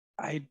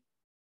I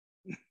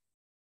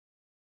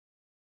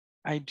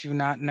do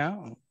not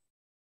know.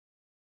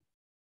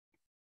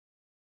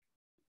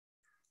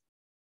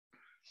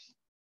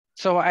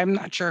 So I'm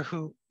not sure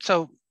who,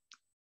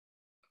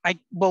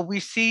 well, we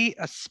see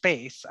a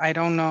space. I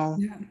don't know.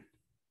 Yeah.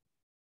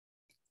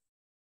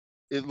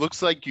 It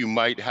looks like you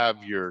might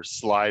have your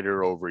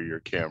slider over your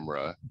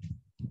camera.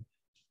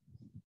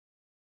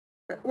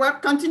 Well,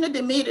 continue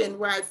the meeting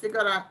where I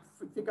figured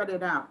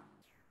it out.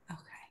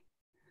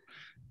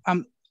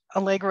 Okay.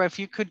 Allegra, if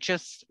you could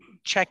just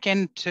check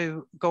in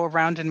to go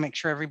around and make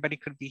sure everybody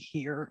can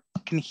hear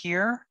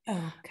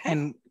Okay.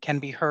 and can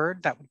be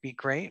heard, that would be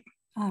great.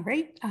 All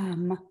right.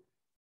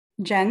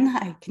 Jen,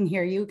 I can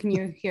hear you. Can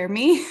you hear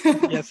me?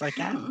 Yes, I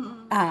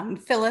can.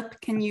 Philip,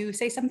 can you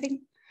say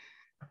something?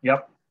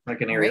 Yep, I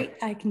can hear you.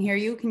 I can hear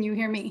you. Can you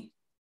hear me?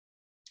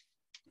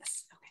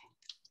 Yes.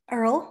 Okay.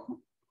 Earl?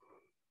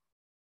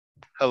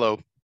 Hello.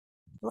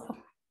 Hello.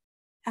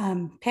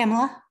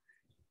 Pamela?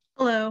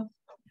 Hello.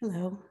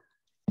 Hello.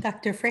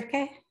 Dr.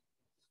 Fricke?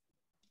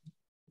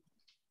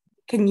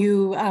 Can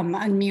you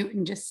unmute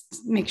and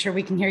just make sure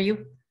we can hear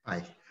you?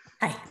 Hi.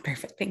 Hi,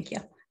 perfect, thank you.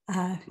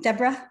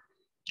 Deborah?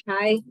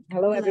 Hi,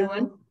 hello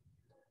everyone.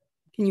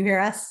 Can you hear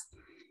us?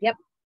 Yep.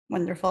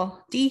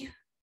 Wonderful. Dee?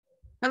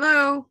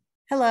 Hello.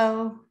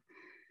 Hello.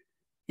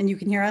 And you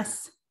can hear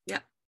us?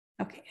 Yep.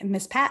 Okay, and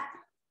Miss Pat?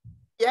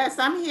 Yes,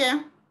 I'm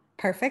here.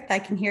 Perfect, I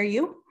can hear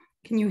you.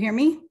 Can you hear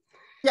me?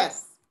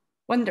 Yes.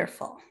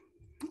 Wonderful.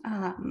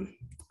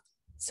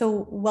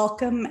 So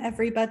welcome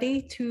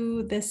everybody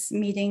to this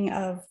meeting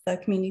of the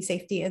Community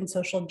Safety and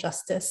Social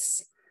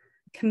Justice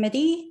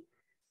Committee.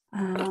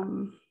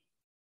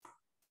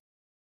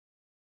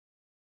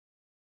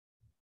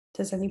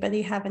 Does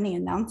anybody have any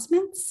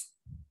announcements?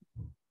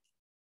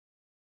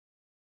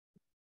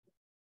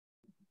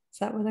 Is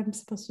that what I'm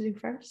supposed to do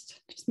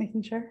first? Just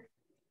making sure.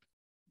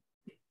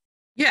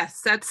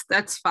 Yes,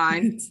 that's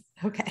fine.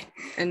 Okay.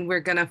 And we're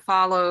going to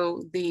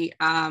follow the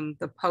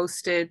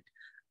posted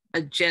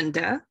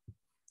agenda.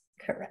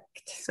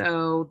 Correct.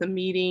 So the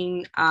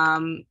meeting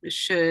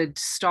should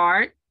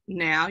start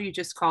now. You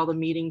just call the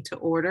meeting to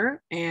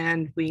order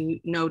and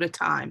we note a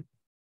time.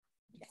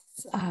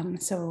 Yes.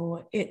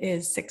 So it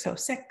is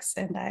 6:06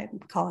 and I'm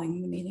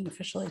calling the meeting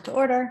officially to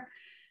order.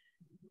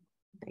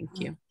 Thank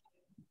you.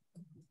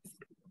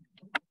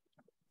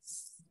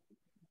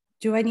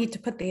 Do I need to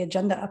put the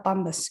agenda up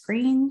on the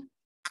screen?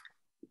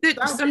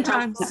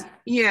 Sometimes,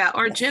 yeah.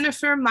 Or Yes.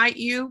 Jennifer, might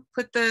you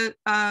put the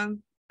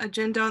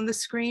agenda on the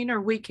screen, or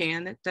we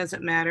can? It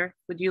doesn't matter.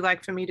 Would you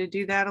like for me to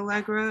do that,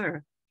 Allegra,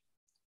 or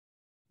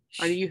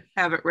do you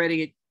have it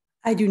ready?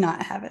 I do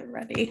not have it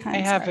ready. I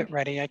have it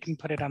ready. I can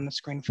put it on the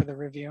screen for the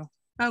review.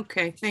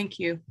 Okay, thank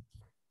you.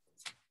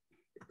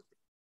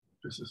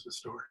 This is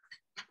historic.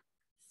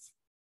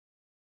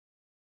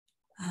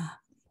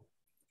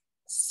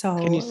 So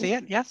can you see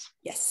it? Yes.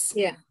 Yes.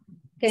 Yeah.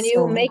 Can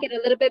you make it a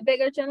little bit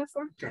bigger,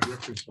 Jennifer?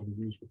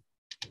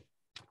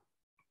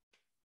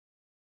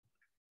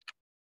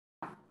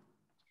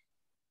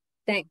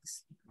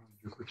 Thanks.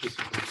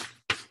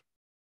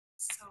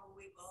 So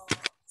we will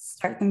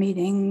start the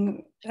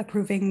meeting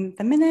approving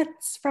the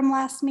minutes from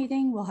last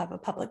meeting. We'll have a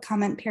public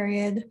comment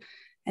period,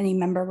 any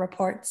member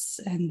reports,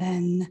 and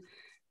then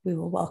we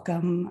will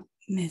welcome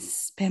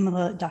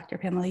Dr.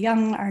 Pamela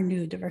Young, our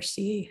new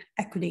Diversity,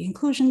 Equity,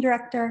 Inclusion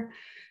Director.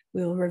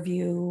 We will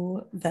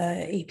review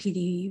the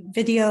APD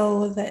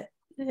video that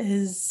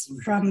is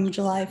from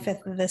July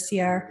 5th of this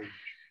year.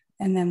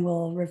 And then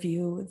we'll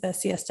review the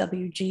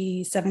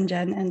CSWG,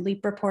 7Gen, and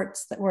LEAP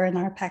reports that were in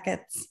our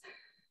packets,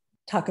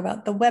 talk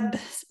about the web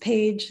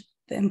page,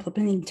 the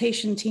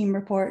implementation team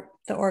report,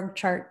 the org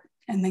chart,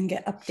 and then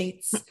get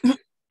updates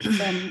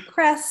from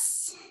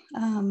CRESS,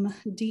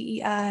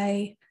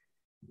 DEI,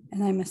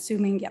 and I'm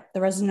assuming, yep,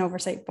 the Resident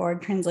Oversight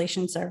Board,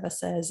 Translation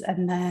Services,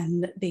 and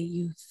then the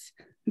Youth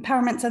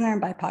Empowerment Center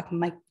and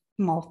BIPOC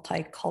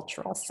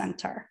Multicultural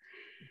Center.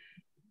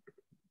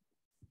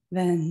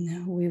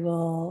 Then we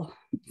will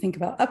think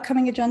about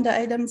upcoming agenda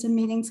items and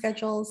meeting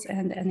schedules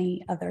and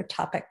any other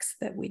topics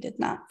that we did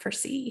not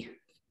foresee.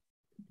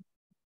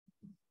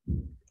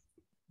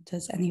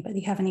 Does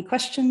anybody have any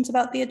questions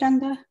about the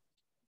agenda?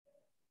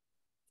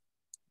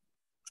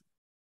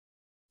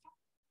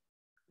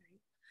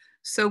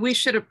 So we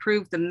should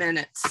approve the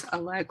minutes,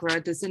 Allegra.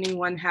 Does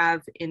anyone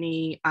have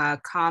any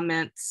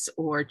comments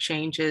or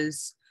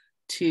changes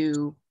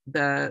to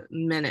the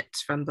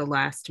minutes from the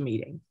last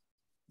meeting?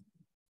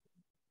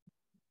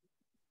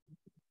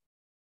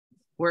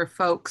 Were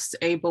folks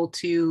able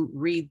to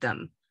read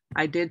them?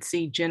 I did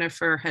see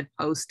Jennifer had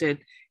posted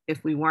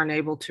if we weren't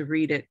able to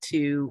read it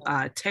to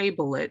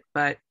table it,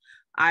 but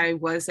I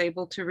was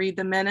able to read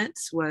the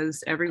minutes.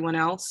 Was everyone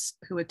else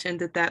who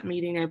attended that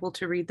meeting able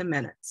to read the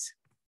minutes?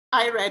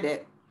 I read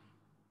it.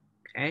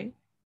 Okay.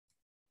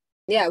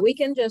 Yeah, we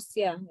can just,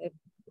 yeah,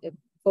 if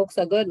folks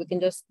are good, we can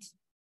just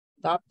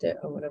adopt it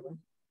or whatever.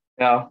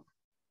 Yeah,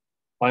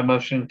 my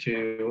motion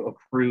to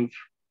approve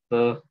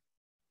the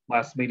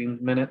last meeting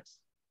minutes.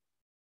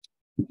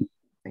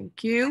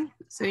 Thank you.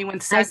 Does anyone I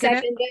second it?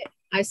 second it.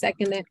 I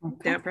second it.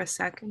 Deborah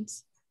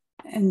seconds.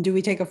 And do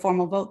we take a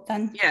formal vote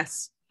then?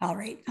 Yes. All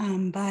right,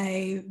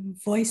 by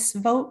voice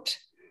vote.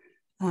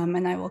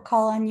 And I will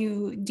call on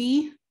you,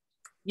 Dee,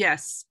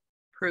 Yes.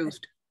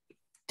 Approved.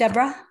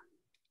 Deborah,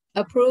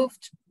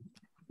 Approved.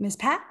 Ms.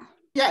 Pat,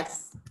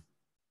 Yes.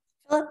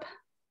 Philip,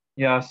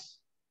 Yes.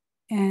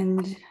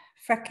 and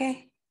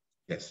Freke.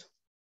 Yes.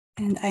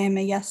 And I am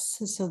a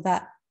yes, so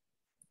that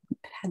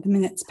had the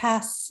minutes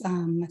pass,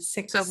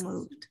 6 So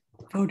moved.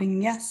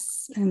 voting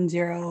yes and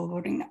 0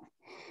 voting no.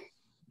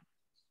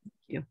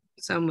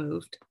 So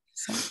moved.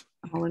 So,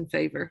 All in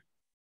favor.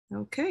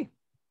 Okay.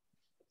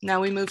 Now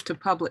we move to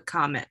public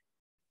comment.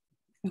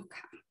 okay.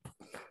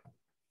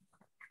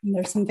 And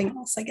there's something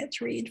else I get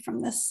to read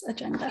from this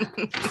agenda.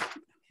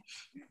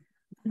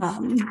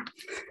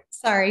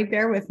 Sorry,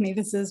 bear with me.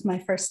 This is my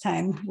first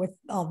time with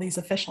all these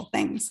official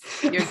things.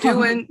 You're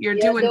doing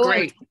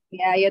great.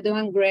 Yeah, you're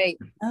doing great.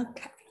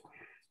 Okay.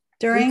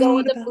 We go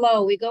with the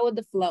flow. We go with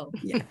the flow.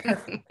 Yeah,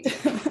 perfect.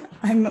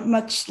 I'm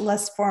much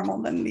less formal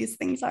than these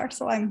things are,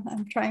 so I'm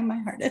trying my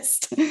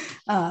hardest.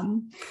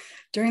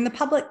 During the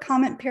public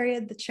comment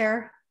period, the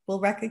chair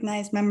will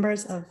recognize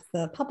members of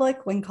the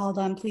public. When called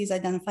on, please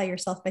identify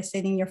yourself by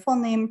stating your full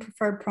name,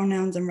 preferred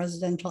pronouns, and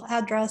residential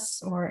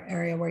address or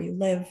area where you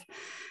live.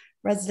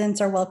 Residents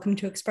are welcome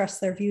to express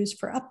their views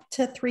for up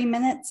to 3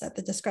 minutes at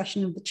the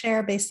discretion of the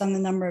chair based on the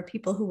number of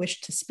people who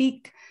wish to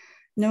speak.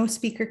 No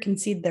speaker can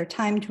cede their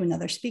time to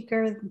another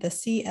speaker. The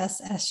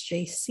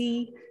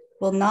CSSJC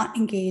will not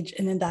engage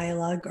in a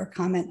dialogue or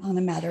comment on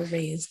a matter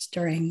raised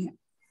during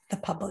the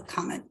public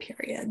comment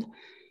period.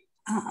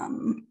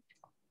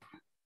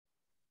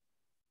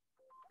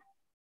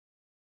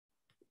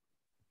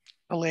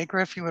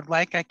 Allegra, if you would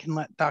like, I can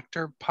let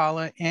Dr.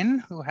 Paula in,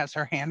 who has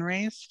her hand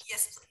raised.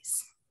 Yes,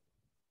 please.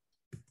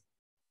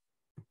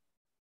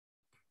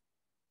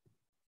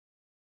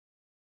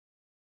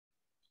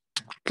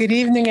 Good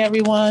evening,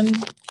 everyone.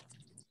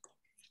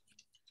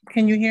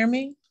 Can you hear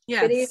me?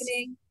 Yes. Good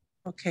evening.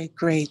 Okay,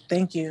 great.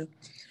 Thank you.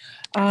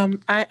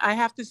 I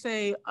have to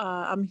say,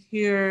 I'm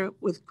here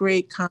with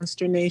great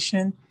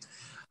consternation.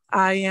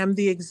 I am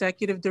the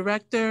executive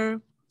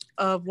director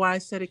of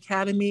YSET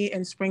Academy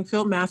in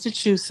Springfield,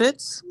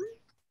 Massachusetts.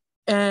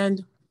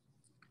 And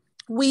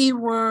we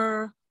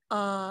were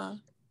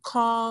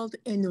called,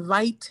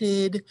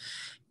 invited,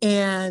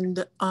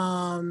 and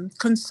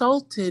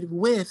consulted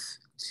with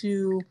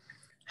to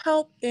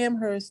help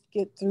Amherst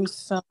get through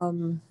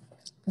some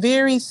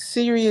very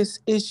serious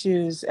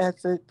issues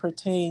as it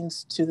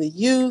pertains to the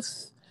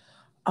youth,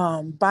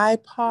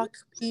 BIPOC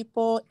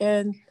people,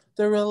 and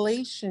the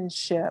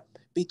relationship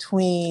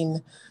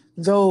between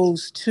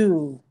those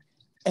two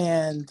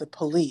and the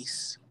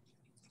police.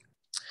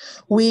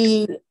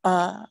 We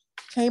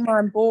came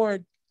on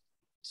board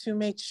to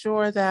make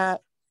sure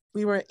that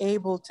we were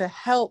able to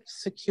help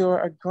secure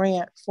a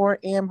grant for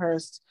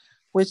Amherst,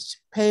 which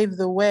paved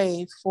the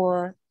way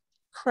for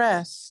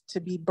CRESS to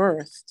be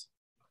birthed.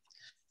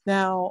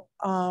 Now,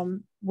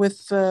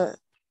 with the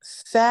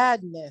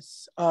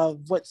sadness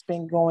of what's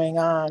been going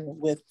on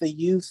with the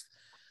youth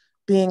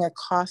being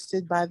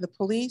accosted by the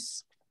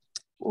police,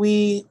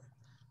 we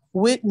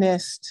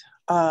witnessed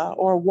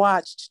or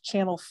watched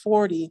Channel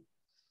 40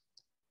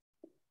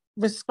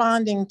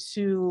 responding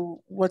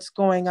to what's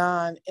going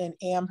on in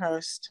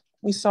Amherst.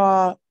 We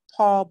saw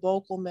Paul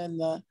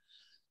Bokelman,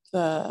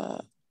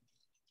 the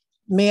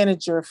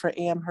manager for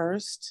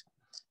Amherst,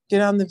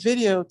 get on the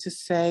video to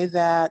say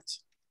that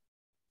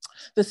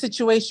the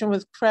situation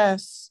with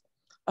CRESS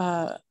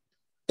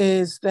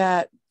is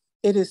that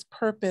it is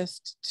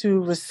purposed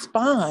to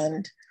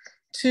respond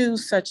to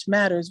such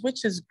matters,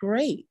 which is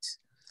great.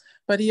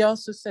 But he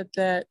also said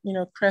that,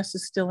 CRESS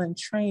is still in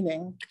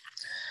training.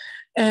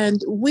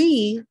 And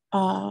we,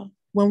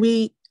 when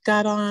we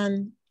got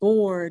on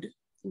board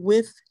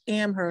with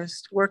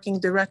Amherst, working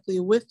directly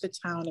with the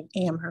town of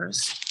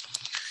Amherst,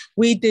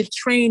 we did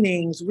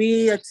trainings,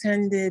 we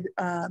attended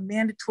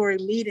mandatory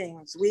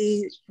meetings,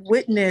 we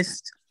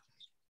witnessed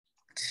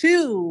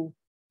 2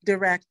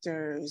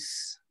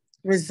 directors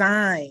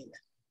resign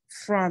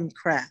from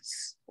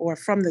CRESS, or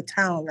from the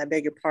town, I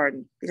beg your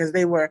pardon, because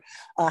they were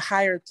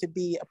hired to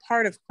be a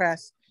part of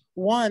CRESS.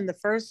 One, the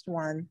first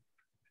one,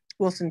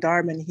 Wilson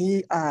Darman,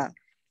 he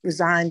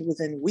resigned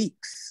within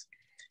weeks.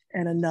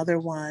 And another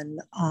one,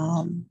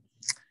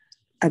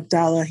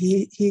 Abdallah,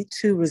 he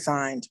too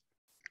resigned.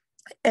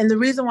 And the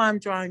reason why I'm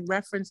drawing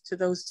reference to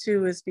those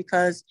 2 is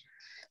because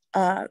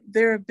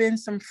there have been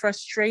some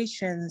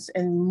frustrations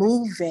in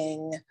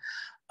moving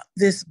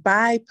this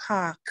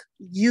BIPOC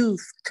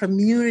youth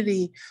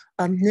community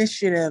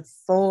initiative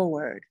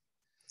forward.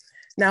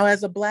 Now,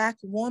 as a Black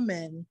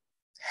woman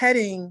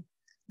heading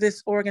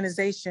this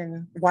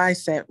organization,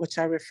 YSET, which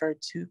I referred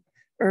to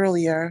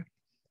earlier,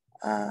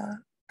 I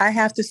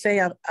have to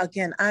say,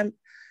 again, I'm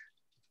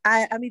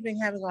even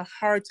having a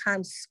hard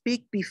time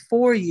speak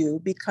before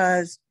you,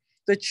 because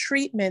the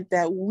treatment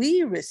that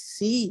we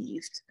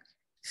received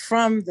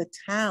from the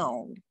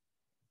town,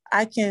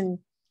 I can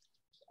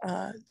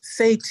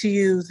say to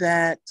you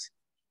that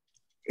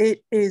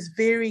it is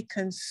very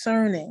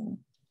concerning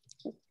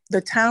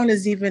the town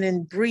is even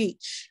in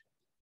breach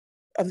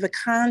of the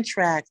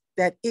contract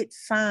that it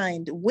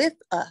signed with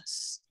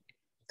us.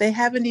 They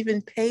haven't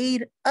even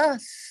paid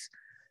us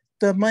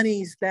the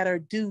monies that are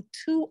due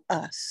to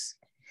us.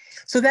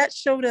 So that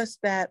showed us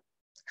that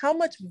how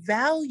much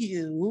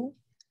value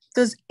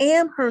does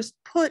Amherst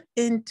put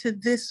into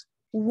this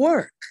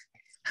work?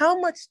 How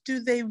much do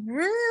they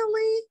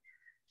really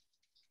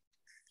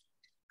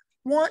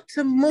want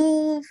to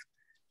move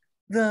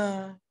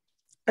the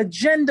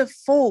agenda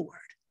forward?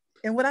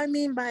 And what I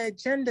mean by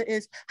agenda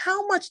is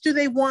how much do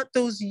they want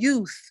those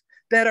youth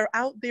that are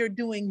out there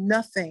doing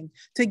nothing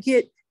to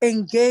get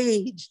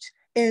engaged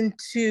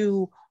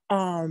into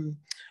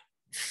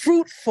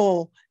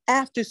fruitful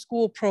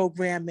after-school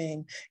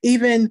programming,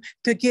 even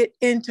to get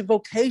into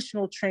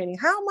vocational training?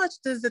 How much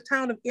does the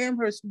town of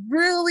Amherst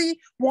really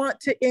want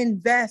to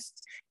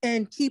invest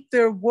and keep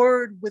their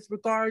word with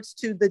regards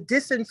to the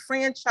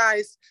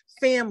disenfranchised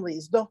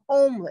families, the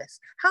homeless?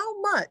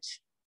 How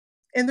much?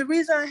 And the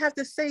reason I have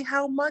to say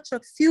how much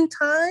a few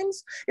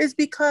times is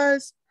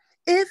because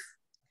if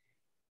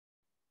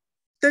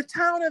the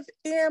town of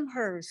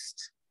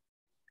Amherst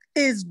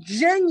is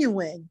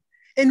genuine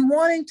in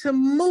wanting to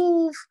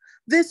move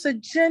this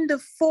agenda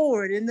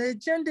forward, and the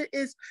agenda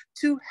is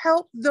to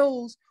help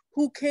those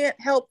who can't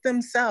help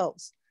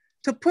themselves,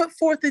 to put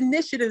forth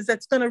initiatives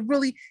that's going to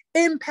really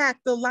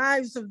impact the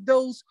lives of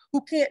those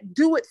who can't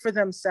do it for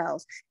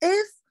themselves.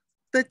 If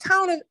the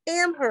town of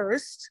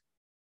Amherst,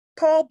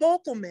 Paul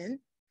Bokelman,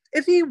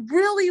 if he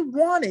really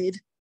wanted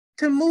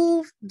to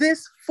move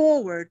this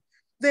forward,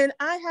 then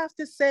I have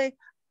to say,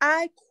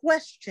 I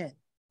question,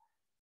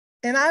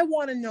 and I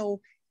want to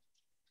know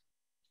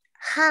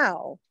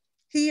how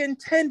he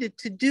intended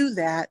to do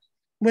that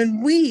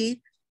when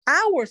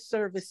our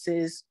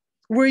services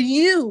were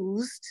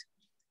used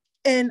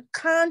and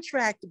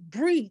contract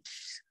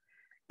breached.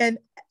 And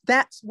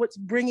that's what's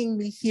bringing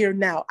me here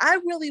now. I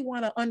really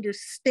want to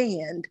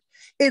understand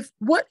if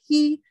what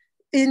he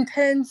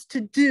intends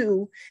to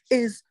do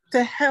is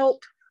to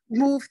help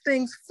move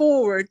things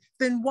forward,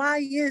 then why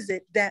is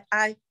it that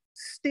I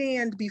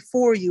stand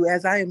before you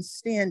as I am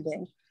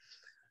standing,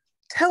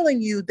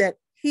 telling you that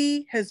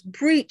he has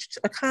breached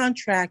a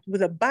contract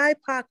with a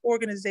BIPOC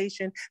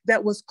organization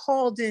that was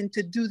called in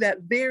to do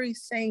that very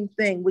same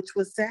thing, which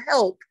was to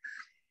help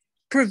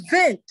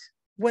prevent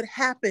what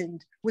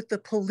happened with the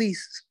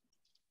police.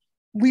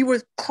 We were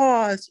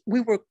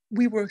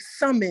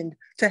summoned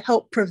to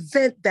help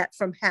prevent that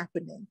from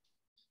happening.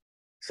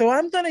 So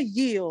I'm going to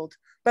yield,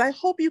 but I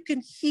hope you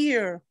can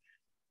hear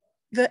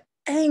the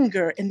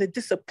anger and the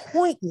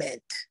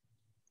disappointment.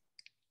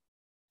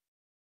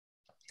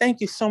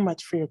 Thank you so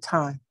much for your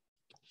time.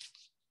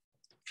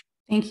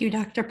 Thank you,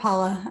 Dr.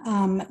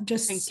 Paula.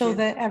 Just so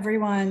that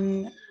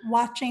everyone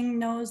watching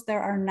knows, there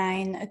are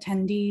 9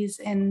 attendees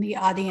in the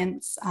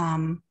audience.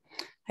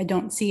 I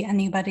don't see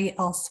anybody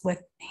else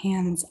with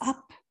hands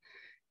up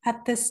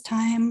at this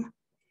time.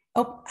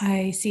 Oh,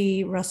 I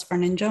see Russ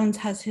Vernon Jones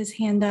has his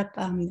hand up.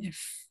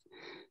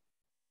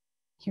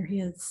 Here he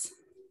is.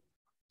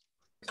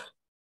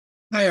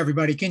 Hi,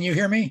 everybody. Can you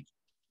hear me?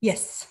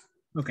 Yes.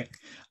 Okay.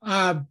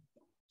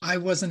 I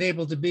wasn't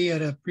able to be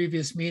at a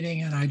previous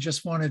meeting, and I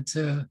just wanted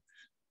to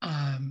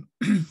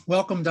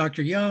welcome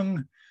Dr.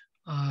 Young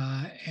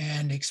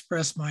and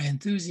express my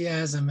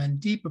enthusiasm and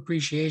deep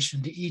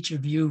appreciation to each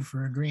of you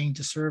for agreeing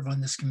to serve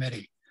on this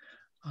committee.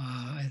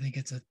 I think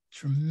it's a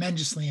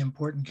tremendously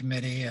important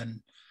committee,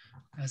 and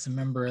as a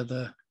member of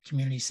the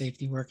Community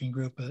Safety Working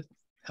Group, it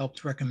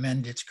helped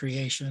recommend its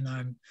creation.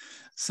 I'm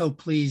so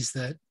pleased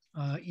that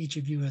each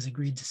of you has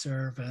agreed to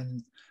serve,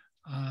 and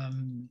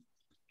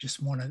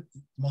just want to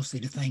mostly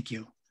to thank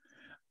you.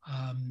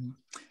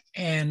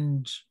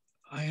 And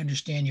I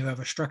understand you have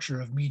a structure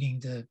of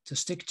meeting to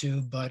stick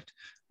to, but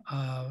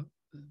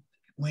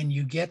when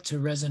you get to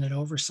Resident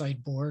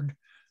Oversight Board,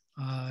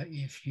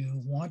 if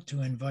you want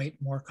to invite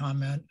more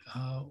comment,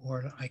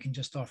 or I can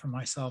just offer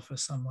myself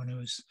as someone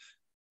who's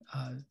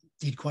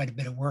did quite a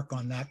bit of work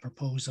on that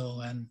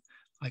proposal, and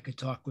I could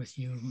talk with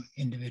you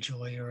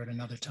individually or at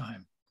another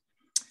time.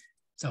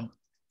 So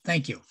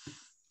thank you.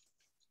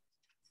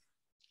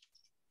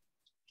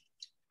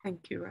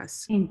 Thank you,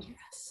 Russ. Thank you,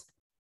 Russ.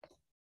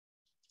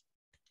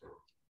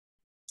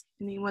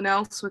 Anyone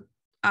else would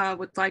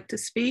like to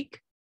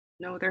speak?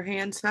 No other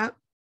hands up?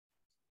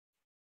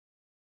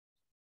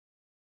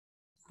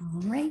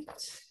 All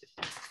right.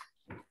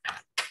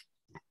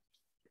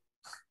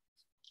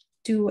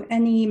 Do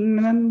any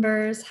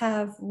members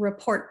have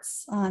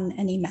reports on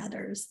any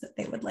matters that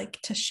they would like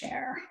to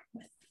share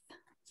with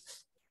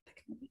the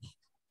committee?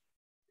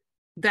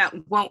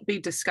 That won't be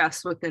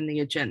discussed within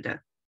the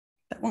agenda.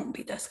 That won't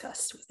be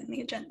discussed within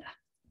the agenda.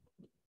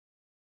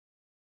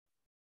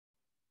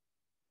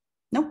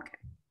 Nope.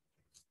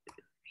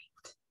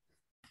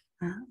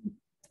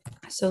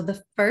 So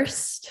the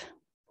first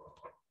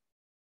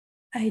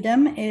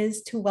item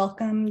is to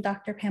welcome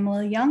Dr.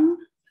 Pamela Young,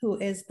 who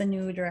is the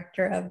new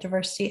Director of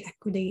Diversity,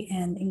 Equity,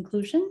 and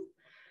Inclusion.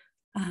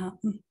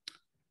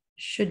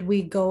 Should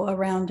we go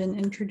around and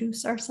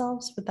introduce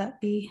ourselves? Would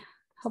that be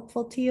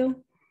helpful to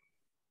you?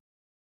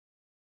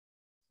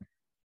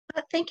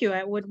 Thank you.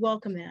 I would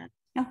welcome that.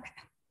 Okay.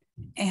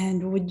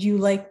 And would you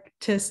like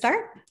to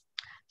start?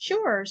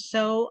 Sure.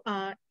 So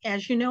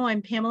as you know,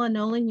 I'm Pamela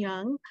Nolan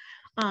Young,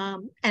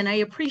 and I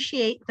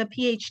appreciate the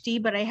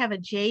PhD, but I have a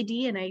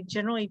JD and I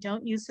generally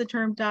don't use the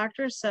term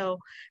doctor. So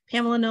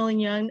Pamela Nolan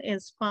Young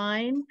is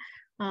fine,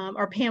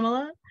 or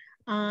Pamela.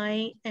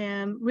 I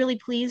am really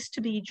pleased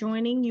to be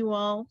joining you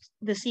all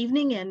this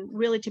evening and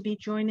really to be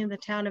joining the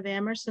town of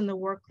Amherst in the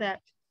work that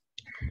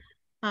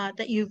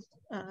you've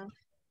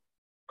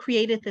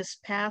created this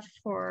path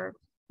for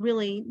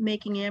really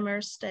making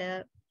Amherst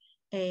a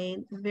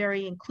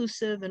very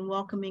inclusive and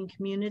welcoming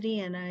community.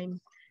 And I'm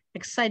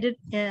excited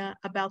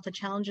about the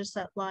challenges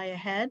that lie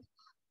ahead.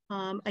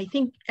 I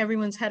think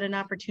everyone's had an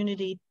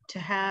opportunity to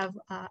have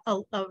a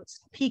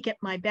peek at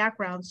my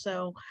background.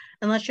 So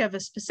unless you have a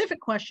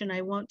specific question,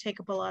 I won't take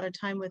up a lot of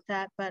time with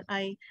that, but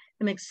I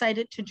am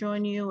excited to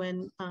join you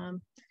and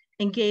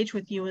engage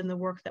with you in the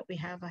work that we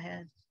have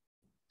ahead.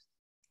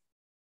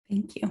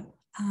 Thank you.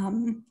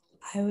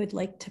 I would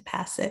like to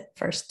pass it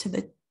first to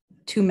the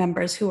two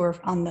members who are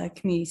on the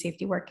Community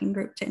Safety Working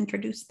Group to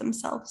introduce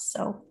themselves.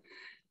 So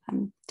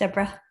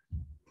Deborah.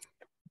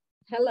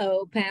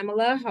 Hello,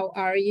 Pamela. How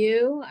are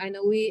you? I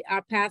know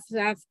our paths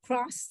have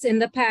crossed in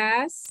the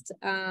past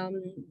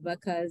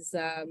because,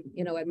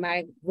 you know, in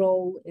my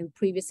role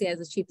previously as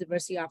the Chief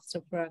Diversity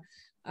Officer for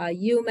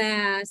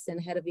UMass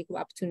and Head of Equal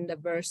Opportunity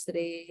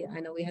Diversity, I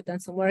know we had done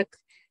some work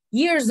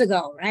years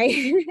ago,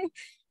 right?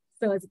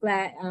 So it's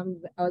glad,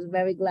 I was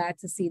very glad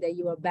to see that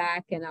you are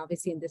back and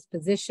obviously in this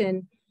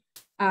position.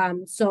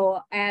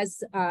 So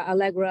as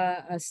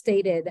Allegra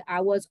stated, I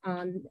was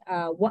on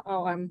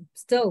I'm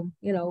still,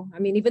 you know, I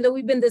mean, even though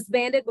we've been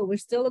disbanded, but we're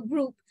still a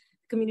group,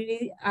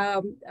 Community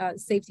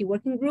Safety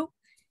Working Group.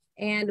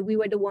 And we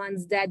were the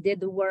ones that did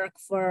the work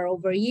for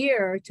over a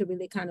year to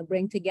really kind of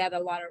bring together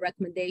a lot of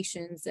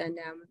recommendations and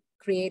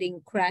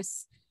creating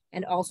CRESS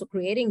and also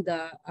creating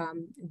the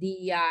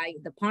DEI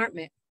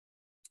department.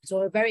 So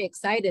we're very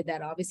excited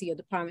that obviously your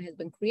department has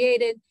been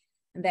created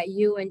and that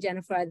you and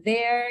Jennifer are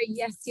there.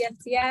 Yes, yes,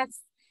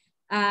 yes.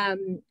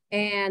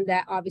 And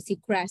that obviously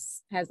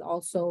CRESS has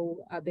also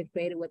been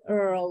created with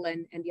Earl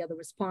and the other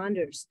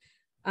responders.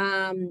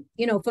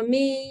 You know, for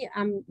me,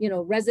 I'm, you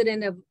know,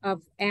 resident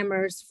of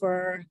Amherst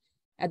for,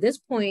 at this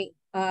point,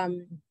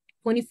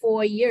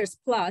 24 years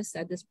plus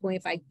at this point,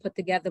 if I put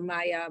together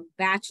my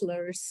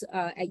bachelor's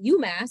at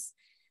UMass.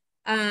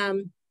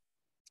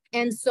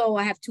 And so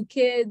I have two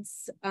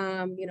kids,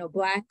 you know,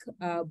 Black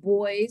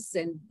boys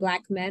and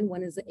Black men.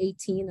 One is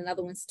 18,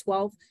 another one's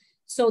 12.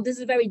 So this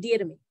is very dear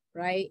to me,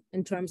 right?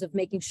 In terms of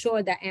making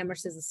sure that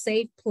Amherst is a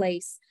safe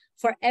place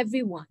for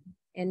everyone.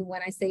 And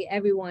when I say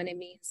everyone, it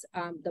means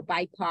the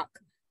BIPOC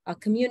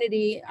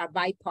community, our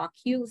BIPOC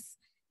youth.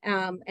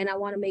 And I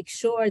want to make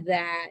sure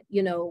that,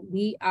 you know,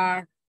 we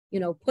are, you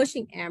know,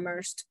 pushing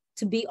Amherst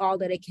to be all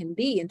that it can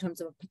be in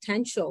terms of a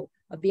potential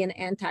of being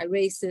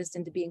anti-racist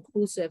and to be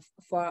inclusive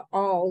for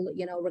all,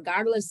 you know,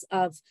 regardless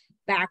of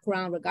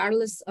background,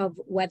 regardless of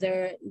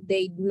whether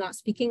they do not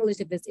speak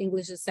English, if it's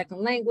English as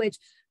second language,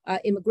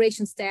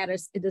 immigration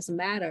status, it doesn't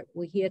matter.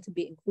 We're here to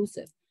be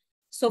inclusive.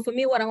 So for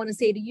me, what I want to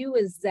say to you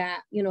is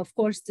that, you know, of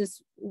course,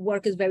 this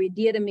work is very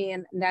dear to me.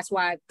 And that's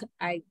why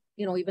I,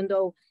 you know, even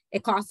though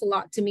it costs a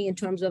lot to me in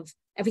terms of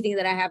everything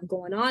that I have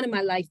going on in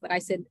my life, but I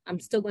said, I'm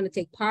still going to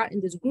take part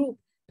in this group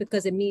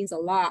because it means a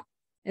lot.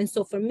 And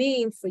so for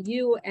me, for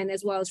you, and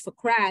as well as for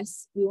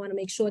CRESS, we want to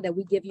make sure that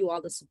we give you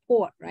all the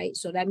support, right?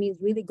 So that means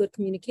really good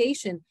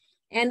communication.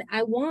 And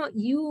I want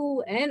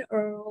you and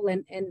Earl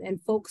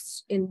and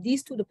folks in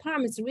these two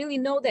departments to really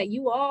know that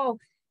you all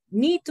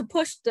need to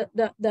push the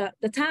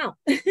town.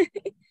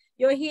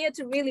 You're here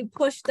to really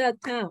push the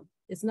town.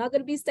 It's not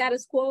going to be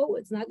status quo.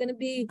 It's not going to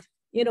be,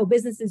 you know,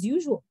 business as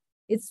usual.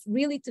 It's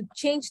really to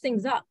change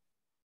things up,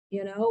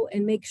 you know,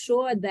 and make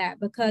sure that,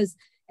 because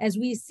as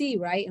we see,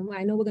 right, and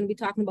I know we're going to be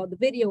talking about the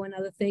video and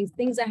other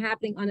things are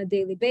happening on a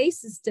daily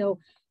basis still,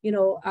 you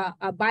know,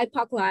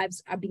 BIPOC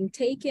lives are being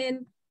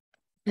taken,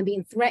 are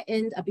being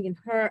threatened, are being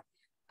hurt.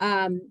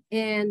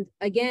 And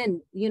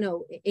again, you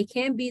know, it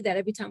can be that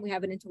every time we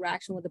have an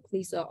interaction with the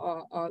police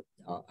or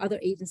other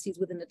agencies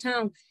within the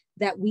town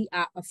that we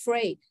are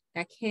afraid.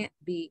 That can't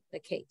be the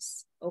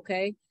case,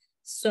 okay?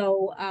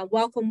 So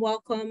welcome,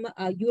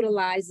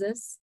 utilize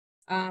us.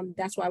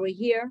 That's why we're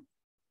here.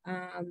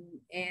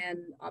 And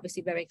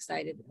obviously very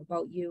excited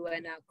about you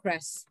and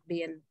CRESS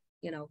being,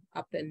 you know,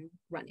 up and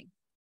running.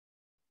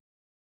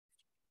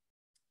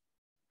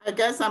 I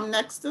guess I'm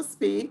next to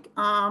speak.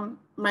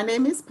 My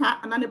name is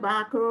Pat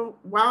Ananibako.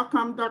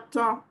 Welcome,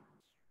 Dr.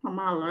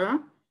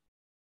 Pamela.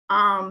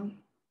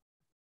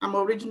 I'm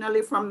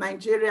originally from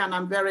Nigeria and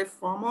I'm very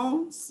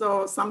formal.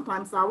 So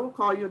sometimes I will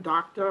call you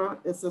doctor.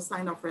 It's a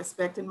sign of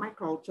respect in my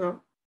culture.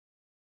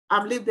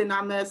 I've lived in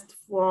Amherst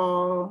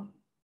for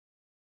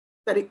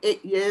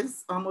 38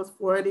 years, almost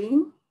 40.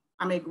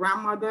 I'm a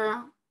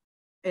grandmother,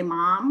 a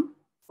mom,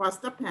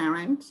 foster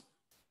parent.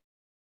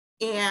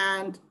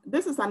 And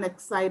this is an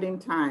exciting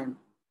time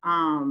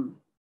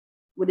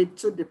with the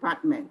two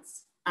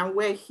departments. And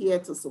we're here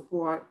to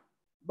support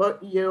both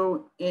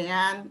you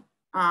and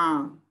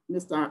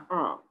Mr.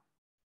 Earl.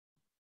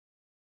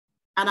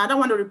 And I don't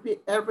want to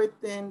repeat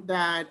everything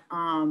that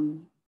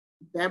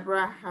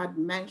Deborah had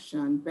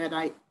mentioned, but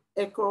I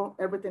echo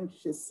everything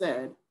she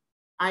said.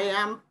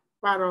 I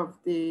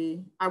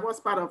was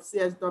part of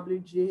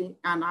CSWG,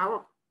 and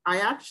I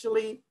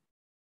actually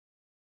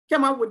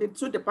came up with the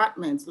 2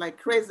 departments like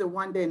crazy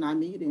one day in our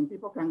meeting.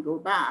 People can go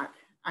back.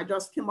 I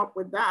just came up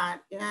with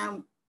that,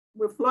 and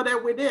we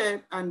floated with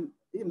it, and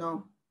you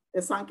know,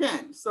 it sunk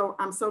in. So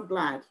I'm so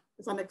glad.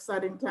 It's an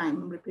exciting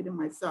time. I'm repeating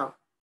myself.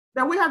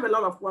 But we have a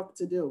lot of work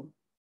to do.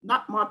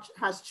 Not much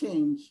has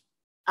changed.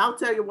 I'll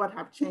tell you what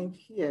have changed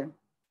here.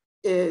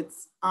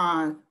 It's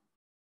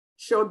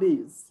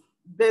showbiz.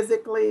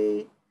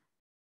 Basically,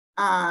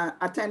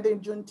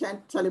 attending June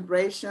 10th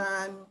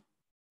celebration,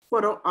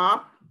 photo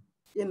op,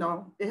 you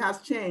know, it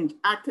has changed,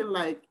 acting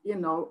like, you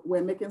know,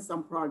 we're making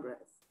some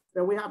progress.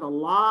 But we have a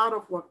lot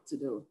of work to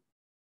do.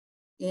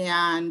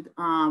 And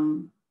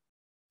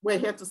we're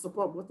here to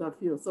support both of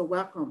you, so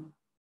welcome.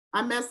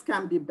 AMHERST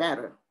can be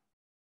better.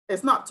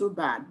 It's not too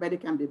bad, but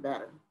it can be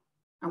better.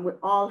 And we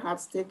all have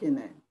stake in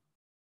it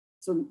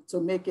to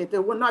make it.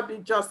 It will not be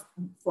just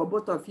for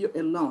both of you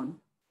alone,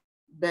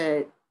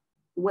 but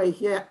we're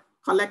here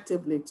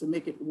collectively to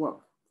make it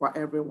work for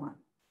everyone,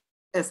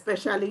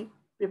 especially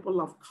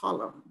people of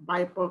color,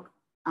 BIPOC,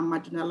 and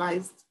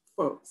marginalized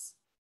folks.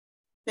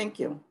 Thank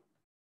you.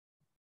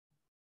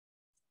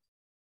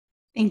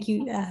 Thank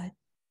you.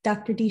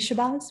 Dr. D.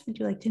 Shabazz, would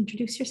you like to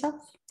introduce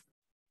yourself?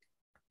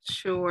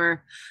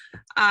 Sure.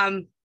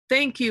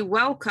 Thank you.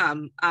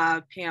 Welcome,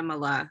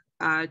 Pamela,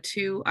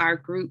 to our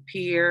group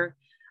here.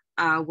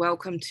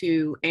 Welcome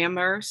to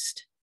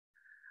AMHERST.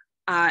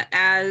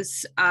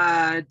 As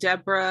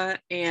Deborah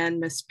and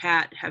Ms.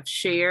 Pat have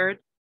shared,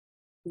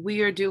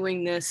 we are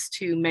doing this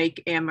to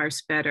make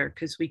AMHERST better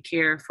because we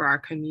care for our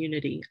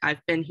community.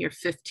 I've been here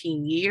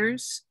 15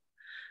 years.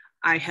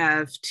 I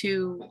have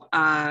 2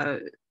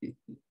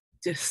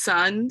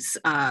 sons,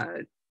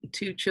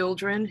 2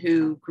 children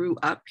who grew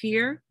up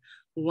here,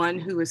 one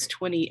who is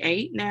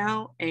 28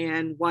 now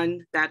and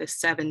one that is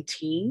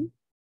 17.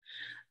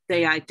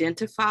 They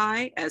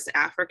identify as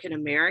African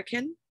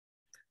American,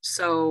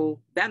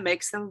 so that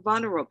makes them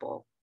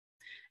vulnerable.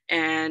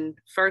 And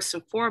first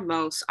and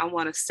foremost, I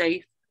want a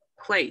safe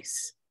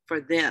place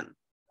for them.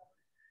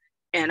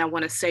 And I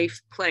want a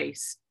safe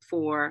place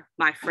for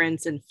my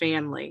friends and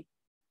family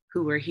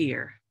who are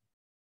here.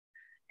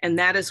 And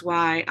that is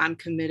why I'm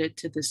committed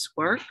to this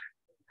work.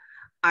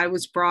 I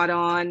was brought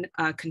on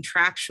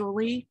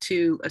contractually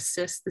to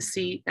assist the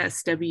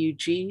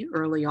CSWG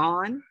early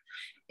on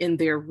in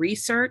their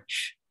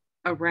research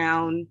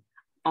around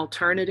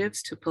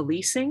alternatives to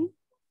policing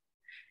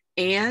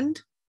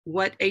and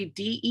what a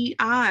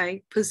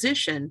DEI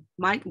position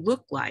might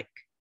look like.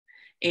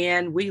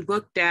 And we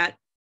looked at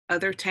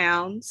other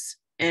towns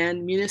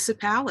and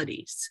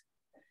municipalities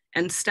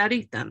and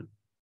studied them.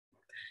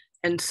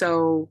 And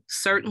so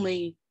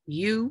certainly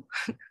you,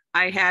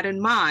 I had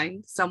in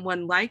mind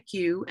someone like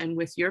you and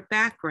with your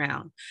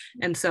background.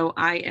 And so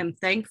I am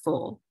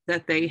thankful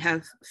that they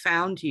have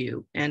found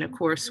you. And of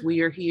course,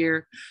 we are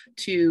here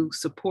to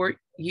support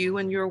you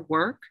and your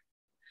work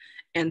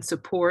and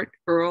support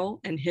Earl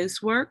and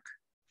his work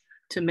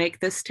to make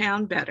this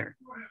town better.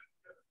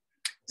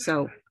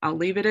 So I'll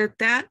leave it at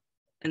that.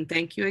 And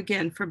thank you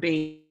again for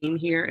being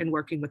here and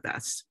working with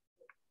us.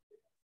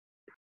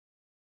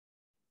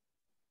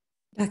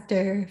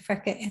 Dr.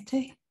 Freka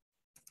Ete.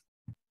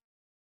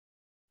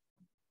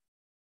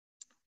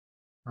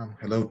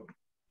 Hello,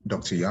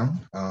 Dr.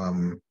 Young.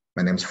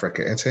 My name is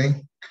Freka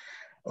Ete,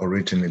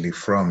 originally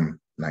from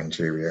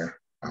Nigeria,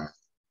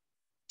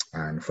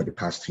 and for the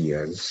past 2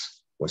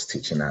 years was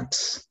teaching at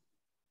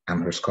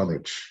Amherst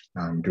College.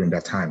 During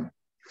that time,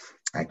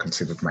 I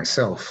considered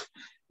myself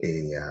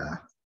a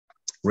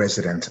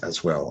resident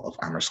as well of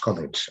Amherst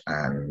College,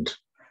 and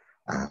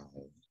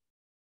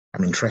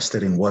I'm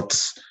interested in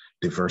what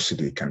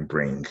diversity can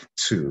bring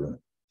to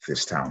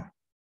this town.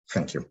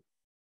 Thank you.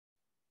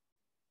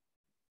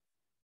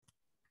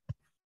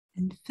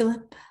 And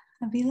Philip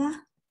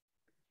Avila.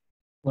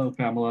 Hello,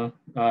 Pamela.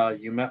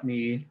 You met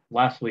me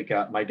last week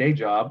at my day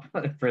job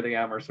for the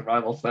Amherst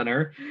Survival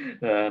Center.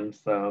 And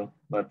so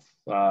that's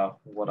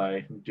what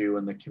I do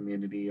in the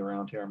community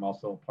around here. I'm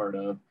also a part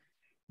of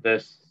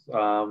this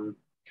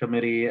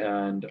committee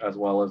and as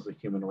well as the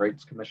Human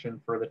Rights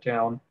Commission for the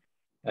town.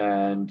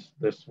 And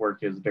this work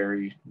is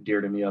very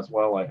dear to me as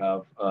well. I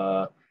have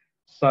a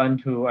son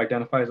who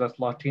identifies as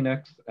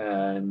Latinx,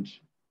 and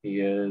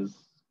he is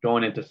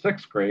going into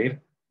 6th grade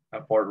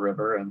at Fort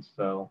River. And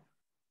so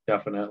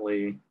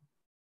definitely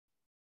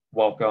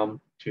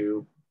welcome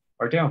to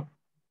our town.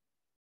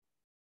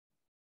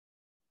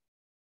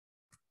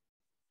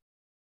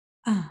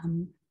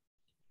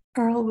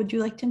 Earl, would you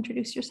like to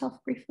introduce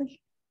yourself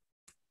briefly?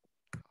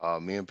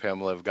 Me and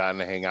Pamela have gotten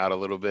to hang out a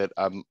little bit.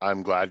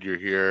 I'm glad you're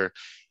here.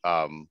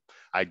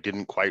 I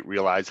didn't quite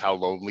realize how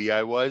lonely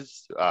I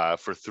was.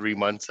 For 3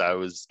 months, I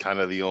was kind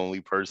of the only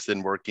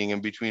person working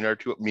in between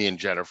me and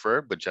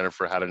Jennifer, but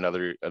Jennifer had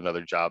another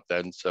job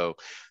then. So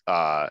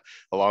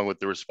along with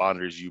the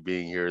responders, you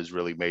being here has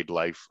really made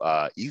life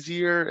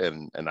easier,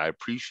 and I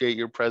appreciate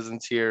your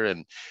presence here.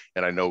 And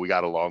I know we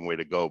got a long way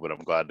to go, but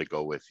I'm glad to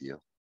go with you.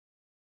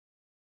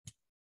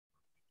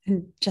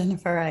 And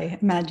Jennifer, I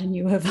imagine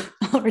you have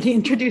already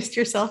introduced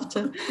yourself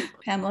to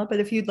Pamela,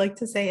 but if you'd like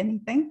to say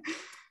anything.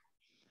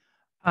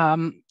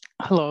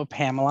 Hello,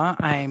 Pamela.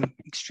 I'm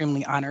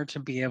extremely honored to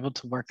be able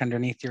to work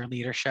underneath your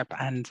leadership,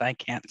 and I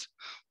can't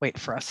wait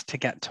for us to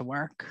get to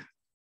work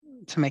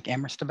to make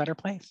Amherst a better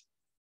place.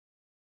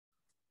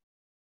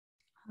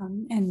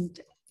 And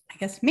I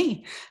guess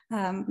me.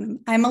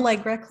 I'm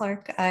Allegra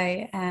Clark.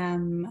 I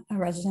am a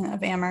resident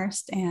of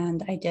Amherst,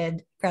 and I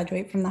did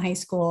graduate from the high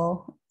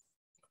school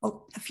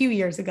a few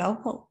years ago,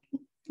 well,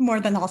 more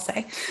than I'll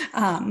say,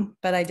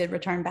 but I did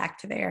return back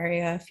to the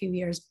area a few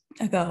years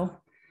ago.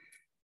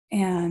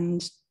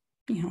 And,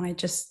 you know,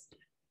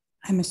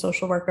 I'm a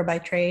social worker by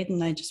trade,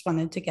 and I just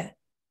wanted to get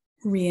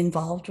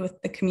re-involved with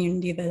the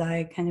community that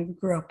I kind of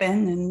grew up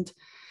in. And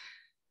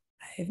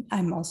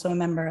I'm also a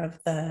member of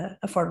the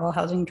Affordable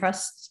Housing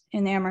Trust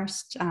in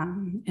Amherst.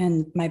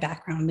 And my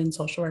background in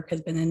social work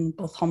has been in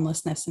both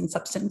homelessness and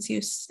substance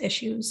use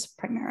issues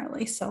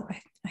primarily. So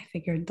I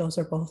figured those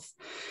are both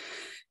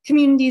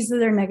communities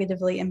that are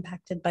negatively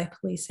impacted by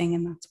policing.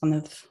 And that's one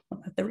of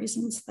the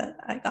reasons that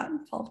I got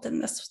involved in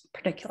this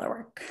particular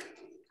work.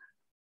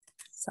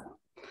 So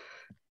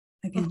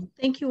again. Well,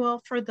 thank you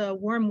all for the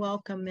warm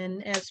welcome.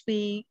 And as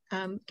we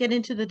get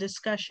into the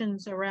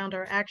discussions around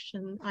our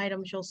action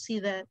items, you'll see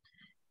that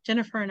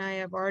Jennifer and I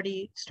have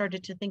already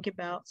started to think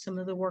about some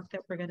of the work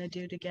that we're going to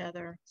do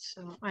together.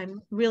 So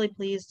I'm really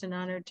pleased and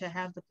honored to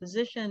have the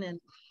position and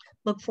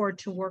look forward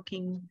to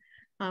working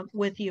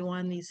with you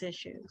on these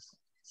issues.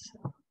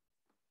 So.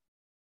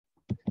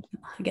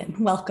 Again,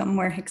 welcome.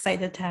 We're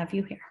excited to have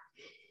you here.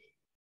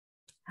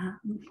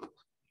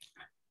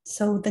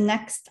 So the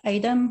next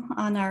item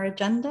on our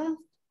agenda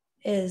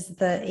is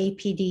the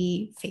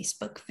APD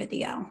Facebook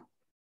video.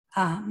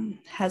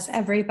 Has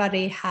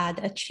everybody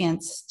had a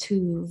chance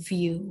to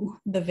view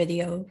the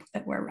video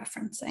that we're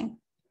referencing?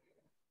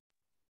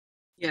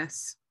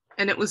 Yes,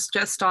 and it was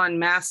just on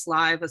Mass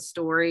Live, a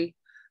story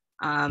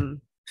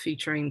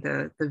featuring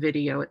the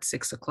video at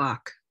 6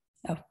 o'clock.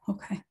 Oh,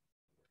 okay.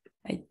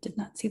 I did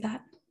not see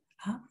that.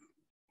 I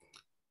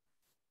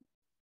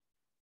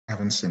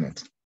haven't seen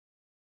it.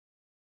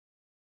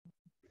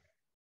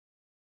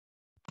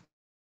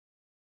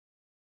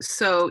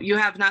 So you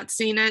have not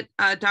seen it,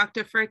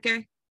 Dr.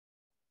 Fricke?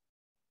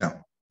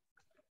 No.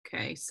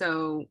 Okay,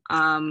 so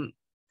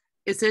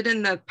is it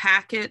in the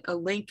packet? A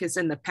link is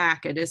in the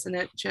packet, isn't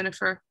it,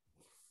 Jennifer?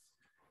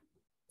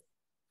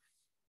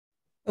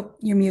 Oh,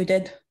 you're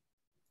muted.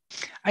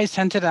 I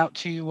sent it out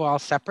to you all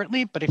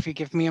separately, but if you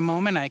give me a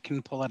moment, I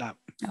can pull it up.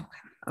 Okay,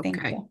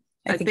 thank you.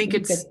 I think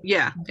it's,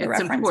 yeah,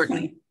 it's important.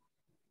 Point.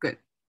 Good.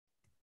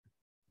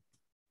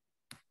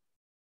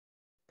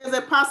 Is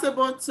it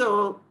possible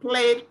to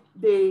play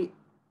the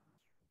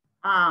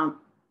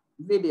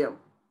video?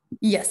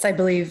 Yes, I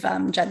believe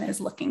Jen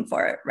is looking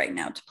for it right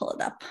now to pull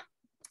it up.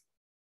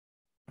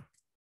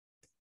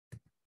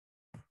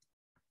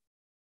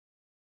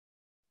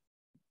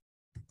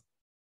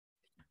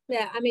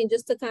 Yeah, I mean,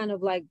 just to kind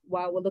of like,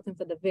 while we're looking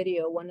for the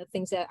video, one of the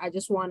things that I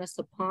just want us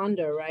to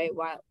ponder, right,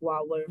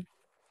 while we're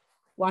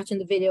watching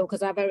the video,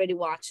 because I've already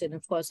watched it, and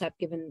of course, I've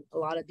given a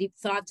lot of deep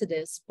thought to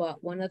this,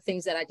 but one of the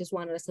things that I just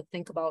wanted us to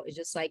think about is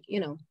just like, you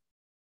know,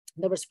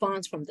 the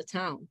response from the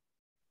town,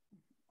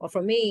 or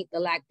for me, the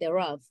lack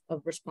thereof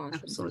of response.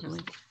 Absolutely. From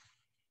the town.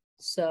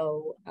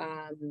 So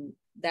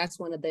that's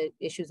one of the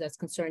issues that's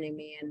concerning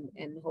me,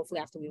 and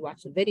hopefully after we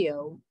watch the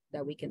video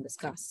that we can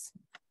discuss.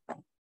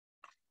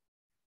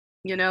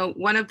 You know,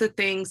 one of the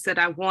things that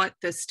I want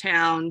this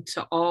town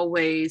to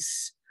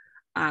always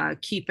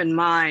keep in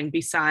mind,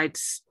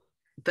 besides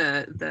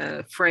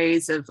the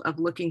phrase of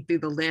looking through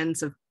the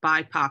lens of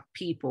BIPOC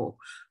people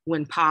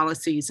when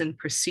policies and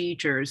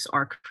procedures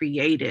are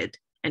created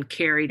and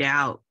carried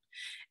out,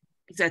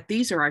 is that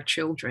these are our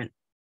children.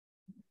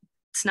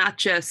 It's not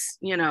just,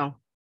 you know,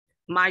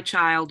 my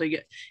child,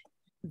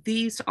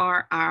 these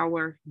are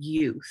our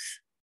youth.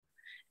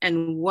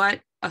 And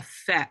what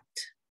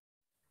effect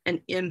and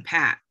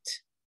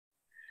impact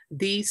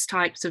these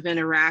types of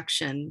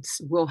interactions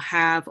will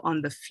have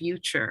on the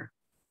future,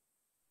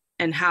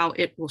 and how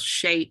it will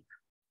shape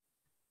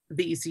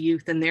these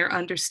youth and their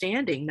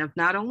understanding of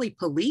not only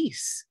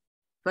police,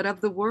 but of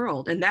the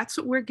world. And that's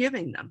what we're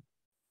giving them.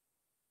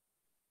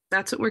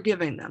 That's what we're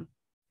giving them.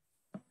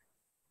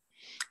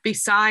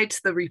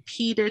 Besides the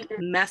repeated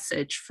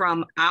message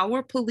from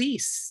our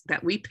police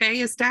that we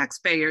pay as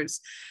taxpayers,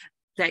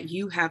 that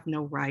you have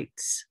no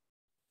rights.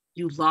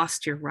 You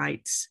lost your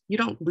rights. You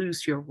don't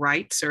lose your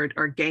rights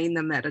or gain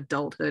them at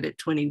adulthood at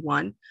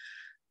 21.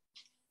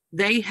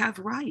 They have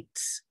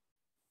rights.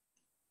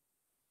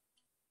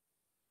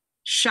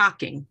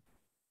 Shocking,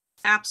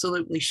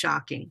 absolutely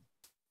shocking.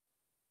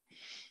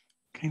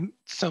 Okay,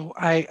 so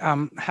I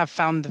have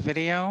found the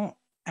video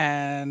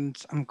and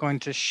I'm going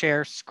to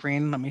share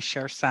screen. Let me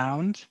share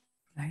sound.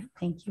 All right,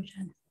 thank you,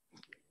 Jen.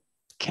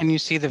 Can you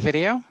see the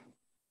video?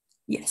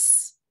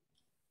 Yes.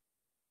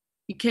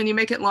 Can you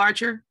make it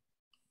larger?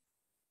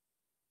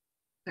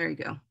 There you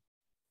go.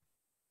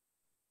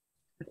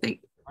 I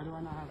think. Why do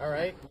I not have? All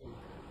right.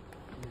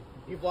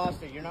 You've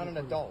lost it. You're not an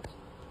adult.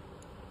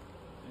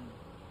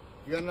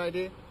 You got an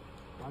ID?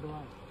 Why do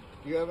I?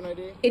 Do you have an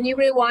ID? Can you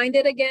rewind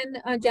it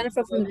again,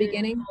 Jennifer, from the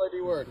beginning? School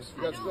ID works.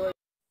 You got school ID?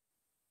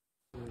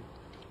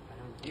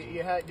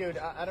 You had, dude,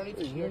 I don't need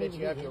to hear that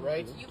you have your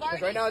rights.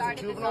 Because right now as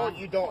a juvenile,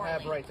 you don't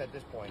have rights at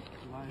this point.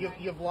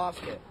 You've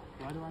lost it.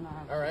 Why do I not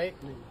have? All right?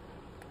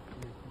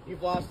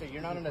 You've lost it.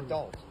 You're not an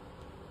adult.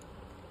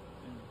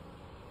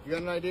 You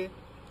got an ID?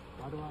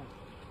 Why do I?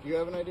 Do you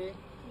have an ID? No.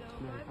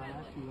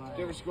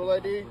 Do you have a school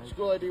ID?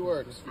 School ID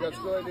works. You got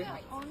school ID? You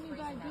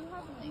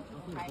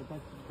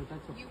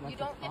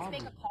don't get to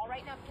make a call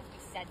right now because we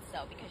said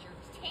so, because you're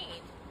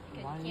detained.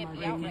 Because you can't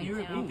be out right now. Can you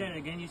repeat that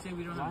again? You say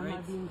we don't have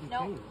rights?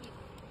 No,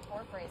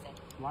 poor phrasing.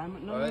 Why am I,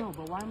 no,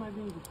 but why am I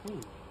being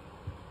detained?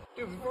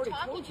 Dude, we've We're already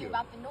talking told to you you.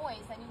 about the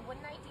noise and you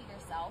wouldn't ID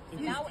yourself. So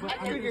now,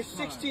 Dude, you're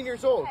 16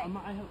 years old. Hey,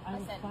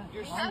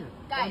 listen,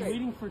 guys, I'm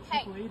waiting for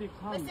hey, AAA to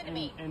come listen to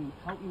me. and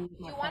help me with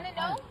Do my you want to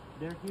flat know? tire.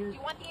 They're here. Do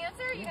you want the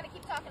answer? Or you're gonna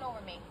keep talking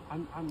over me.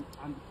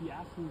 He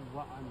asked me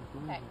what I'm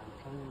doing. Okay.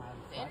 I'm telling him I have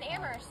a In flat tire.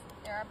 Amherst,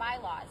 there are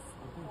bylaws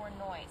for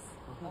noise.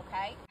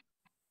 Okay.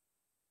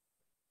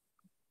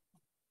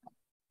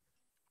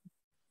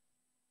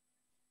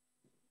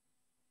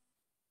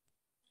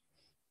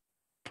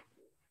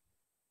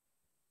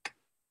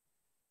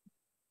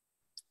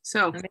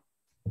 So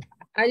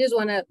I just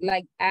want to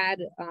like add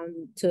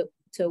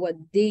to what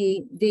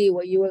D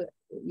what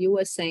you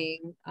were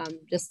saying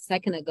just a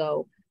second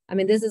ago. I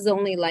mean, this is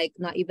only like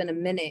not even a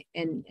minute,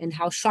 and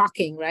how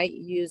shocking, right?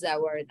 You use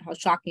that word, how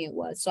shocking it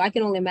was. So I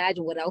can only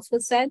imagine what else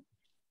was said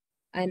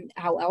and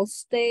how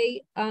else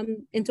they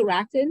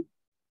interacted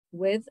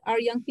with our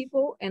young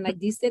people. And like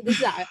Dee said,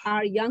 this is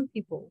our young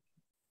people,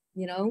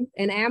 you know.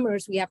 In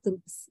Amherst, we have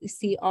to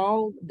see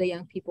all the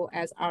young people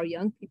as our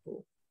young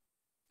people.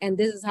 And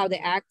this is how they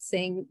act,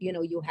 saying, you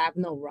know, you have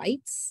no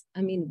rights.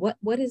 I mean,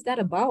 what is that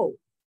about,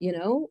 you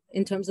know,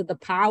 in terms of the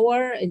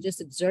power and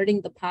just exerting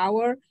the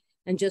power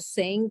and just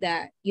saying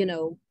that, you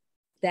know,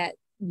 that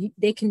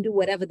they can do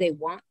whatever they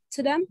want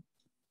to them?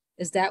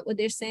 Is that what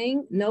they're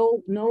saying?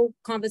 No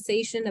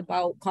conversation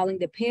about calling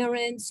the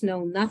parents,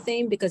 no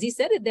nothing, because he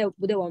said it,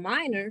 they were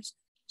minors.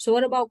 So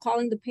what about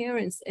calling the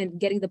parents and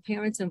getting the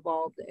parents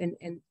involved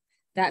and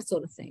that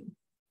sort of thing?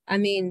 I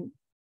mean,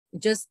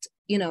 just,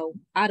 you know,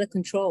 out of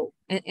control.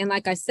 And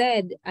like I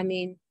said, I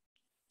mean,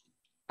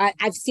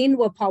 I've seen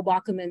what Paul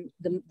Bockelman,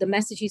 the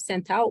message he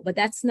sent out, but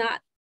that's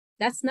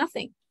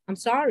nothing. I'm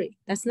sorry,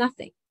 that's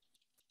nothing.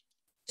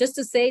 Just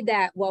to say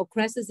that, well,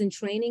 Crest is in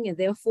training and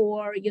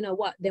therefore, you know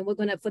what, then we're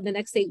gonna, for the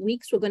next 8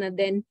 weeks, we're gonna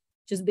then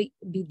just be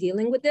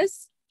dealing with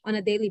this on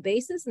a daily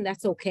basis, and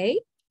that's okay.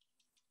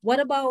 What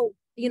about,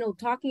 you know,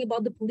 talking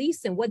about the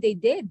police and what they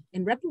did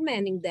and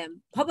reprimanding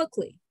them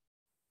publicly?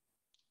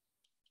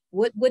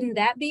 Wouldn't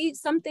that be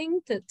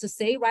something to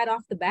say right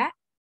off the bat?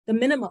 The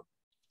minimum,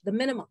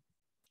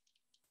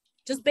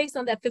 just based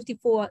on that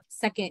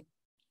 54-second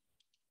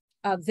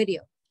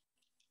video.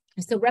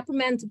 And so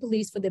reprimand the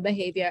police for their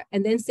behavior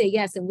and then say,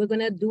 yes, and we're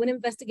gonna do an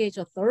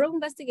investigation, a thorough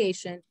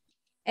investigation,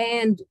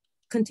 and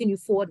continue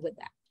forward with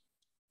that.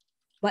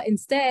 But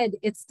instead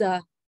it's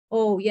the,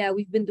 oh yeah,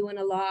 we've been doing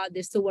a lot,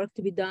 there's still work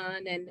to be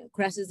done, and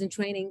Crest is in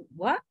training.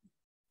 What?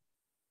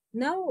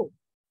 No.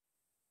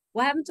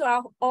 What happened to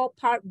our all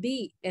part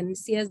B and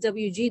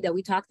CSWG that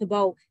we talked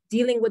about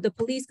dealing with the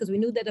police, because we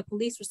knew that the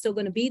police were still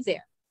going to be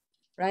there,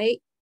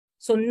 right?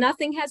 So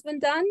nothing has been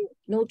done,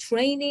 no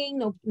training,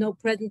 no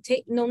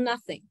presentation, no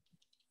nothing.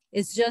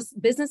 It's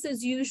just business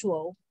as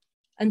usual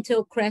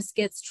until Crest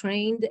gets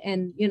trained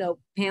and, you know,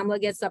 Pamela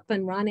gets up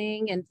and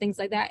running and things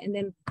like that. And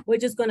then we're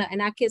just gonna,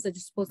 and our kids are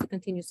just supposed to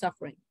continue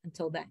suffering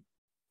until then.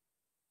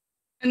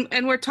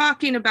 And we're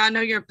talking about, I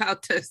know you're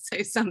about to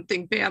say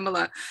something,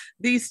 Pamela,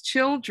 these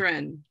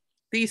children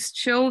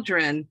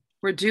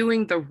were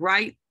doing the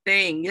right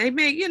thing. They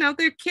may, you know,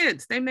 they're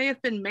kids. They may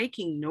have been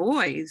making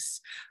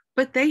noise,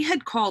 but they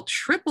had called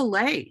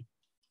AAA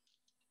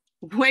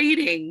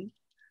waiting.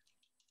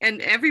 And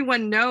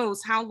everyone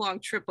knows how long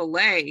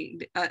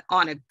AAA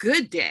on a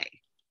good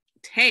day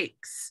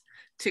takes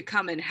to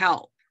come and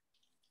help.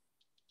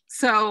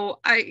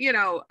 So I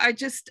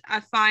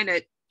find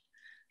it,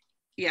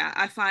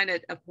 I find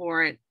it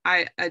abhorrent.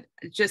 I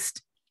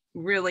just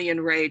really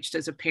enraged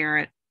as a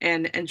parent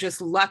and just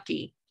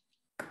lucky,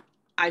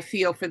 I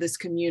feel, for this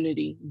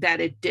community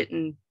that it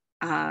didn't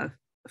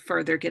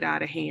further get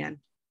out of hand.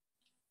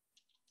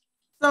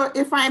 So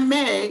if I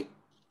may,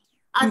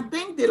 I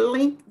think the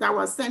link that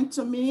was sent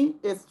to me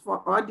is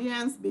for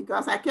audience,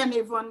 because I can't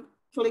even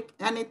click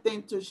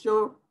anything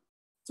to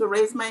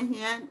raise my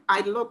hand.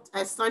 I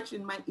searched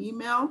in my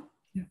email.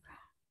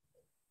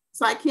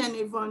 So I can't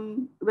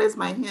even raise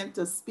my hand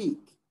to speak,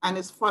 and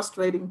it's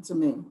frustrating to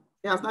me.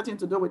 It has nothing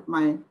to do with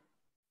my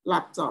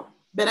laptop.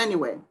 But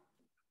anyway,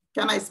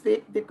 can I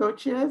speak, the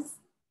co-chairs?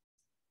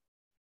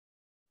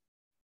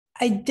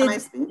 I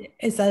did.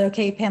 Is that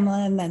okay,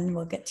 Pamela? And then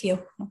we'll get to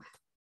you.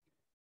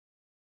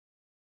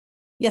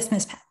 Yes,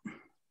 Ms. Pat.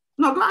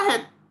 No, go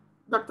ahead,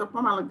 Dr.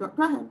 Pamela, go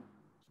ahead.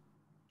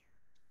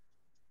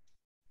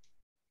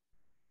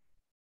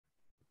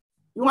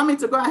 You want me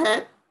to go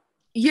ahead?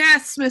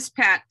 Yes, Ms.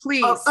 Pat,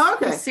 please. Oh,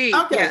 okay. Proceed.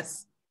 Okay.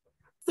 Yes.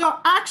 So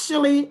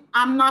actually,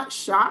 I'm not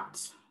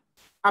shocked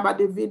about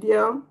the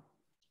video.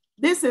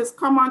 This is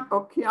common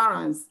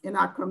occurrence in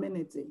our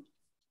community.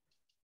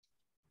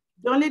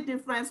 The only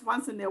difference,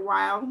 once in a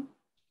while,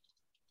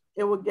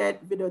 it will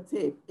get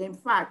videotaped. In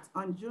fact,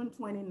 on June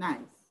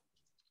 29th,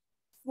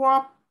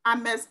 4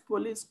 Ames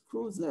police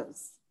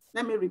cruisers,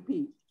 let me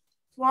repeat,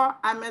 4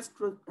 Ames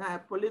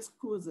police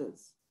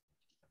cruisers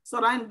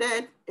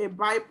surrounded a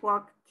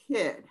BIPOC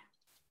kid,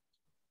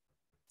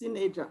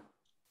 teenager,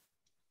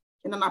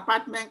 in an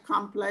apartment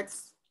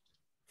complex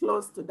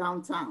close to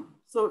downtown.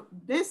 So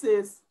this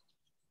is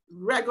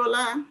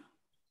regular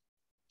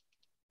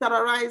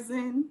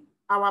terrorizing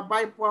our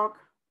BIPOC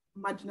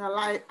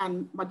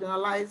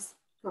marginalized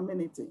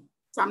community.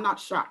 So I'm not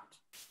shocked.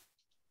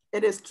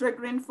 It is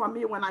triggering for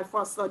me when I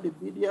first saw the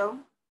video.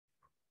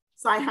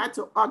 So I had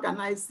to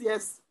organize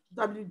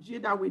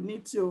CSWG that we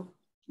need to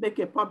make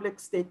a public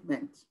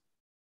statement.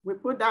 We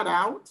put that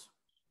out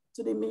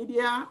to the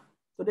media,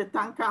 to the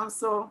town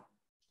council,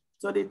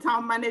 to the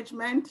town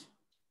management.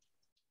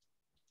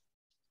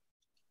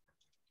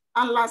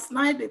 And last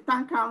night, the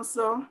town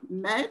council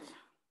met.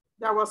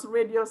 There was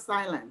radio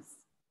silence.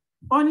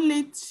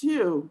 Only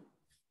 2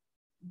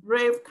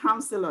 brave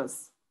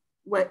councillors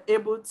were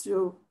able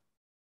to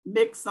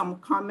make some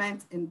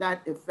comment in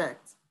that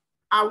effect.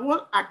 I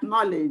will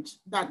acknowledge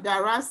that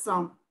there are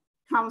some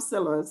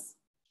councillors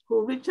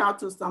who reach out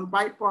to some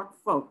BIPOC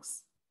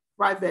folks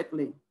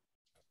privately,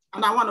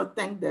 and I want to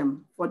thank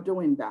them for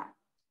doing that.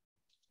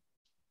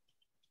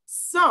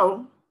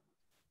 So,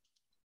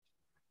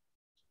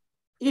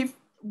 if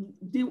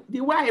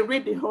the way I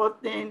read the whole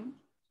thing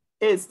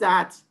is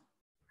that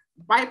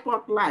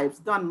BIPOC lives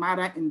don't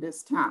matter in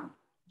this town.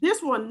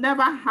 This will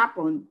never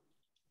happen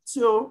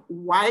to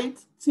white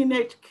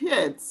teenage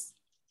kids.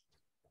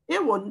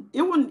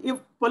 If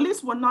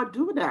police will not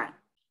do that.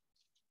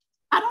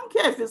 I don't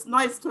care if it's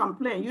noise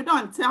complaint. You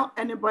don't tell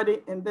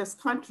anybody in this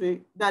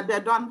country that they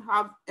don't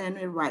have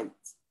any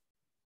rights.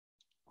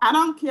 I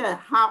don't care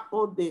how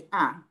old they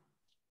are.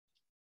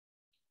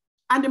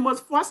 And the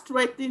most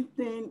frustrating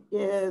thing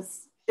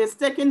is it's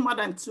taken more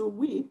than 2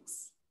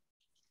 weeks.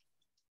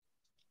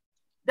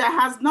 There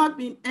has not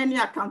been any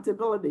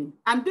accountability.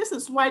 And this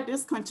is why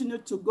this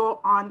continued to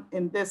go on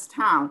in this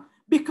town,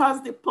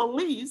 because the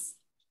police,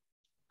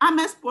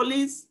 Ames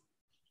police,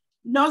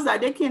 knows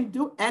that they can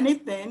do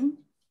anything,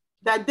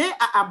 that they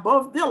are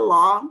above the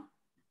law,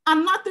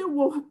 and nothing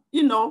will,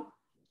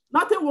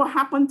 nothing will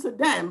happen to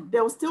them.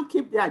 They will still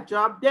keep their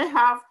job. They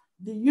have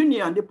the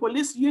union, the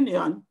police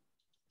union,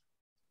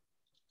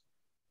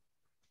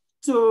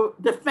 to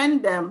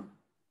defend them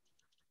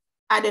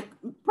at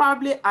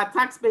probably a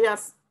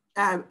taxpayer's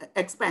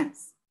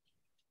expense.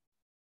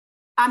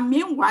 And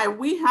meanwhile,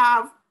 we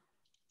have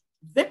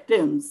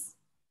victims,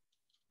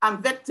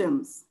 and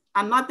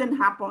nothing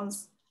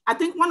happens. I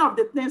think one of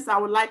the things I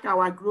would like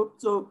our group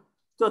to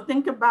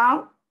think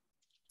about,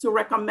 to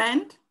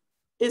recommend,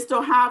 is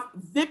to have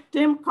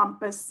victim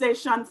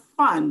compensation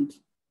fund.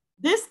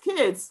 These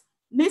kids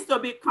need to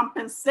be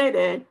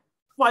compensated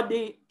for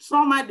the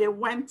trauma they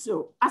went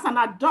to. As an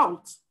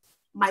adult,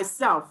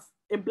 myself,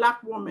 a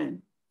Black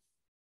woman,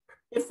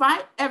 if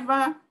I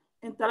ever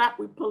interact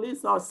with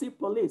police or see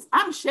police,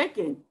 I'm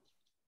shaking.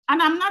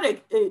 And I'm not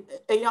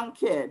a young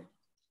kid.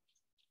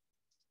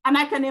 And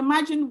I can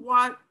imagine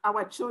what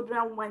our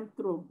children went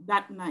through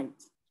that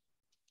night.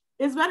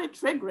 It's very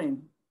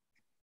triggering.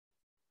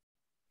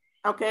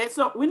 Okay,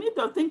 so we need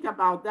to think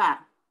about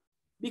that,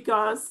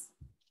 because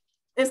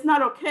it's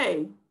not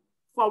okay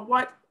for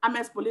what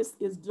Ames Police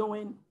is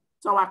doing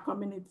to our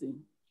community.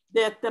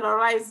 They're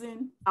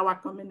terrorizing our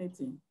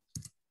community.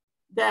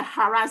 They're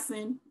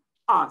harassing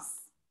us.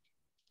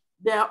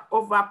 They're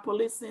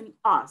over-policing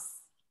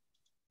us.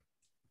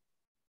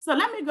 So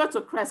let me go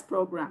to CREST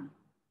program.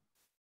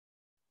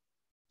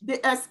 The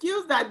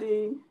excuse that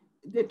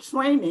the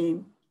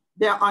training,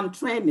 they're on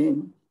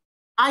training,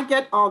 I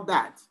get all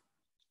that.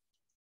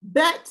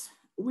 But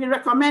we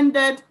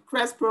recommended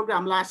CREST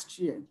program last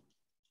year.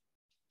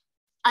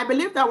 I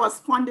believe that was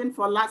funding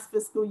for last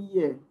fiscal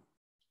year,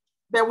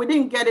 but we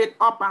didn't get it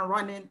up and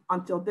running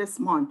until this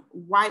month.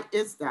 Why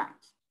is that?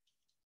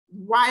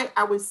 Why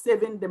are we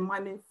saving the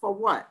money for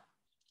what?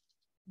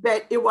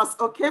 But it was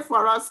okay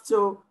for us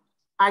to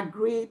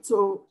agree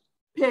to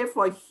pay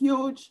for a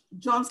huge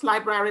Jones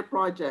Library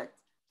project,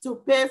 to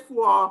pay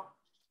for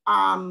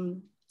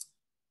Town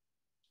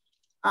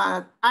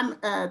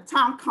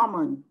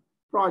Common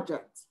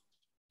project.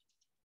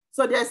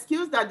 So the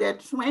excuse that they're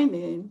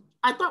training,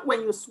 I thought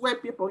when you swear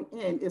people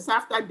in, it's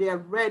after they're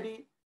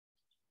ready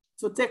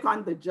to take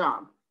on the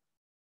job.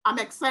 I'm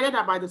excited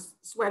about the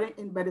swearing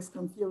in, but it's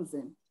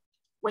confusing.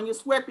 When you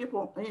swear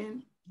people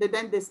in,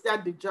 then they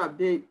start the job.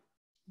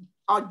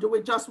 Or do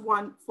we just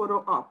want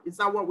photo op? Is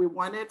that what we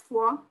want it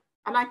for?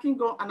 And I can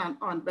go on and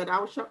on, but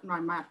I'll shut my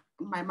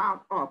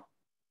mouth up.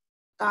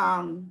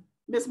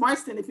 Ms.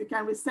 Marston, if you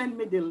can resend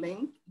me the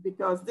link,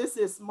 because this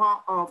is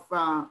more of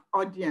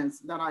audience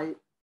that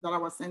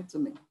was sent to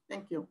me.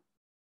 Thank you.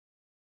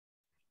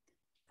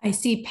 I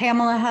see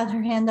Pamela had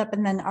her hand up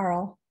and then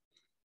Earl.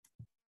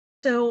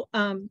 So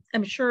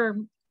I'm sure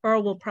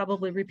Earl will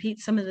probably repeat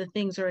some of the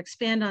things or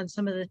expand on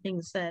some of the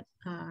things that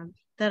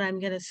that I'm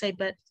going to say.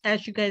 But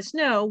as you guys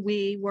know,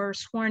 we were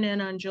sworn in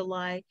on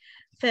July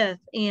 5th,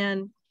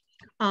 and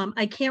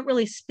I can't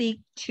really speak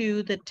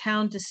to the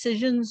town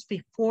decisions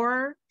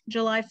before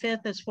July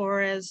 5th as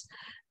far as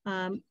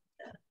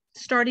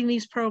starting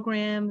these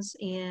programs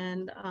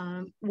and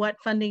what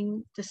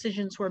funding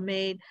decisions were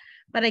made.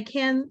 But I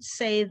can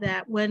say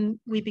that when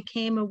we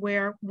became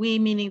aware, we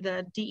meaning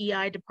the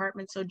DEI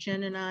department, so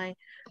Jen and I,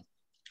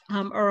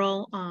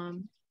 Earl,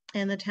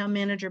 and the town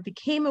manager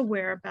became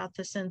aware about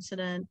this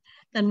incident,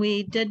 then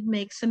we did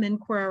make some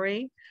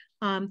inquiry.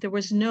 There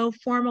was no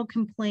formal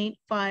complaint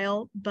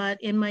filed, but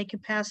in my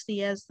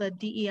capacity as the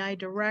DEI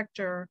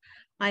director,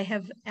 I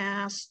have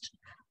asked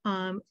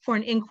for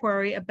an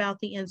inquiry about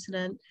the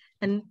incident,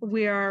 and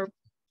we are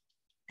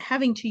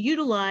having to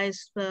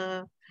utilize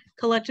the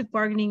collective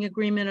bargaining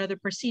agreement or the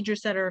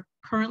procedures that are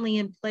currently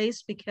in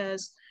place,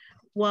 because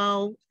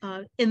while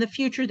in the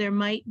future there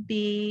might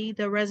be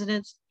the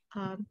residents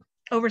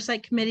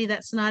oversight committee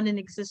that's not in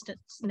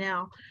existence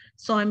now.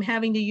 So I'm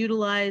having to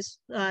utilize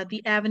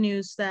the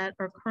avenues that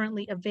are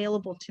currently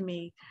available to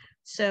me.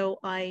 So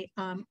I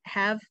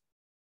have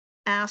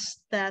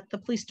asked that the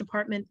police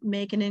department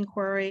make an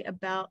inquiry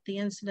about the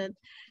incident.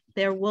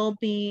 There will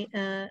be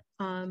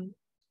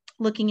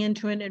looking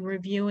into it and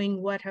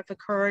reviewing what have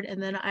occurred,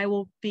 and then I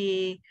will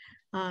be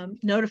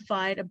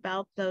notified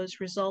about those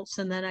results.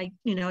 And then I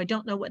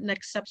don't know what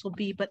next steps will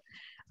be, but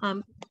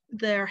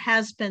there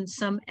has been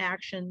some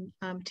action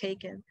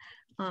taken.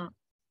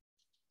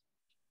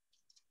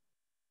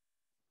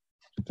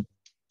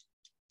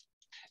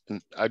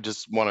 And I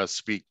just want to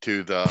speak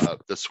to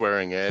the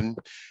swearing in.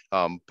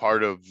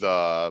 Part of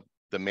the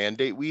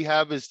mandate we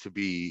have is to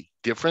be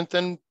different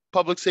than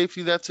public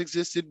safety that's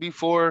existed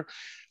before.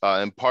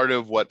 And part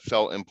of what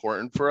felt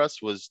important for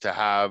us was to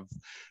have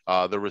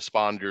the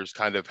responders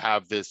kind of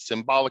have this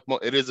symbolic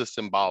it is a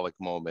symbolic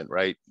moment,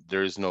 right?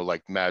 There is no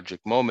like magic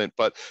moment,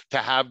 but to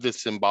have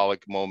this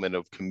symbolic moment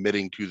of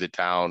committing to the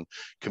town,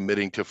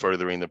 committing to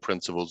furthering the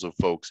principles of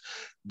folks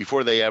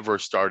before they ever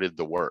started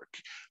the work.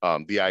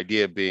 The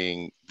idea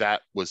being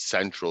that was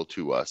central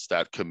to us,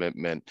 that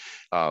commitment.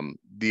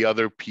 The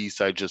other piece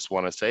I just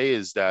want to say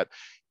is that,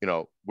 you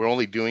know, we're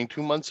only doing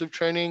 2 months of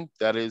training.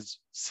 That is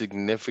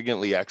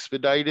significantly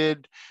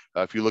expedited.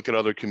 If you look at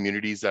other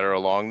communities that are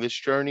along this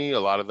journey, a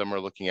lot of them are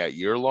looking at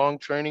year-long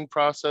training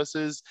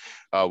processes.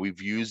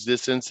 We've used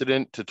this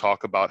incident to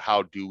talk about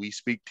how do we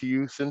speak to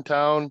youth in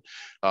town.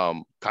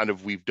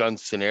 We've done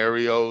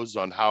scenarios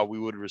on how we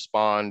would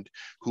respond,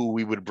 who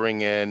we would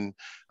bring in.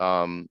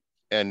 And,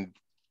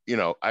 you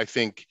know, I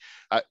think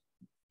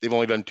they've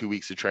only done 2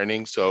 weeks of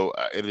training, so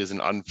it is an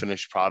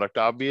unfinished product,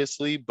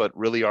 obviously, but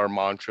really our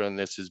mantra in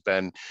this has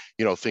been,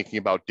 you know, thinking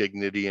about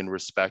dignity and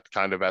respect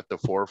kind of at the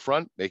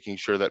forefront, making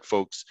sure that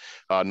folks,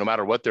 no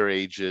matter what their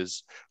age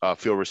is,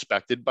 feel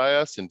respected by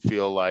us and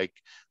feel like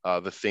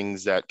the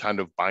things that kind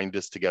of bind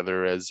us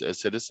together as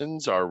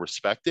citizens are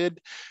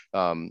respected.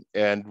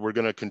 And we're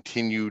going to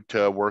continue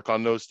to work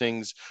on those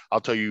things.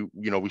 I'll tell you,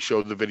 you know, we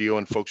showed the video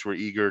and folks were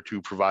eager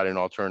to provide an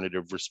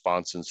alternative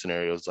response in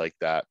scenarios like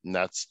that. And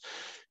that's,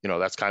 you know,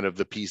 that's kind of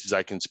the pieces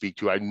I can speak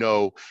to. I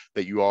know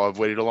that you all have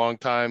waited a long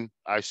time.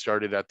 I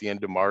started at the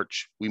end of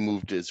March. We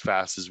moved as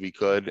fast as we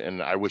could,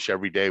 and I wish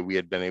every day we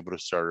had been able to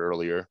start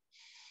earlier.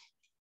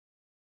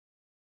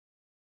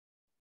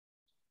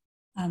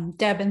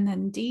 Deb and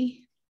then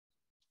Dee.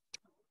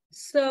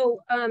 So,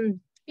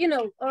 you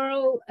know,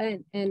 Earl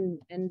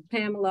and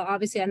Pamela,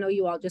 obviously I know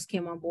you all just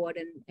came on board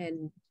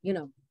and you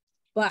know,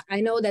 but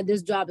I know that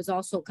this job is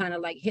also kind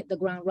of like hit the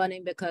ground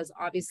running, because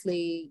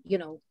obviously, you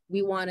know,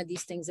 we wanted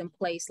these things in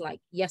place like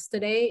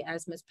yesterday,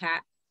 as Ms.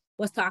 Pat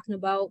was talking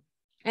about.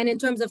 And in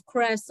terms of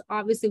CREST,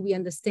 obviously we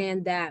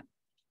understand that,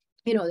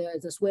 you know,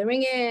 there's a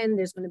swearing in,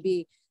 there's going to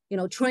be, you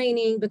know,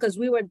 training, because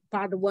we were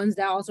part of the ones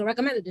that also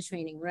recommended the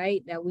training,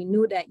 right? That we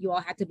knew that you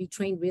all had to be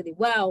trained really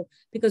well,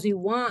 because we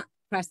want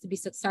CREST to be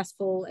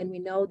successful. And we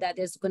know that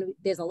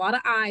there's a lot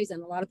of eyes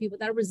and a lot of people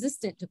that are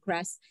resistant to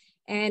CREST,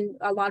 and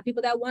a lot of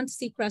people that want to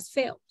see CREST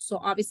fail. So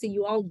obviously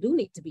you all do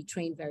need to be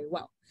trained very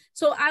well.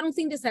 So I don't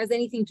think this has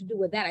anything to do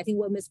with that. I think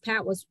what Ms.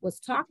 Pat was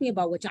talking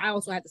about, which I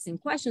also had the same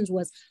questions,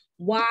 was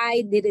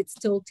why did it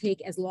still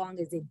take as long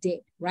as it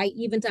did, right?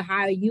 Even to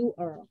hire you,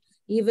 Earl,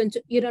 even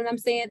to, you know what I'm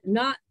saying?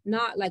 Not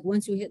like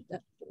once you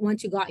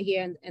got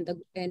here and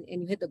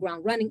you hit the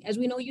ground running, as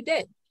we know you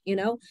did, you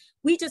know?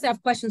 We just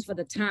have questions for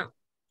the town.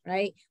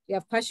 right? We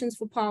have questions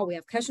for Paul, we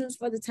have questions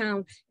for the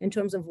town in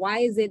terms of why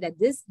is it that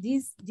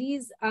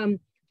these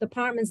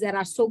departments that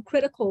are so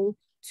critical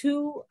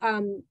to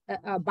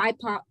a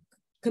BIPOC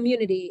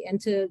community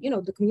and to, you know,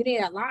 the community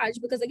at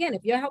large, because again,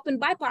 if you're helping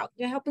BIPOC,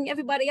 you're helping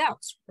everybody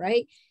else,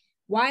 right?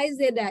 Why is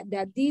it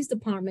that these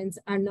departments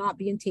are not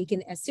being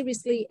taken as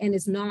seriously and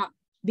is not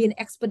being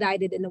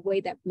expedited in a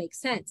way that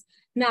makes sense?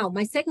 Now,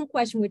 my second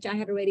question, which I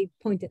had already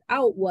pointed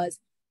out, was,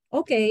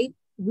 okay,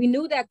 we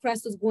knew that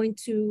CREST was going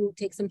to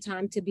take some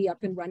time to be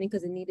up and running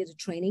because it needed a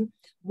training.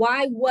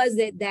 Why was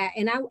it that,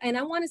 and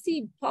I want to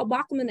see Paul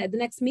Bockelman at the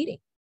next meeting.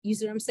 You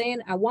see what I'm saying?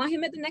 I want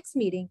him at the next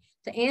meeting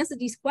to answer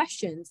these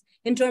questions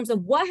in terms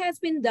of what has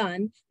been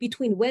done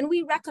between when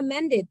we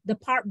recommended the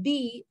Part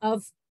B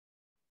of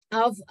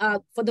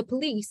for the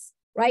police,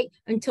 right,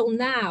 until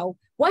now.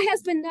 What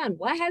has been done?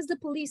 What has the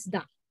police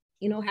done?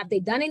 You know, have they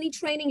done any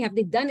training? Have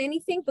they done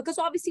anything? Because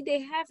obviously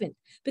they haven't.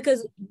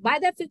 Because by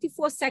that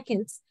 54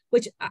 seconds,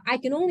 which I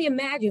can only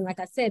imagine,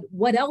 like I said,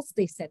 what else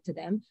they said to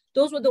them.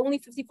 Those were the only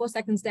 54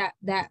 seconds that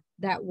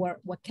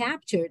were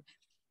captured.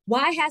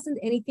 Why hasn't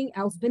anything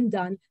else been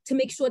done to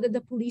make sure that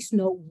the police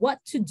know what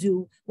to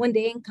do when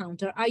they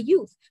encounter our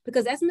youth?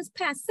 Because as Ms.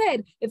 Pat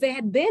said, if it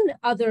had been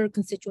other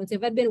constituents,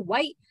 if it had been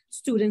white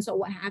students or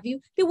what have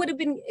you, they would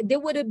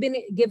have been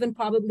given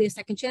probably a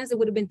second chance. They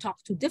would have been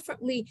talked to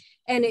differently,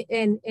 and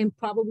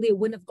probably it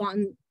wouldn't have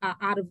gotten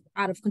out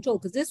of control.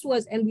 Because this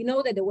was, and we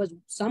know that there was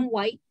some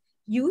white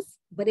youth,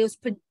 but it was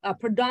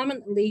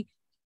predominantly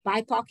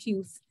BIPOC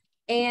youth,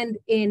 and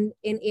in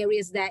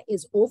areas that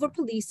is over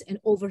policed and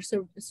over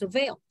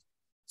surveilled.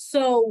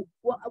 So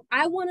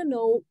I want to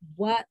know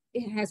what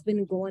has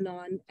been going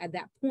on at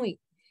that point.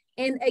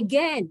 And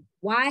again,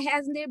 why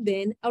hasn't there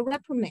been a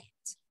reprimand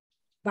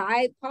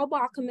by Paul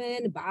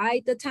Bockelman,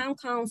 by the town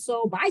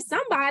council, by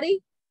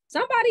somebody?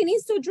 Somebody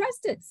needs to address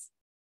this.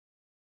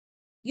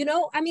 You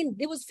know, I mean,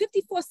 there was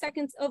 54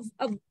 seconds of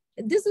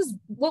this is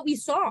what we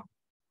saw.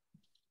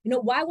 You know,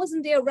 why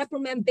wasn't there a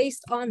reprimand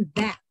based on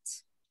that?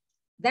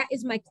 That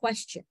is my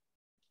question.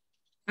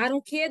 I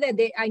don't care that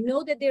I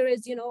know that there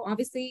is, you know,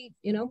 obviously,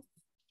 you know,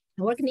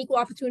 I work in equal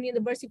opportunity and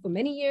diversity for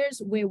many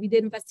years where we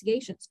did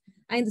investigations.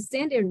 I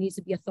understand there needs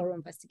to be a thorough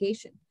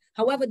investigation.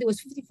 However, there was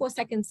 54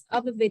 seconds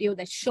of a video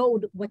that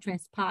showed what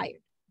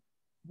transpired.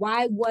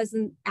 Why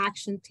wasn't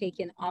action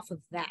taken off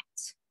of that?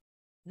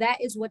 That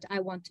is what I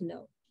want to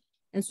know.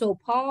 And so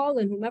Paul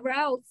and whomever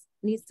else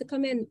needs to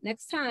come in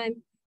next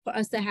time for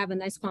us to have a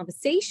nice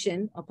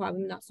conversation, or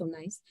probably not so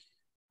nice,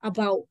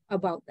 about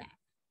that.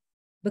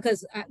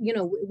 Because, you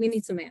know, we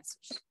need some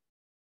answers.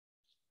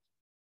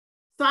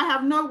 So I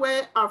have no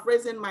way of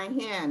raising my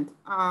hand.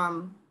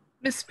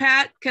 Miss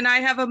Pat, can I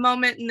have a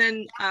moment, and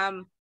then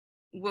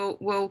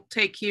we'll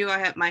take you. I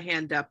have my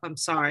hand up. I'm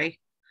sorry.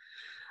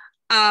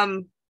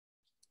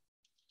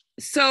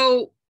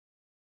 So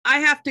I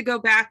have to go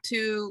back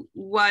to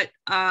what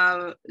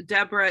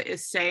Deborah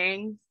is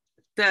saying.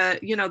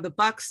 The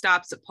buck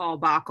stops at Paul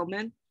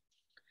Bockelman,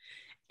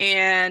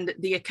 and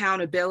the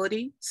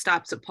accountability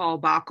stops at Paul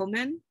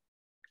Bockelman.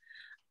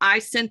 I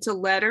sent a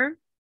letter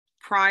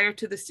prior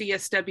to the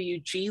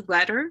CSWG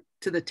letter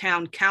to the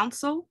town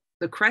council,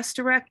 the CREST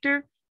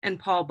director, and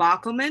Paul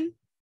Bockelman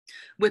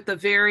with a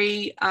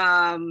very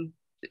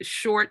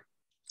short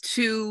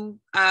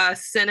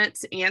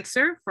 2-sentence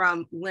answer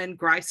from Lynn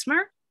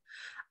Greismer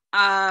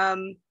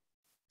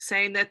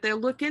saying that they'll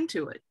look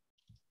into it.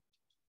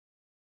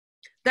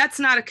 That's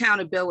not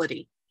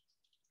accountability.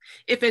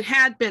 If it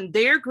had been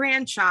their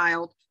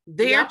grandchild,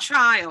 their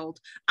child,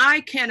 I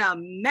can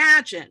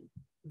imagine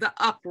the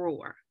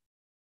uproar.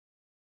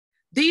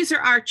 These are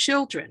our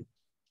children.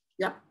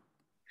 Yeah.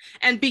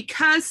 And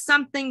because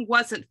something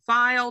wasn't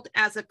filed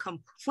as a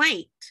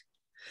complaint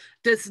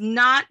does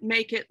not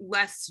make it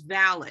less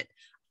valid.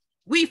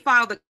 We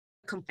filed a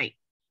complaint.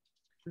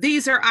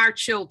 These are our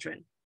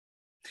children.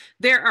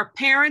 There are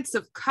parents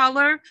of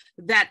color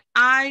that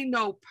I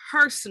know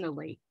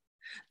personally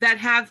that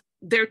have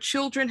their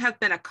children have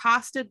been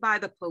accosted by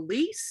the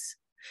police,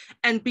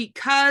 and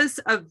because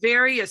of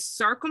various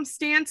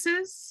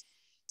circumstances,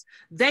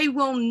 they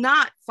will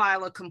not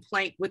file a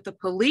complaint with the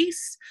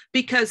police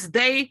because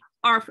they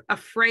are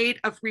afraid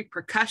of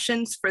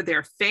repercussions for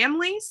their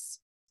families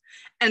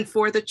and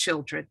for the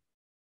children.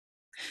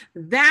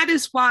 That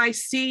is why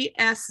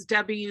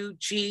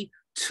CSWG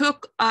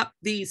took up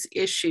these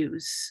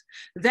issues.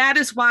 That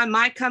is why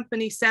my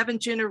company, 7th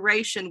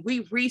Generation,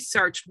 we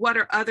researched what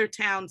are other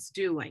towns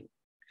doing,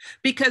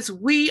 because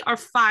we are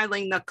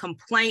filing the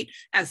complaint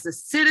as the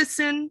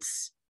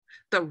citizens,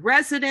 the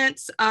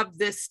residents of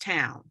this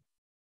town.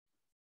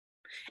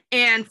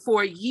 And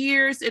for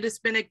years, it has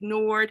been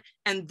ignored.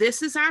 And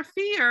this is our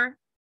fear,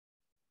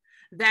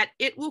 that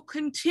it will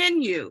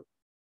continue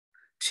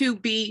to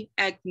be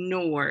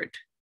ignored.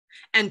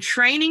 And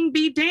training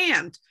be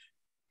damned.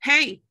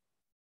 Hey,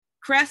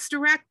 CREST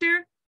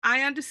director,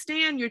 I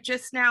understand you're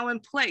just now in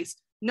place.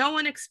 No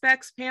one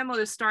expects Pamela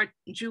to start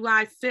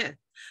July 5th,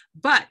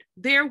 but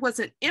there was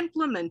an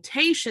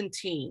implementation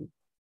team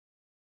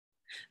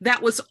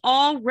that was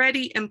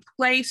already in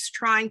place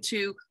trying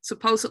to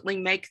supposedly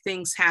make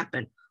things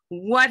happen.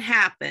 What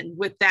happened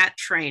with that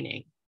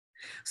training?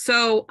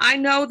 So I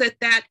know that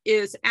that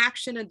is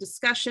action and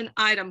discussion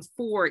item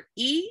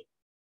 4E,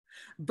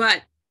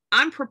 but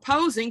I'm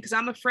proposing, because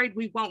I'm afraid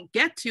we won't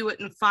get to it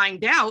and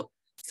find out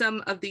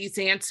some of these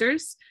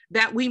answers,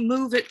 that we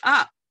move it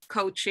up,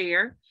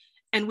 co-chair,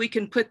 and we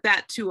can put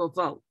that to a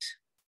vote.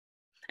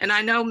 And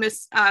I know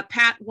Ms.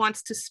 Pat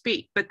wants to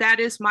speak, but that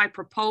is my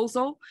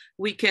proposal.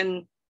 We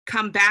can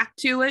come back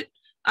to it,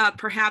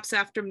 perhaps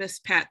after Ms.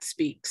 Pat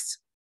speaks.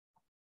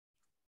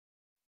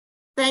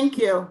 Thank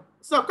you.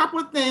 So a couple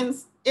of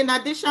things, in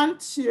addition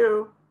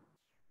to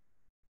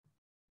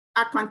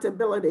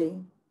accountability,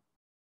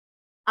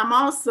 I'm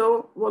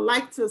also would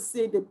like to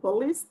see the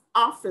police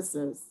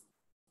officers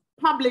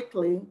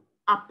publicly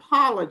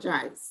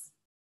apologize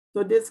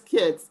to these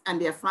kids and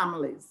their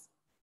families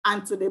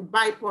and to the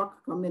BIPOC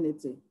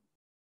community,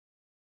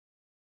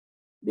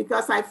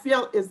 because I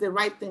feel it's the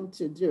right thing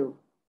to do.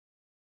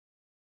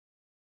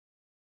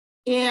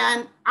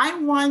 And I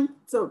want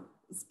to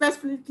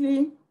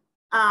specifically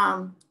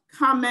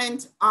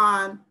comment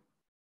on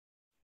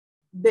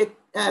the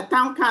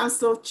town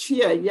council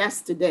chair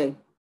yesterday.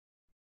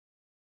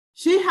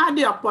 She had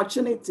the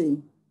opportunity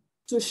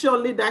to show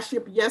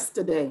leadership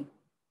yesterday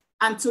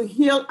and to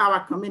heal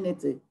our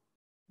community,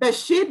 but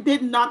she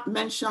did not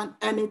mention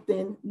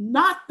anything,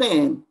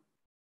 nothing.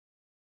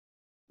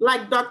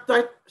 Like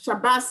Dr.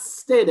 Shabazz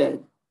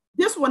stated,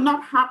 this will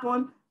not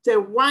happen to a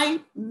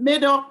white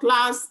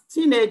middle-class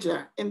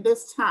teenager in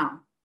this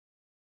town.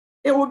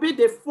 It will be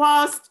the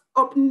first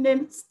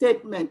opening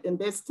statement in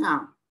this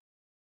town.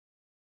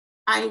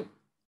 And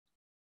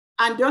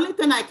the only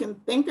thing I can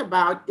think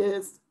about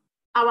is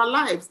our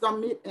lives don't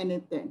mean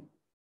anything.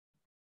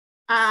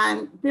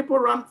 And people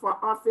run for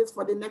office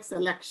for the next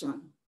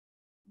election.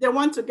 They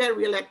want to get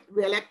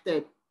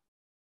reelected.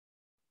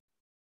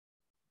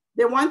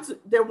 They want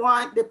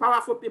the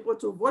powerful people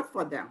to vote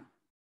for them.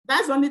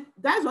 That's the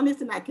only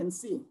thing I can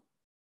see.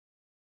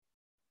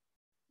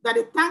 That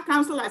the town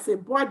council as a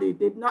body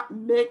did not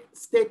make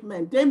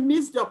statement. They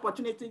missed the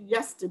opportunity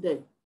yesterday.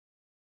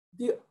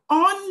 The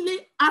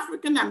only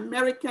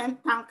African-American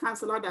town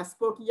councilor that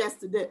spoke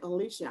yesterday,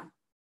 Alicia,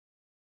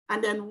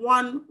 and then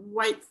one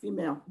white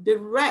female. The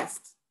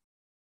rest,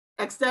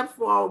 except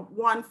for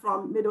one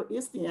from Middle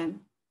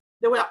Eastern,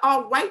 they were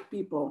all white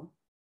people.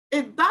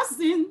 It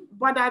doesn't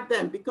bother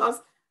them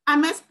because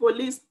Ames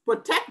police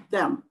protect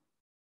them.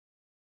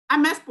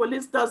 Ames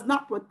police does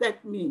not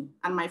protect me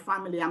and my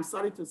family. I'm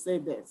sorry to say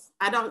this.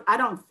 I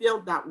don't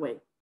feel that way.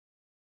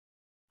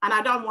 And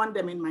I don't want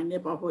them in my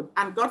neighborhood.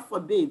 And God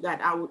forbid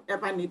that I would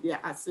ever need their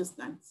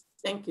assistance.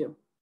 Thank you.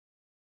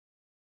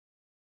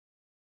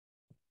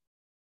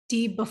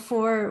 Dee,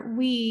 before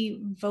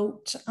we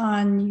vote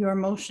on your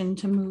motion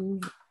to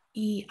move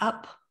E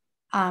up,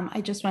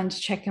 I just wanted to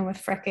check in with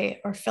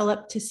Freke or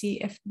Philip to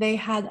see if they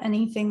had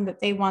anything that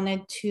they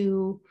wanted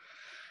to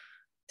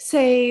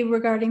say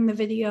regarding the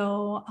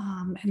video.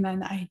 And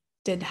then I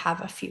did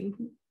have a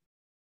few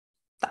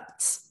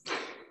thoughts.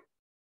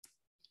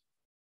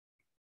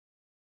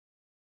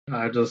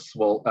 I just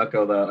will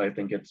echo that. I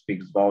think it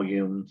speaks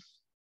volumes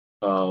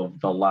of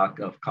the lack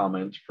of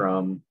comment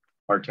from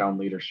our town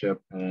leadership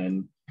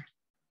and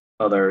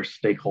other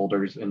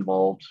stakeholders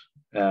involved.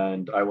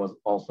 And I was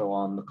also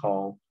on the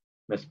call,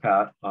 Ms.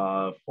 Pat,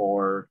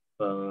 for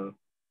the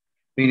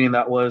meeting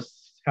that was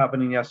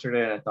happening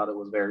yesterday. And I thought it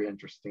was very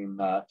interesting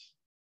that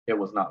it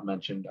was not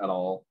mentioned at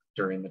all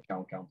during the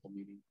town council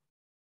meeting.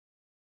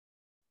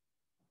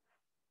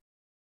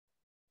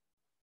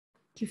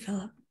 Thank you,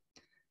 Philip.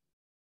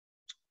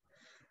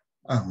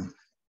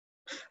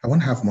 I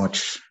won't have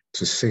much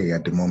to say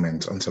at the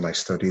moment until I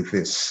study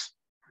this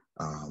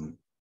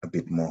a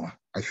bit more.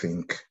 I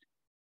think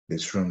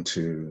there's room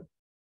to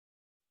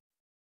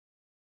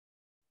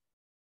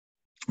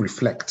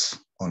reflect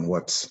on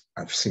what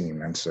I've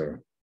seen, and so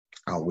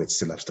I'll wait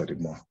till I've studied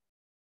more.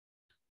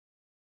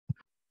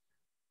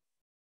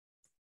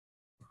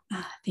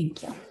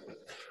 Thank you.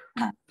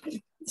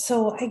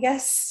 So I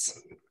guess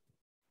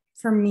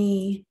for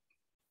me,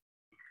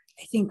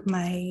 I think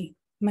my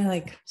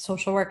like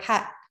social work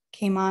hat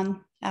came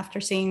on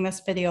after seeing this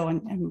video,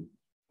 and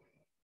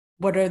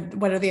what are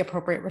the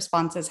appropriate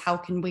responses? How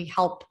can we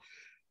help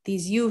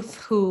these youth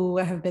who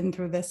have been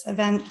through this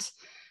event?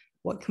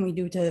 What can we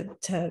do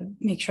to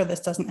make sure this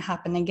doesn't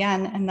happen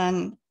again? And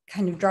then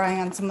kind of drawing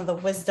on some of the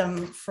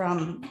wisdom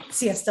from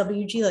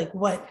CSWG, like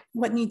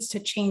what needs to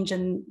change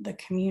in the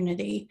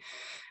community.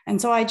 And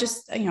so I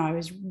just, I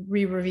was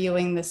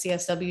re-reviewing the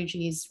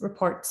CSWG's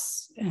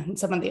reports and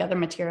some of the other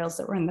materials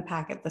that were in the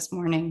packet this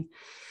morning.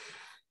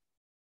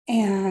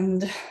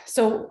 And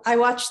so I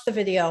watched the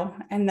video,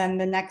 and then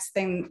the next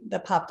thing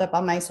that popped up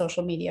on my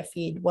social media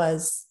feed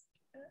was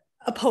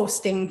a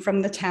posting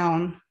from the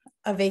town,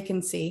 a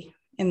vacancy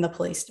in the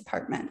police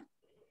department.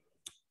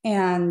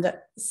 And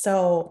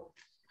so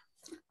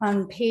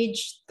on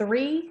page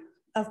 3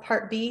 of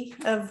part B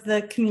of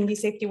the Community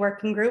Safety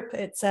Working Group,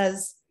 it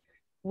says,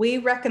 "We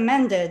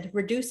recommended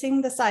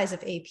reducing the size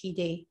of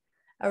APD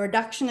A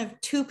reduction of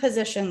 2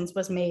 positions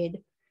was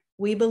made.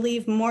 We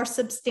believe more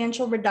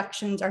substantial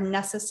reductions are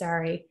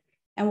necessary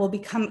and will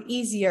become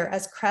easier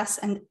as CRESS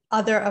and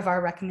other of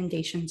our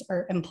recommendations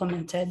are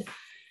implemented.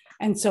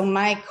 And so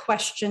my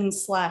question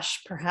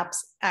 /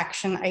 perhaps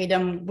action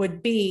item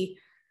would be,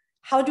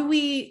 how do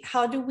we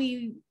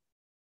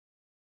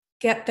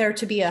get there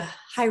to be a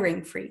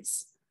hiring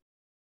freeze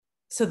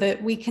so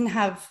that we can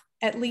have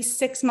at least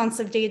 6 months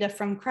of data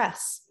from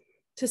CRESS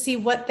to see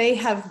what they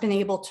have been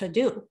able to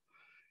do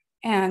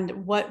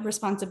and what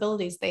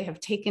responsibilities they have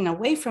taken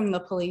away from the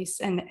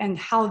police and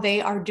how they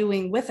are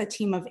doing with a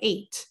team of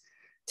 8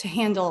 to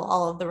handle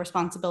all of the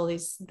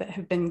responsibilities that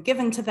have been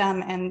given to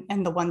them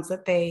and the ones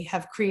that they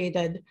have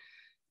created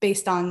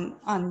based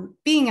on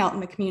being out in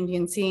the community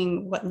and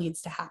seeing what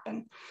needs to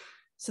happen.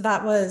 So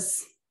that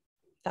was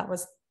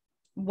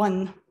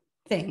one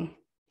thing.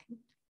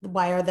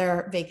 Why are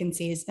there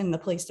vacancies in the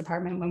police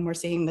department when we're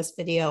seeing this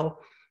video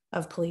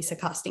of police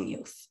accosting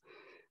youth?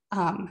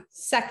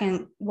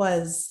 Second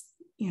was,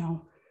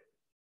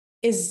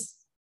 is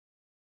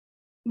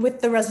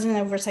with the Resident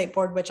Oversight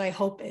Board, which I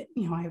hope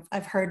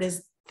I've heard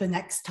is the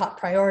next top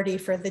priority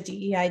for the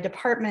DEI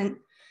department.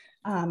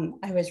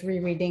 I was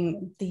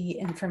rereading the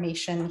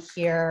information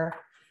here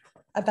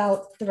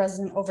about the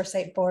Resident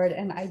Oversight Board,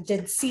 and I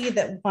did see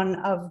that one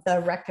of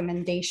the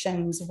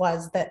recommendations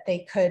was that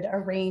they could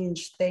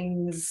arrange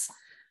things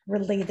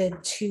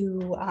related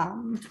to,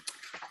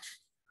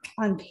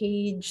 on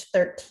page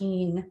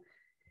 13,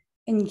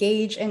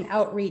 engage in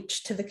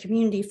outreach to the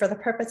community for the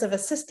purpose of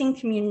assisting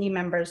community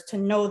members to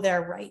know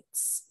their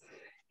rights.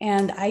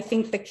 And I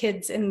think the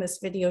kids in this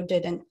video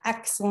did an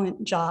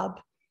excellent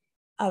job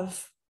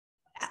of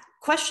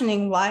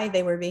questioning why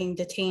they were being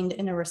detained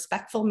in a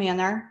respectful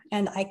manner.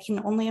 And I can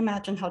only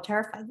imagine how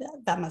terrifying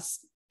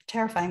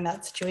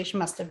that situation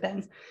must have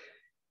been.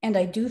 And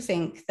I do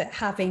think that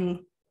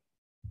having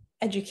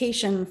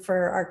education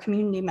for our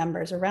community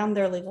members around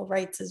their legal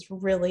rights is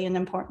really an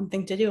important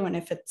thing to do. And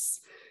if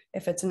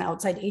it's an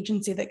outside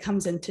agency that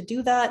comes in to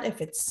do that,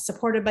 if it's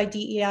supported by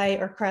DEI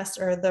or CRESS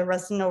or the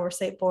Resident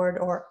Oversight Board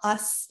or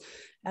us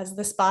as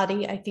this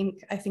body, I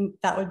think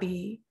that would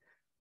be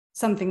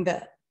something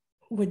that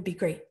would be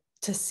great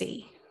to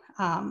see.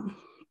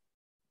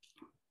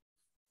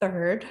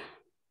 Third,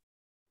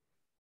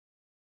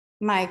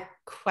 my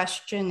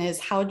question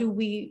is, how do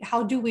we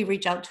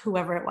reach out to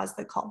whoever it was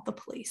that called the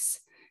police?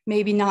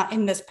 Maybe not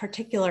in this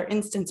particular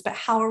instance, but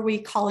how are we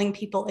calling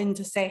people in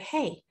to say,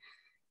 hey,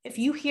 if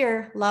you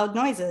hear loud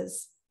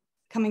noises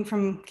coming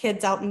from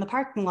kids out in the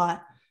parking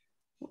lot,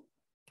 you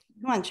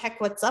want to check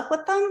what's up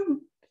with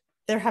them?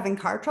 They're having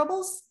car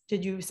troubles.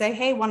 Did you say,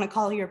 hey, want to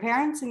call your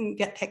parents and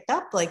get picked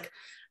up? Like,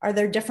 are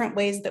there different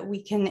ways that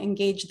we can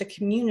engage the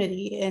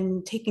community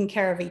in taking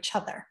care of each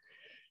other?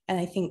 And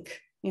I think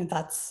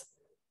that's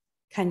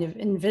kind of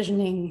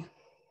envisioning,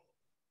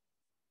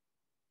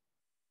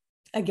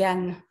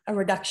 again, a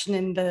reduction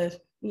in the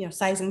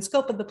size and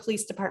scope of the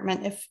police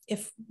department.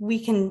 If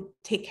we can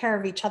take care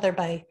of each other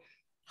by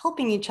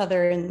helping each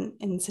other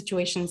in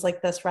situations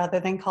like this rather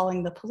than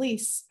calling the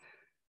police,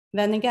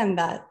 then again,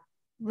 that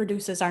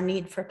reduces our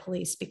need for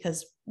police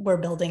because we're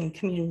building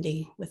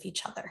community with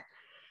each other.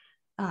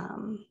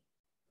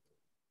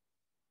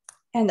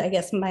 And I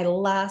guess my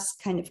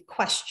last kind of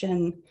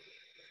question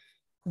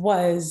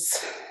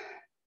was,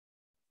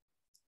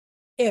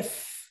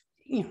 if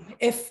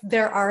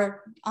there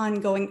are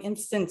ongoing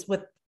incidents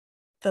with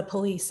the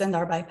police and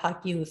our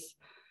BIPOC youth,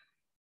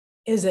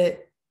 is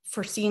it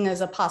foreseen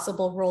as a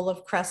possible role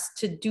of CRESS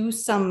to do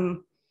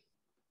some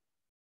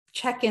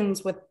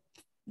check-ins with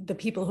the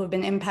people who have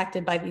been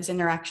impacted by these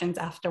interactions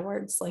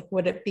afterwards? Like,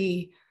 would it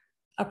be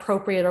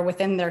appropriate or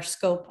within their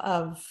scope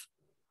of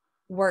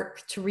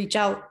work to reach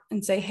out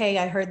and say, hey,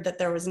 I heard that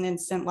there was an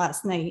incident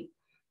last night.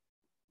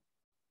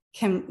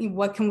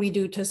 What can we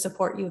do to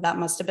support you? That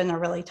must have been a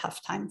really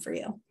tough time for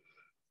you.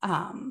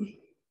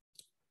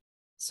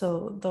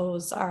 So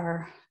those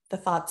are the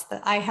thoughts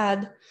that I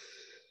had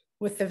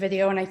with the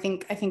video. And I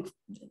think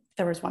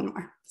there was one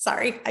more.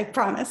 Sorry, I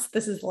promise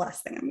this is the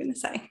last thing I'm going to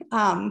say.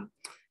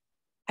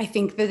 I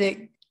think that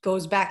it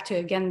goes back to,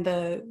 again,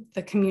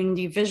 the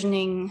community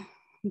visioning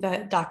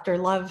that Dr.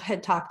 Love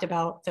had talked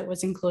about that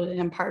was included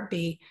in Part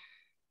B.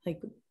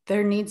 Like,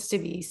 there needs to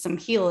be some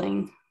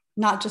healing,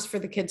 not just for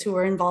the kids who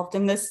were involved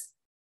in this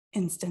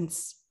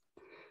instance,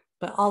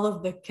 but all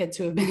of the kids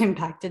who have been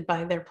impacted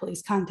by their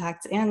police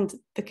contacts and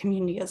the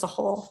community as a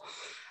whole.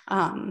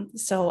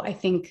 So I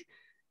think,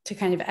 to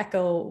kind of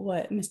echo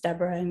what Ms.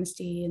 Deborah and Ms.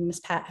 Dee and Ms.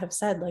 Pat have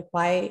said, like,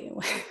 why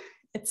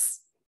it's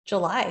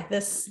July,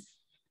 this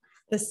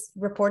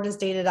report is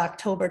dated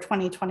October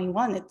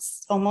 2021.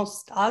 It's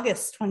almost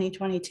August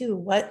 2022.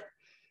 What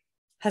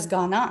has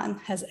gone on?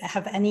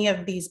 Have any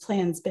of these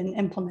plans been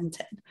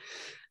implemented?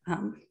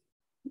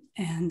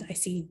 And I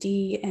see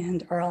Dee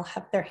and Earl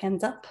have their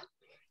hands up,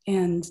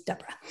 and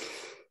Deborah.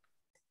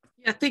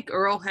 Yeah, I think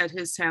Earl had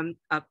his hand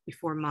up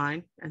before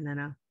mine, and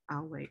then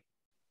I'll wait.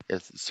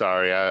 Yes,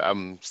 sorry,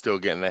 I'm still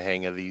getting the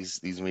hang of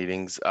these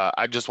meetings.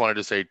 I just wanted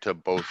to say to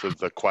both of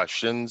the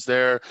questions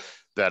there,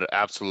 that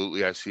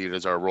absolutely I see it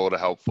as our role to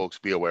help folks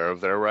be aware of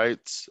their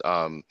rights.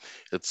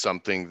 It's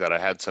something that I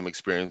had some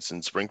experience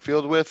in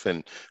Springfield with,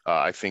 and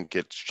I think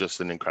it's just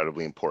an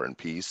incredibly important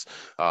piece.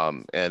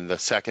 And the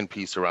second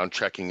piece around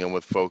checking in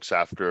with folks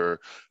after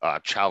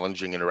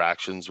challenging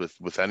interactions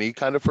with any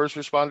kind of first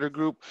responder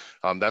group,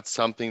 that's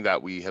something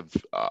that we have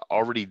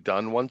already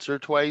done once or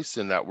twice,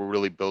 and that we're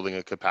really building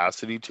a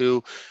capacity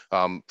to.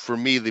 For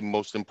me, the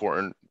most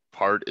important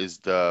part is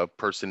the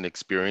person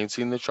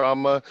experiencing the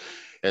trauma,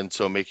 and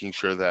so making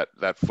sure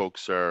that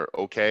folks are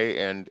okay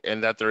and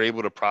that they're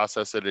able to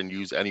process it and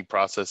use any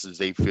processes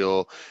they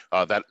feel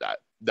that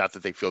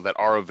they feel that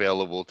are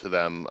available to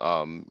them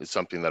is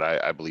something that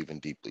I believe in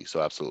deeply.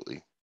 So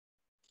absolutely.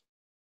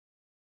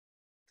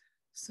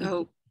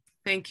 So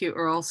thank you,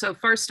 Earl. So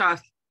first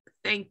off,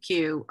 thank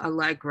you,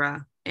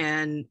 Allegra.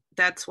 And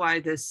that's why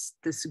this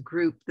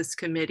group, this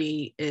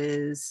committee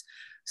is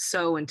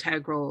so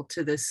integral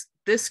to this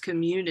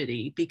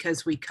community,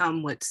 because we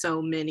come with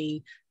so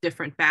many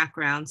different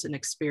backgrounds and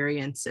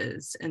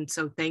experiences. And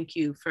so thank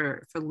you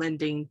for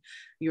lending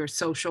your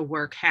social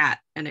work hat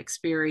and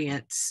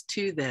experience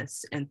to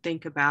this, and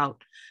thinking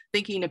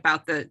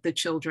about the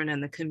children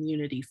and the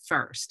community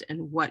first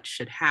and what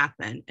should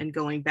happen. And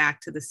going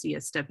back to the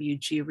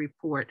CSWG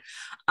report,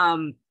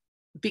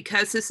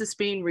 because this is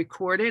being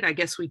recorded, I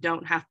guess we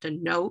don't have to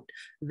note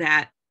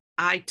that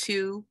I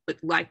too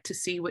would like to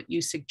see what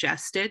you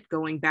suggested,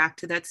 going back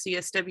to that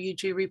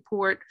CSWG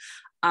report.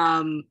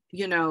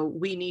 You know,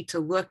 we need to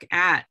look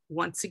at,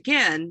 once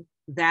again,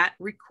 that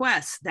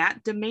request,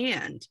 that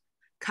demand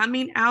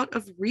coming out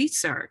of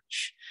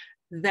research,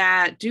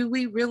 that do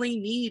we really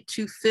need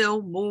to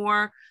fill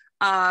more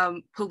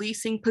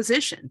policing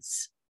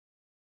positions?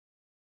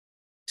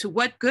 To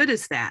what good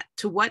is that?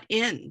 To what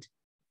end?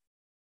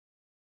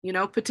 You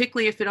know,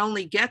 particularly if it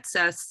only gets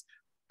us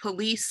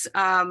police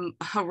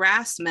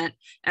harassment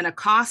and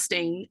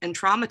accosting and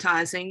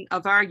traumatizing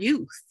of our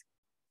youth.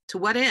 To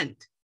what end?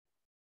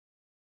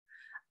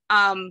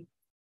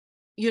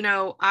 You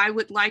know, I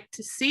would like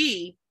to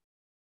see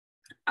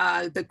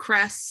the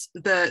CRESS,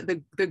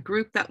 the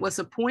group that was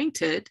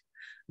appointed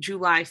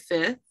July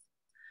 5th,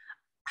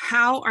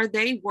 how are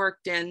they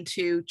worked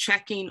into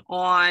checking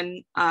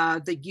on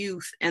the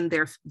youth and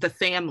the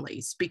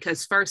families?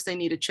 Because first they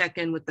need to check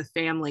in with the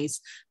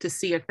families to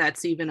see if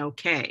that's even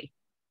okay.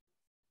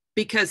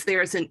 Because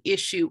there's an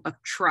issue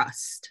of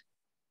trust.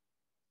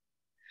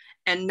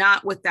 And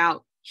not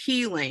without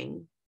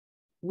healing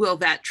will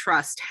that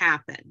trust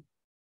happen.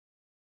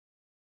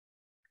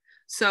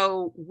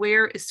 So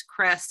where is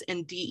CRESS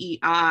and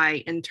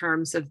DEI in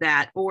terms of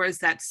that? Or is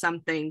that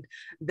something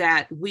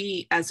that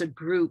we as a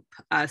group,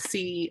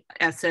 CSSJC,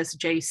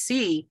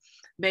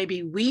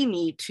 maybe we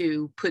need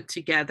to put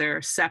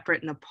together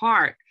separate and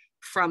apart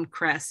from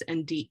CRESS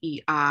and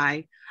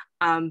DEI?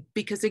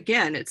 Because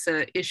again, it's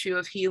an issue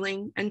of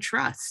healing and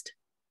trust.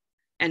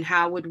 And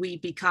how would we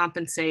be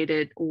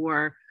compensated?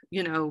 Or,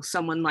 you know,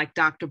 someone like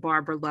Dr.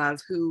 Barbara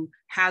Love, who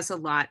has a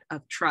lot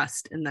of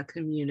trust in the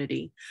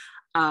community,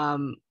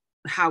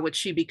 how would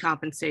she be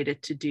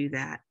compensated to do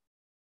that?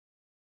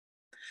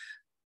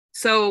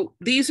 So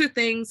these are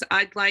things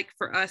I'd like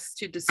for us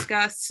to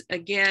discuss.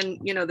 Again,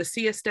 you know, the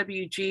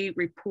CSWG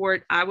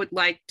report, I would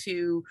like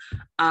to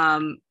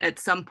at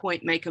some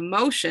point make a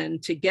motion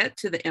to get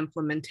to the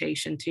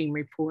implementation team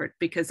report,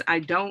 because I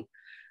don't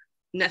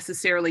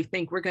necessarily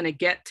think we're going to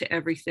get to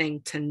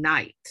everything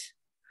tonight.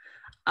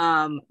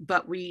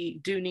 But we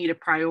do need to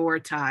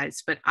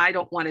prioritize, but I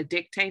don't want to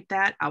dictate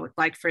that. I would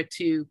like for it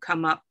to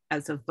come up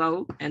as a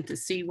vote and to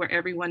see where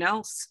everyone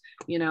else,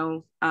 you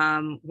know,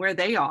 where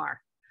they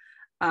are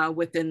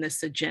within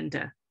this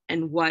agenda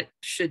and what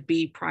should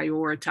be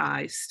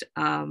prioritized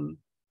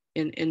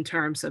in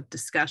terms of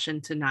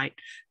discussion tonight.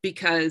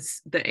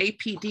 Because the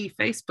APD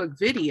Facebook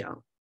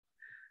video,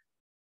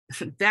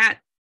 that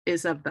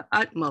is of the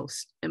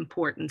utmost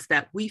importance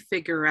that we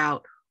figure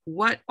out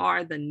what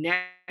are the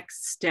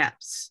next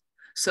steps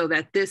so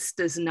that this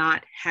does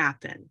not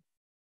happen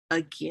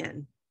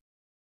again.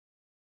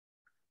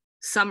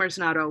 Summer's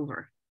not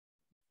over.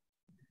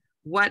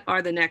 What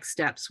are the next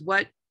steps?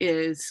 What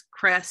is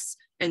CRESS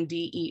and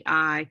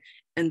DEI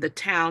and the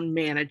town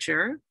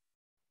manager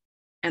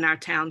and our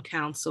town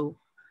council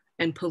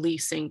and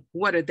policing,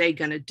 what are they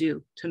going to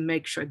do to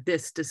make sure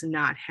this does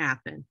not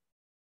happen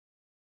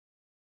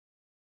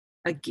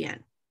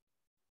again?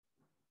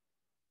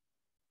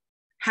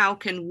 How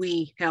can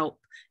we help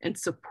and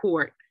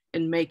support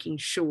in making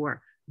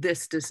sure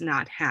this does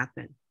not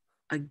happen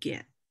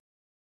again?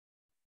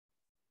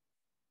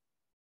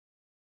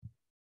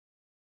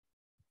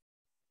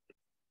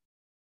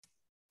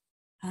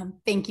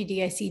 Thank you,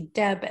 DIC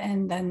Deb.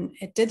 And then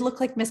it did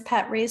look like Miss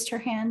Pat raised her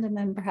hand and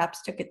then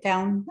perhaps took it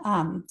down.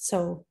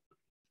 So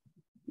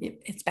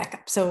it's back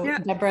up. So yeah.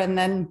 Deborah and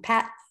then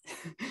Pat.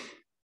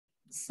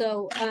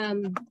 So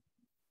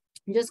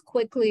just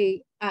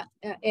quickly,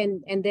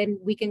 and then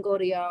we can go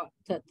to your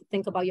to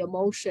think about your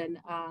motion,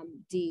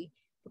 Dee,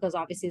 because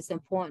obviously it's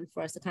important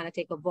for us to kind of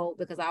take a vote,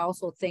 because I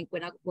also think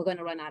we're going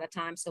to run out of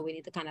time, so we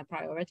need to kind of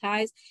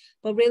prioritize.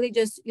 But really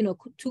just, you know,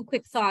 2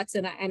 quick thoughts,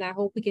 and I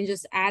hope we can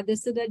just add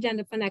this to the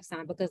agenda for next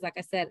time, because like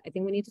I said, I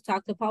think we need to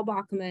talk to Paul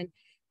Bachman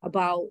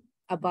about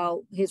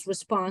his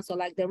response or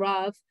lack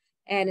thereof,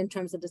 and in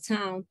terms of the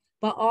town.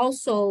 But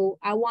also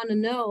I want to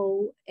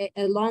know,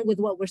 along with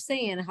what we're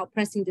saying, how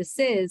pressing this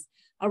is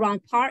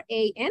around Part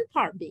A and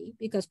Part B,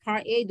 because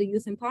Part A, the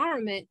Youth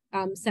Empowerment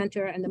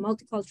Center, and the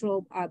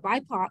Multicultural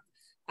BIPOC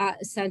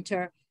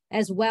Center,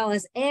 as well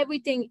as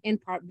everything in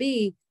Part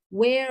B,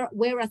 where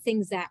are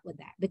things at with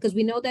that? Because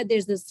we know that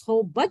there's this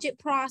whole budget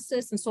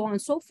process and so on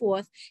and so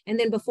forth. And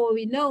then before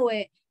we know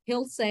it,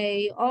 he'll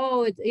say,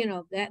 oh, you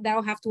know,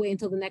 that'll have to wait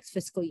until the next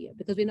fiscal year,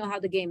 because we know how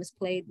the game is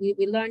played. We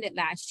learned it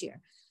last year.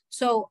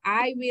 So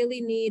I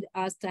really need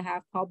us to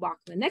have Paul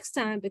Bachman next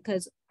time,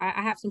 because I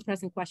have some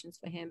pressing questions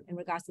for him in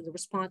regards to the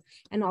response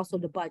and also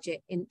the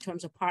budget in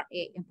terms of Part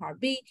A and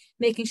Part B,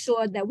 making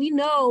sure that we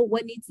know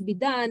what needs to be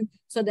done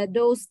so that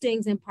those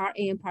things in Part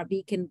A and Part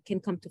B can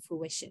come to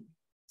fruition.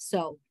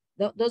 So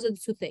those are the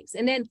 2 things.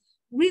 And then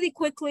really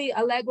quickly,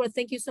 Allegra,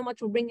 thank you so much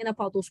for bringing up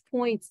all those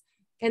points.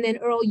 And then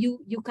Earl,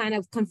 you kind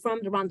of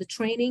confirmed around the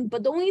training.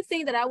 But the only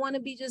thing that I want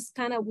to be just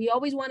kind of, we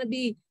always want to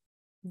be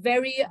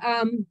very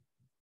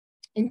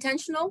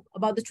intentional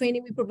about the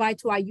training we provide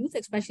to our youth,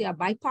 especially our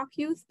BIPOC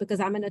youth,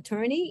 because I'm an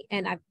attorney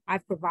and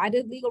I've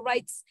provided legal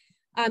rights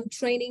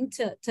training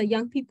to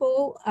young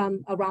people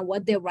around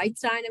what their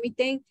rights are and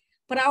everything.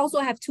 But I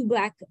also have 2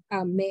 Black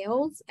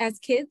males as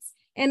kids.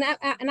 And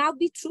I'll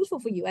be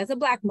truthful for you, as a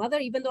Black mother,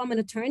 even though I'm an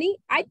attorney,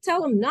 I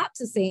tell them not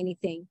to say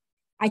anything.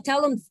 I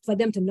tell them for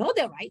them to know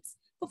their rights,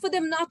 but for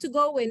them not to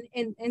go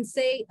and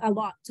say a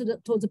lot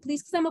towards the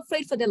police, because I'm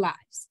afraid for their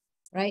lives,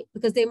 right?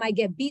 Because they might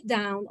get beat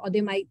down, or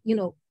they might, you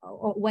know,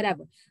 or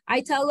whatever.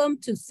 I tell them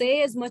to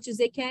say as much as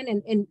they can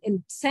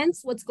and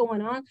sense what's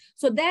going on.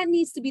 So that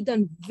needs to be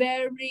done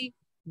very,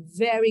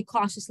 very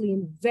cautiously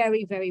and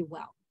very, very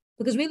well.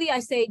 Because really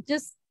I say,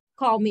 just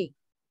call me,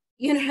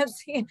 you know what I'm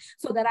saying?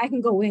 So that I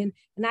can go in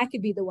and I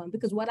could be the one,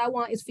 because what I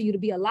want is for you to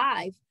be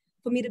alive,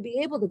 for me to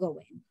be able to go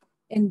in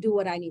and do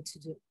what I need to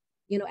do,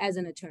 you know, as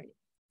an attorney.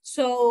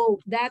 So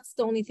that's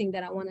the only thing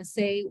that I want to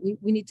say.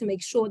 We need to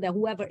make sure that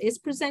whoever is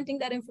presenting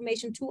that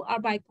information to our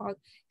BIPOC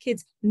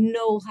kids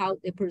know how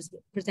they're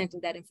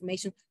presenting that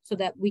information, so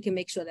that we can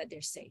make sure that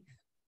they're safe.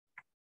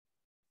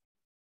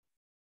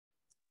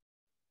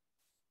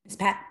 Ms.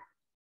 Pat.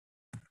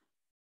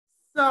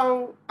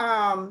 So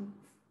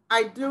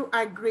I do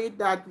agree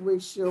that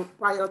we should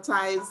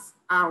prioritize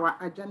our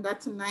agenda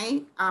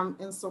tonight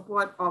in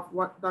support of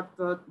what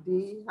Dr.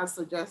 D has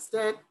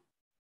suggested.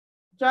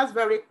 Just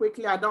very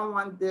quickly, I don't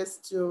want this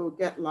to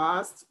get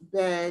lost,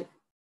 but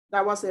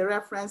there was a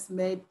reference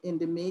made in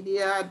the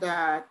media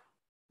that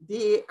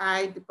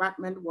DEI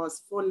department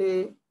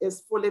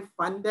is fully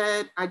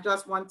funded. I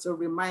just want to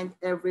remind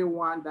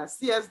everyone that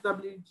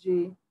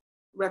CSWG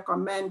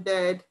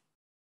recommended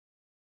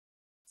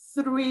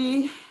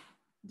 3,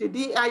 the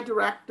DEI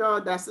director,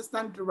 the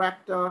assistant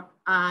director,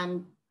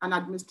 and an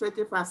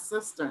administrative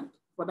assistant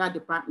for that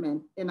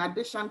department. In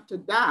addition to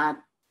that,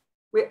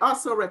 we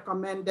also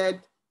recommended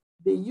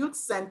the youth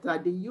center,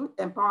 the Youth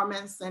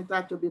Empowerment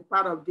Center, to be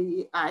part of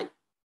DEI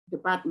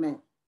department,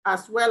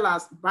 as well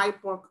as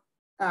BIPOC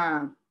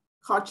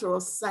Cultural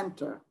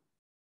Center,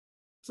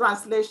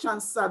 translation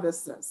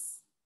services.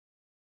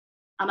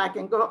 And I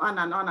can go on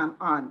and on and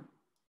on.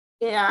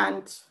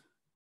 And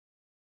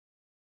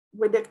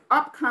with the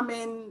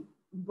upcoming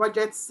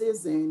budget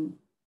season,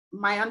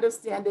 my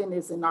understanding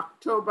is in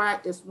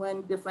October is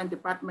when different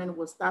departments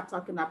will start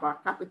talking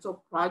about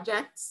capital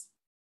projects.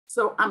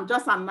 So I'm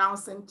just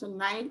announcing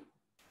tonight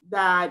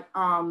that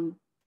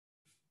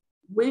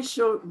we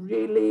should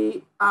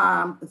really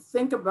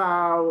think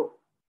about,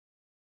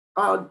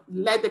 or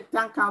let the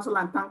town council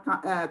and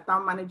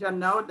town manager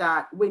know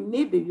that we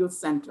need the youth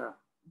center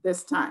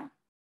this time.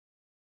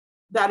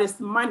 There is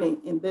money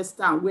in this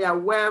town. We are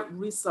well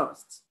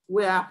resourced.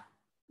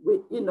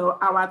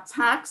 Our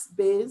tax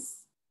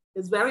base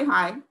is very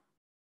high.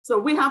 So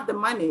we have the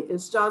money.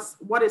 It's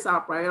just, what is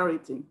our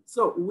priority?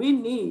 So we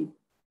need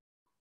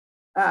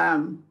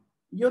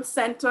youth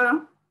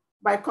center,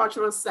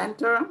 bicultural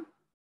center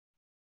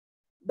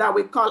that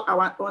we call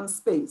our own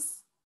space.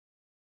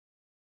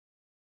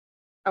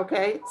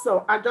 Okay,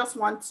 so I just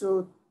want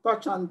to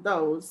touch on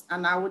those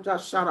and I will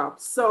just shut up.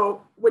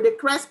 So with the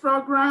CREST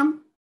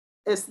program,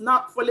 it's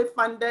not fully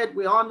funded.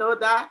 We all know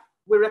that.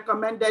 We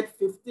recommended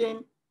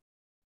 15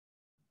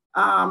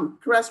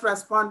 CREST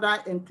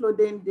responders,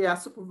 including their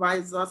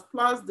supervisors,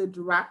 plus the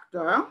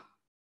director.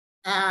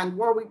 And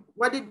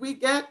what did we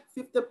get?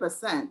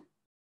 50%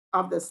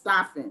 of the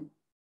staffing.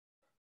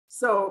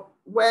 So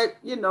we're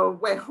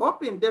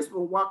hoping this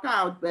will work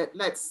out, but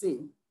let's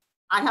see.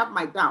 I have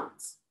my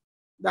doubts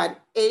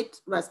that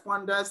 8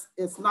 responders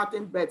is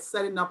nothing but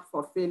setting up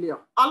for failure.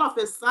 All of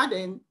a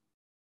sudden,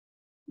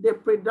 the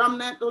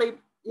predominantly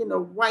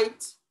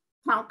white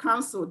town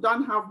council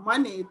don't have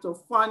money to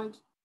fund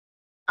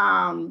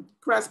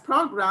CREST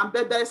program,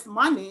 but there's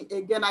money.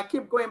 Again, I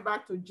keep going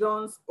back to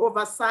Jones,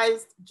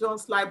 oversized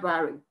Jones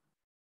Library.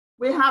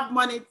 We have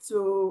money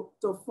to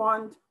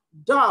fund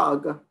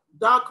dog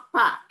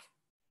park.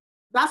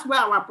 That's where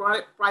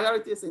our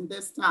priorities in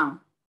this town.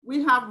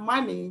 We have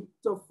money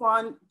to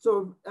fund,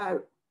 to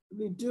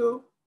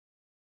redo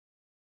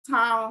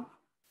town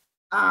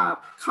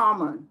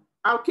common.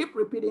 I'll keep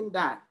repeating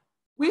that.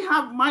 We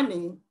have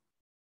money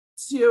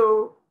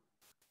to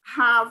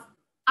have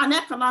an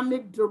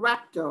economic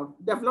director,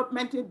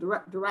 developmental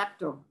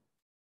director.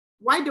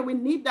 Why do we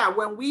need that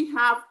when we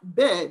have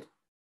bid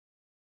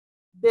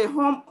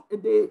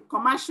the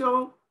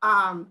commercial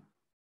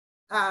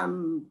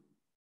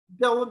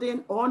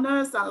building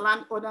owners and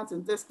land owners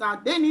in this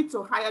town? They need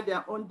to hire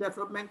their own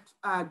development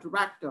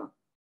director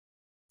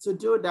to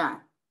do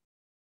that.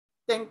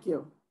 Thank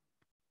you.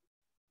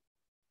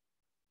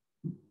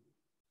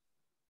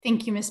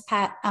 Thank you, Ms.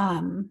 Pat.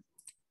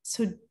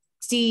 So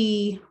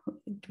Dee.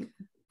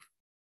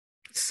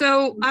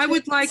 So I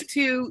would like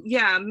to,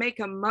 make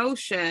a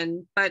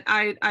motion, but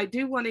I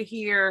do want to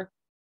hear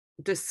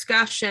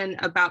discussion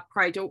about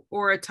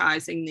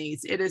prioritizing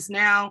these. It is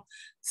now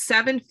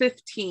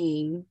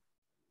 7:15.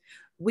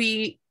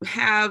 We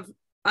have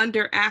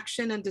under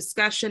action and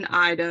discussion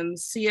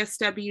items,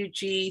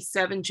 CSWG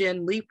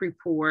 7Gen LEAP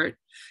report.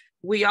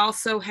 We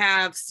also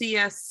have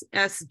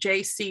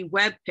CSSJC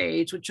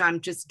webpage, which I'm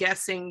just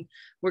guessing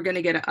we're going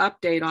to get an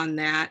update on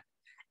that.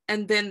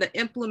 And then the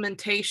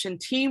implementation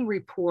team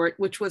report,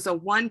 which was a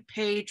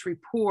one-page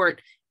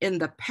report in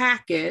the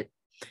packet,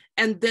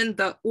 and then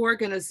the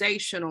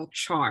organizational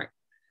chart.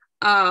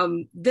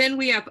 Then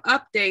we have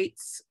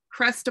updates,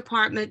 CREST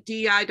Department,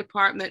 DI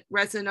Department,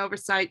 Resident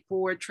Oversight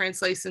Board,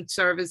 Translation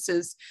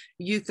Services,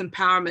 Youth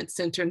Empowerment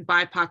Center, and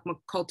BIPOC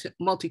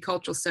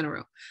Multicultural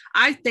Center.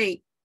 I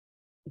think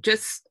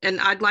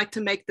and I'd like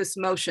to make this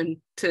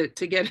motion to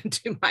get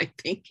into my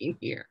thinking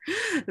here,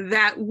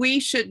 that we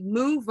should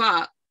move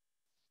up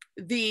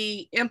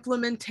the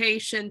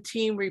implementation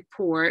team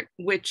report,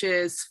 which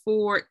is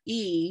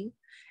 4E,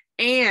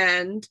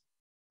 and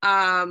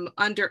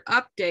under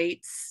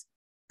updates,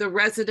 the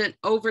Resident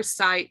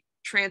Oversight,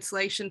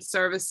 Translation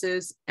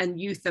Services,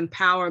 and Youth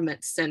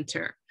Empowerment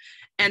Center.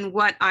 And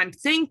what I'm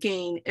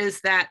thinking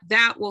is that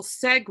will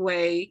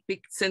segue,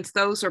 since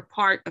those are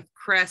part of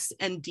CREST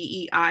and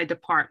DEI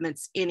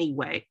departments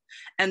anyway,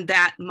 and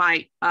that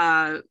might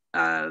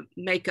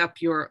make up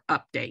your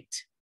update.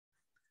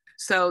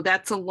 So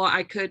that's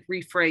I could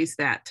rephrase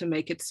that to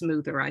make it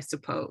smoother, I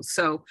suppose.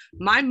 So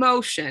my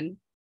motion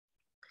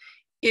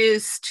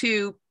is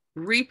to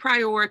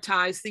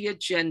reprioritize the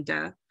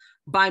agenda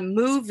by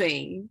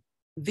moving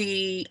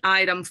the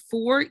item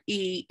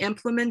 4E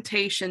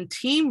implementation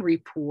team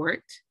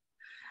report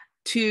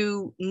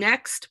to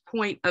next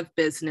point of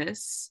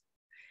business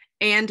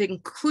and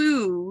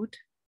include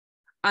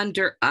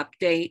under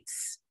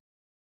updates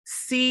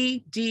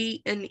C,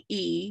 D, and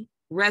E,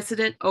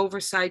 Resident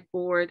Oversight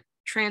Board,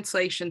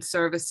 Translation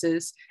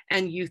Services,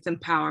 and Youth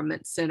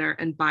Empowerment Center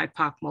and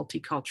BIPOC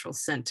Multicultural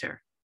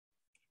Center.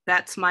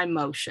 That's my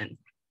motion.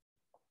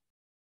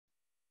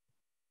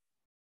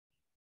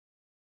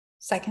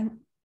 Second.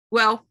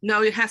 Well,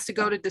 no, it has to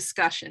go to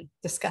discussion.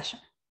 Discussion.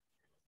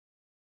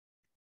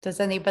 Does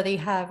anybody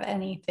have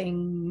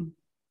anything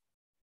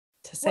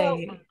to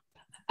say?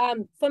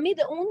 Well, for me,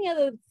 the only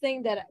other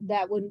thing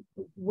that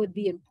would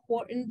be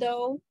important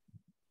though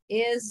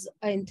is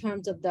in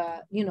terms of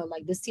the,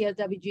 like the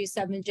CSWG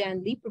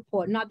 7Gen LEAP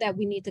report, not that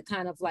we need to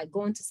kind of like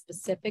go into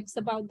specifics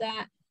about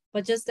that,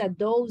 but just that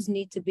those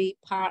need to be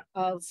part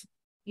of,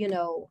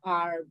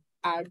 our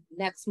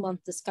next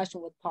month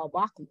discussion with Paul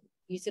Bachman.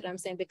 You see what I'm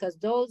saying? Because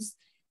those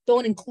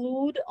don't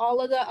include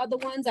all of the other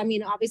ones. I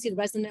mean, obviously the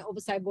Resident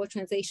Oversight Board,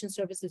 Translation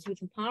Services,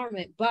 Youth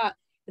Empowerment, but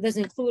it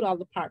doesn't include all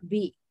the Part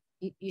B.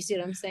 You see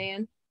what I'm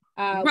saying?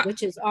 Right.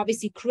 Which is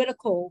obviously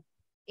critical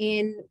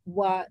in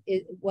what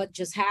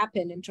just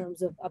happened in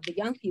terms of the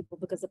young people,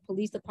 because the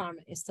police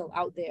department is still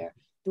out there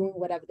doing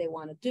whatever they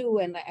want to do.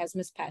 And as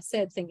Ms. Pat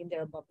said, thinking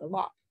they're above the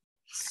law.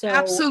 So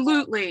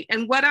absolutely.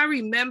 And what I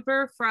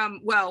remember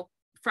from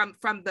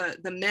the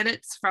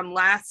minutes from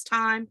last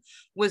time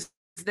was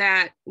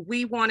that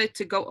we wanted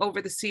to go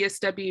over the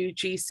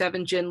CSWG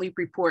 7Gen LEAP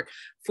report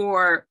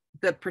for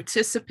the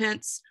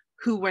participants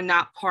who were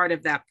not part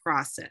of that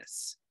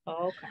process.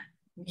 Oh, okay.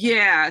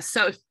 Yeah,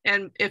 so,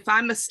 and if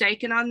I'm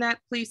mistaken on that,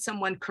 please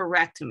someone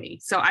correct me.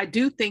 So I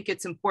do think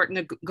it's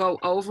important to go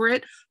over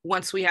it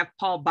once we have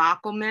Paul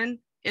Bockelman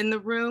in the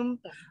room.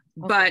 Okay.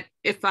 But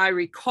if I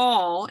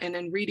recall, and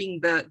in reading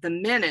the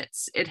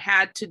minutes, it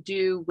had to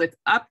do with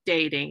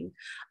updating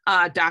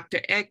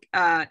Dr.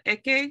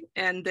 Eke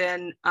and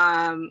then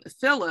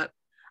Philip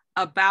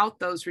about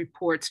those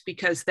reports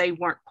because they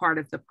weren't part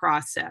of the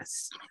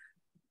process.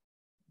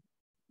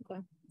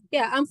 Okay.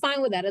 Yeah, I'm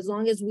fine with that as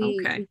long as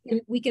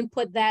we can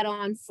put that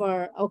on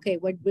for,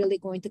 we're really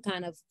going to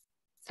kind of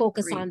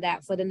focus on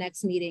that for the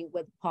next meeting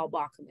with Paul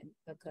Bachman,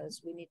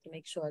 because we need to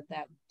make sure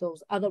that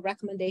those other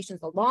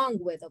recommendations, along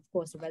with, of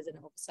course, the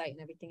resident oversight and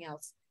everything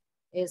else,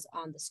 is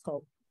on the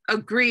scope.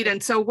 Agreed.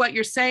 And so what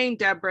you're saying,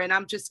 Deborah, and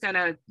I'm just going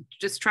to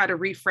try to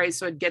rephrase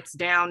so it gets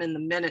down in the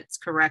minutes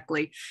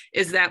correctly,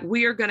 is that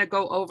we are going to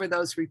go over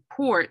those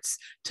reports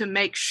to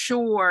make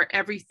sure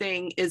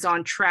everything is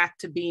on track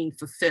to being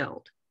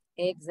fulfilled.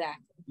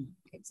 Exactly.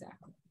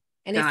 Exactly.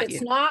 And Got if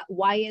it's you. not,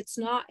 why it's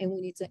not, and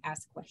we need to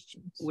ask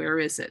questions. Where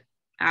is it?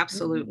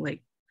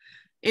 Absolutely.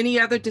 Any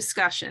other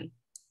discussion?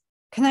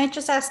 Can I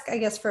just ask, I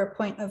guess, for a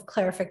point of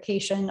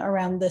clarification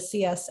around the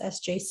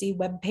CSSJC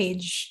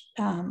webpage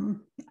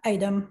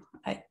item?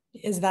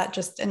 Is that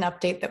just an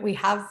update that we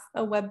have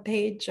a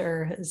webpage,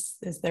 or is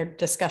there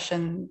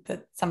discussion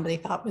that somebody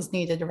thought was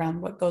needed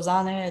around what goes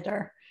on it,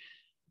 or?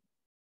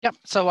 Yep,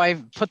 so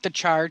I've put the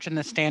charge and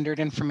the standard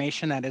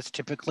information that is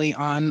typically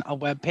on a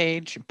web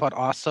page, but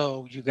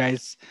also you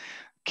guys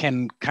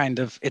can kind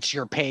of, it's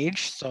your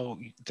page. So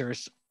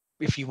there's,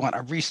 if you want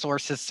a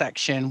resources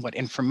section, what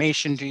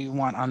information do you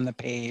want on the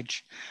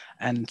page,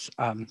 and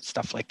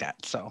stuff like that.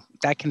 So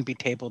that can be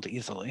tabled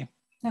easily.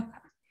 Okay.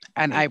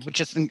 And I would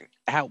just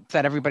hope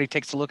that everybody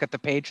takes a look at the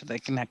page so they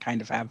can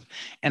kind of have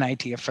an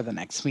idea for the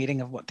next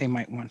meeting of what they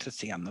might want to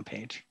see on the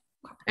page.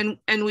 And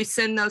we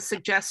send those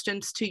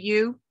suggestions to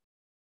you?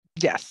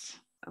 Yes.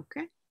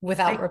 Okay.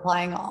 Without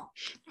replying all.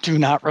 Do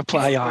not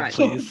reply all, Right.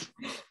 please.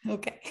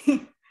 Okay.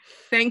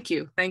 Thank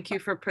you. Thank you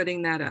for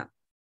putting that up.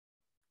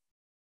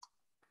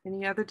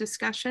 Any other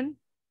discussion?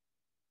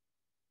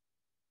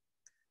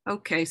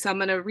 Okay, so I'm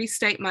going to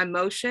restate my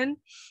motion.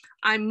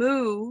 I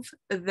move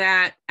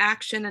that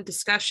action and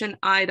discussion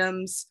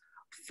items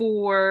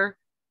for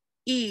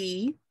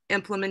E,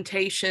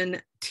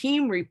 implementation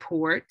team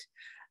report,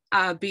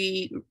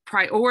 be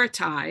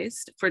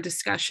prioritized for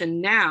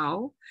discussion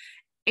now,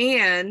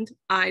 and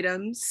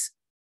items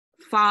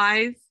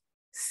 5,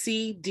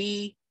 C,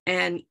 D,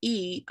 and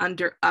E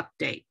under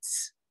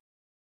updates.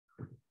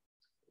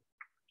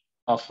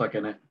 I'll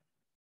second it.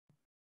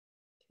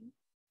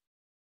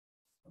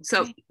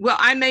 So, well,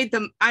 I made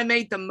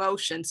the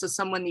motion, so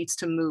someone needs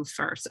to move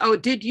first. Oh,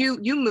 did you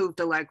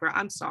moved, Allegra?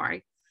 I'm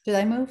sorry. Did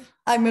I move?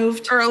 I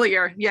moved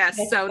Earlier, yes.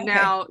 Okay, So okay.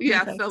 now,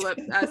 yeah, Perfect.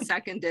 Philip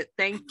seconded.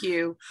 Thank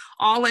you.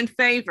 All in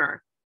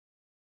favor?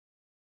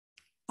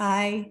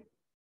 Aye.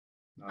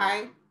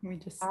 Aye. We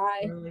just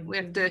We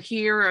have to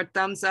hear a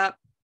thumbs up.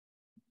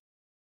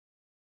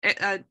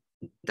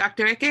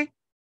 Dr. Eke?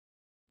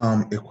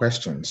 A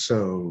question.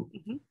 So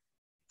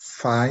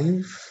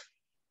 5,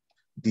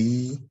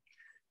 D,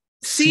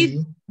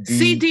 C,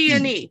 D,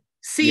 and E.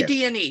 C,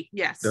 D, and E,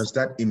 yes. Does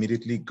that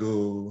immediately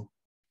go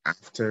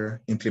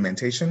after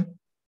implementation?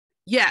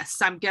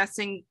 Yes, I'm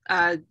guessing,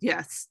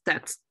 yes,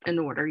 that's in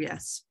order,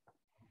 yes.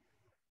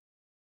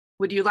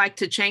 Would you like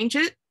to change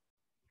it?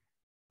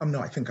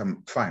 No, I think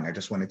I'm fine. I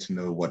just wanted to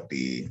know what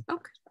the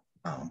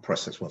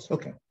process was.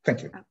 Okay,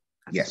 thank you.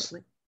 Yes.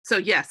 So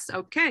yes,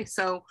 okay.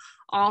 So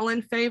all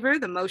in favor,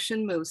 the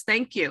motion moves.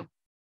 Thank you.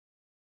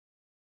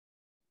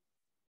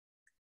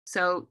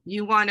 So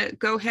you want to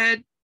go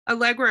ahead,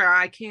 Allegra, or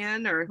I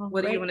can, or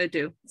what do you want to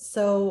do?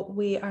 So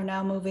we are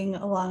now moving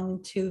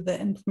along to the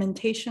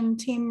implementation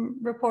team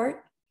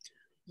report.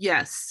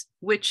 Yes,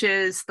 which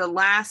is the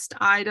last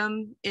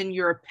item in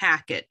your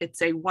packet.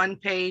 It's a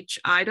one-page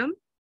item.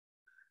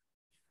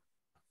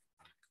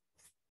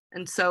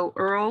 And so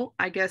Earl,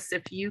 I guess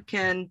if you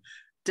can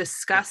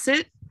discuss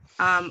it,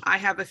 I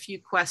have a few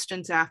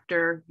questions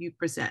after you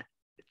present.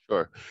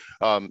 Sure.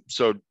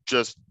 So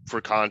just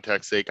for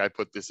context sake, I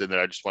put this in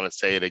there. I just want to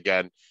say it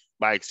again.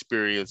 My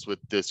experience with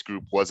this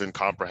group wasn't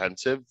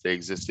comprehensive. They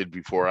existed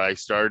before I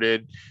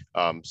started.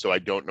 So I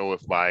don't know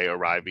if my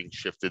arriving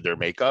shifted their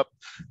makeup.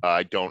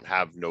 I don't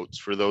have notes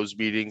for those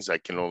meetings. I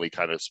can only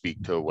kind of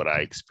speak to what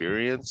I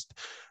experienced.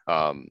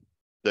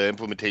 The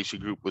implementation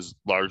group was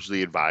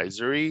largely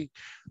advisory.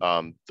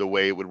 The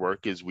way it would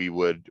work is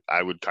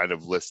I would kind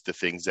of list the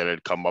things that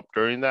had come up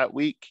during that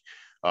week.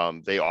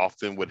 They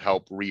often would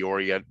help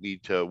reorient me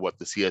to what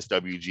the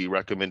CSWG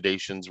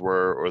recommendations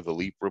were or the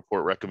LEAP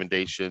report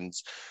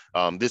recommendations.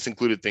 This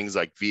included things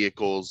like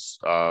vehicles.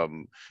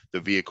 The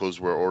vehicles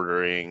we're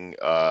ordering,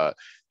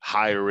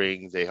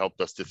 hiring. They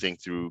helped us to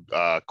think through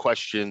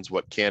questions,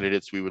 what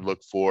candidates we would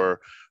look for,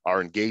 our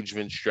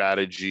engagement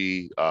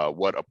strategy,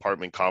 what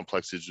apartment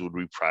complexes would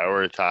we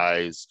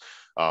prioritize,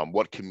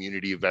 what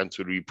community events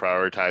would we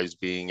prioritize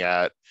being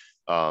at.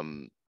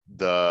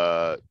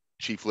 The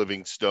Chief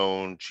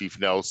Livingstone, Chief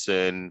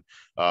Nelson,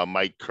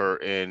 Mike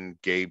Curtin,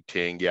 Gabe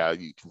Ting. Yeah,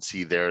 you can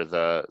see there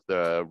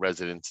the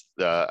residents,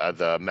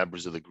 the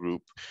members of the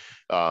group.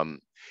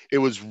 It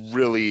was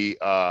really,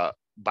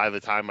 by the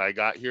time I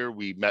got here,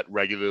 we met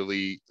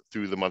regularly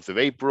through the month of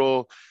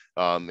April.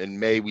 In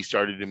May, we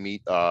started to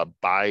meet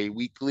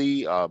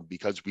bi-weekly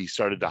because we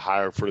started to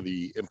hire for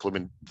the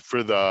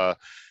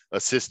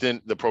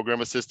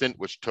program assistant,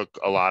 which took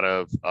a lot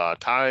of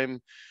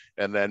time.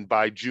 And then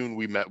by June,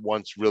 we met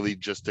once really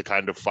just to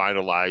kind of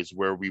finalize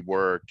where we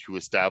were to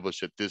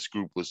establish that this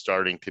group was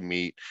starting to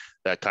meet,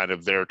 that kind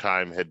of their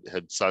time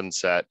had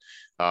sunset.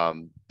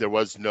 There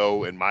was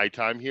no, in my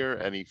time here,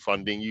 any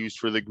funding used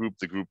for the group.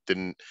 The group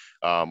didn't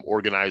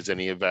organize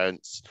any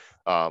events.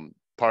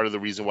 part of the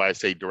reason why I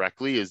say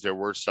directly is there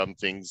were some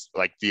things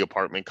like the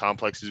apartment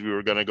complexes we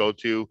were going to go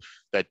to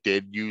that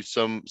did use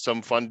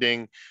some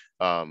funding,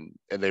 and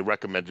they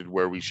recommended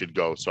where we should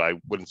go. So I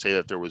wouldn't say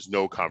that there was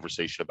no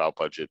conversation about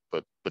budget,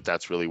 but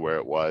that's really where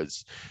it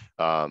was.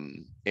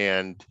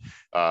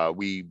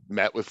 We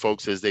met with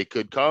folks as they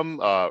could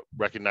come,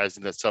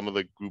 recognizing that some of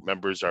the group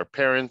members are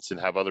parents and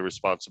have other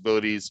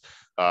responsibilities.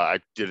 I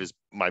did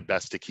my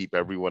best to keep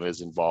everyone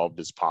as involved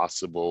as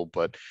possible,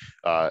 but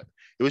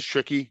it was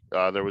tricky.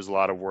 There was a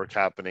lot of work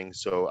happening,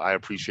 so I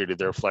appreciated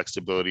their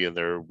flexibility and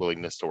their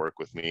willingness to work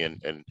with me. And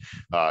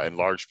in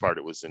large part,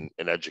 it was an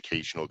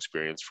educational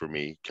experience for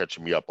me,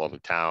 catching me up on the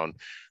town.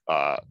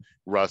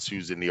 Russ,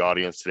 who's in the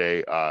audience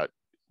today,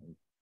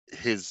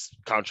 his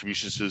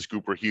contributions to this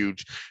group were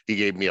huge. He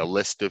gave me a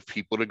list of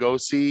people to go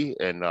see,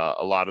 and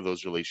a lot of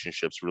those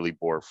relationships really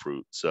bore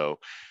fruit. So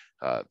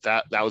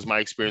that was my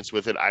experience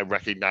with it. I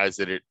recognize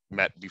that it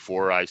met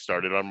before I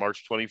started on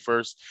March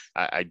 21st.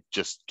 I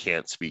just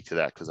can't speak to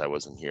that because I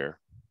wasn't here.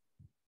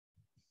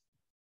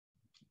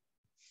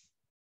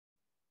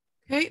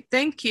 Okay,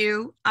 thank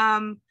you.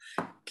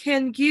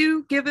 Can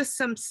you give us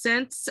some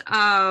sense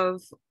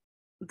of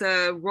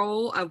the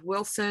role of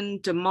Wilson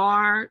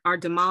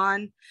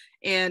Daman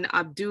and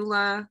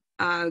Abdullah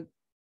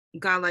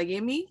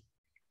Galayemi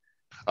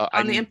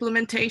on the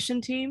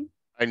implementation team?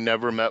 I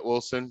never met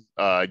Wilson.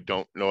 I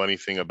don't know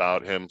anything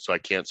about him, so I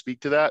can't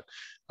speak to that.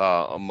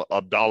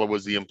 Abdallah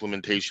was the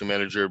implementation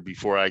manager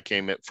before I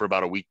came in, for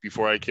about a week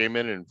before I came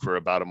in, and for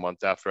about a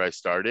month after I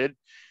started.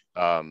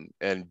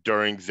 And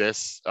during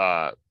this,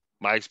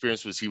 my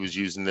experience was he was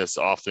using this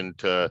often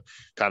to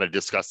kind of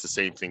discuss the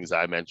same things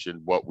I mentioned,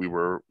 what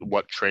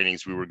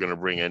trainings we were going to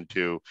bring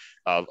into,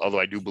 although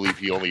I do believe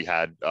he only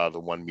had the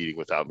one meeting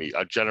without me.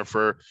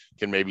 Jennifer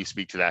can maybe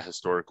speak to that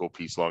historical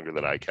piece longer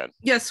than I can.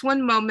 Yes,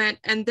 one moment.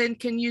 And then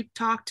can you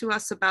talk to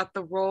us about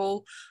the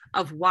role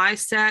of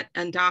YSET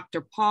and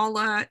Dr.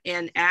 Paula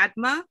and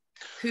ADMA,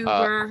 who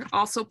were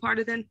also part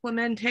of the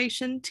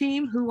implementation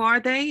team? Who are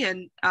they,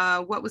 and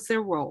what was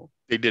their role?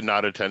 They did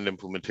not attend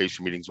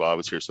implementation meetings while I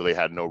was here, so they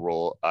had no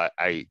role.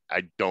 I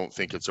don't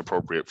think it's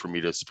appropriate for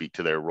me to speak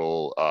to their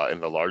role in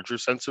the larger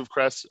sense of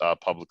CRESS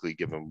publicly,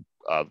 given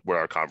where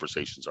our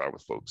conversations are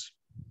with folks.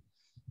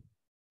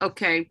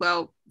 Okay,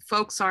 well,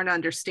 folks aren't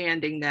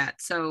understanding that.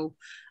 So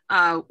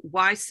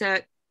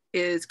YSET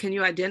is, can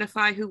you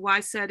identify who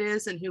YSET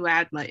is and who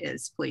ADMA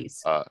is,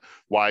 please?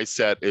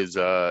 YSET is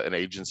an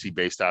agency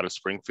based out of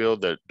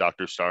Springfield that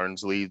Dr.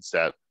 Starnes leads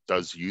that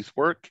does youth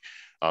work.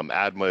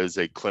 ADMA is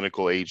a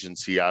clinical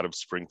agency out of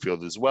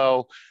Springfield as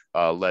well,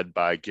 led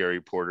by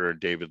Gary Porter and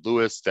David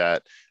Lewis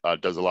that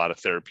does a lot of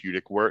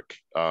therapeutic work.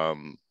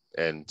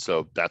 And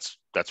so that's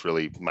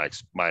really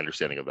my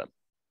understanding of them.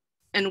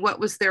 And what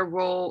was their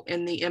role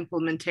in the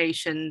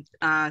implementation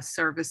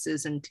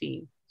services and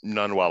team?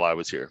 None while I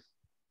was here.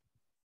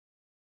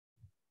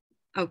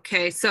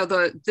 Okay,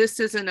 so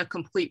this isn't a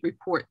complete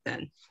report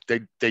then?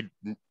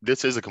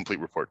 This is a complete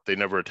report. They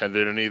never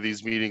attended any of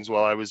these meetings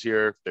while I was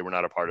here. They were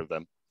not a part of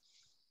them.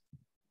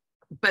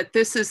 But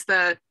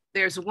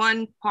there's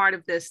one part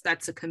of this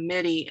that's a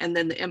committee, and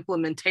then the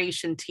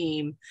implementation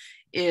team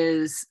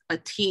is a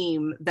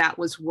team that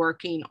was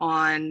working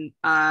on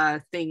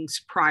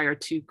things prior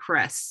to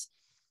CRESS.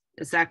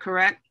 Is that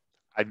correct?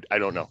 I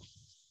don't know.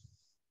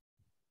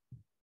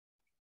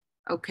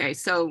 Okay,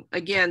 so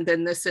again,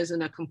 then this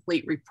isn't a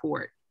complete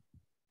report.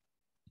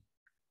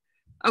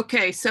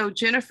 Okay, so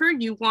Jennifer,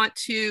 you want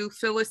to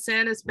fill us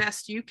in as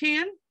best you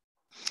can?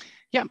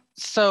 Yeah,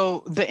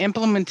 so the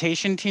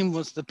implementation team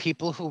was the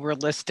people who were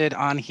listed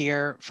on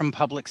here from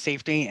public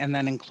safety, and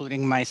then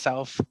including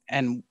myself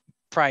and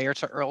prior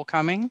to Earl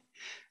coming.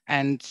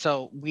 And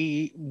so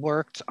we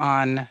worked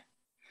on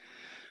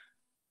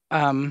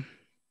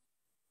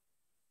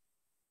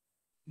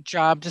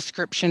job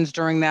descriptions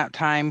during that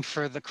time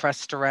for the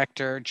CRESS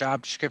director,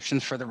 job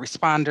descriptions for the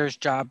responders,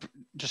 job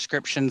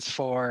descriptions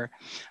for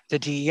the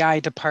DEI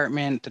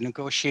department, the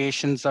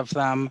negotiations of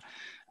them.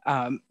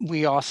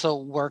 We also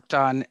worked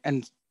on,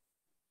 and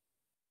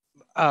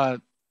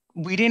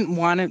we didn't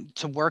want it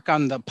to work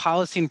on the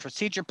policy and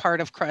procedure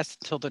part of CRESS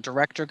until the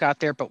director got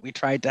there, but we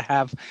tried to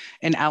have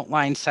an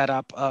outline set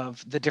up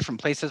of the different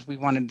places we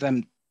wanted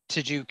them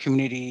to do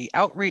community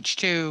outreach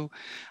to,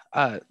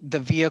 the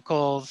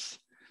vehicles.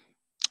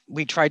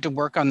 We tried to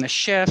work on the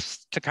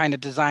shifts to kind of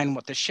design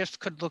what the shifts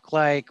could look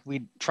like.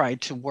 We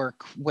tried to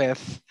work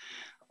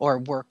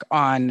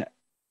on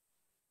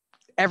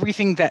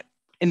everything that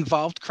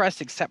involved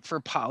CRESS except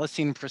for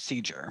policy and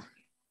procedure.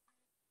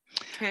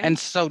 Okay. And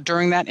so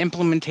during that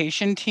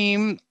implementation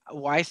team,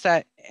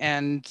 YSET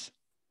and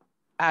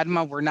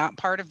ADMA were not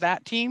part of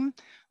that team.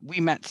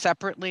 We met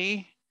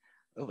separately.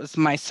 It was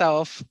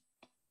myself,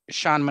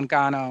 Sean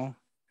Mangano,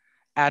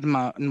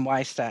 ADMA, and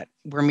YSET.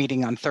 We're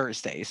meeting on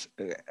Thursdays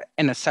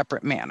in a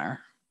separate manner.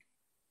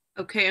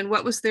 Okay, and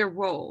what was their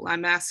role?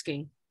 I'm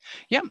asking.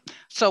 Yeah,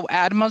 so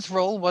ADMA's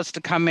role was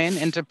to come in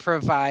and to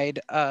provide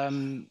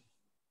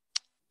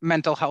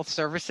mental health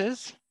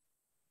services.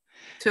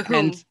 To whom?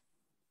 And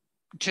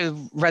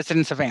to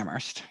residents of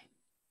Amherst.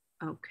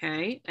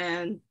 Okay,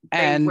 and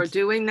they were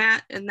doing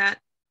that in that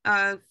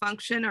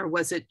function, or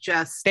was it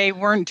just they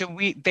weren't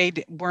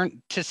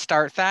to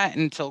start that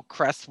until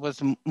CREST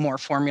was more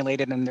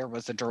formulated and there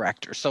was a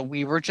director. So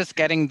we were just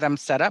getting them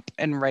set up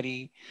and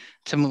ready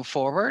to move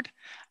forward.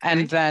 Okay.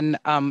 And then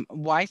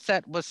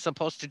YSET was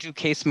supposed to do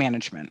case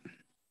management.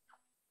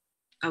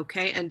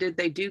 Okay, and did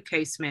they do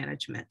case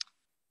management?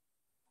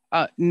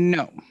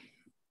 No,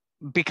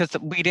 because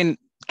we didn't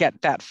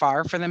get that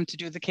far for them to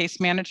do the case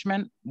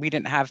management. We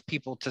didn't have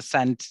people to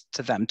send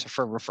to them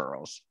for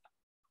referrals.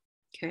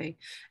 Okay,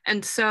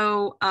 and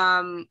so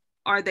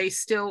are they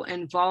still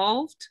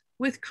involved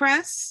with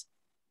CREST?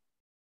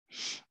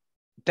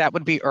 That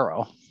would be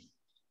Earl.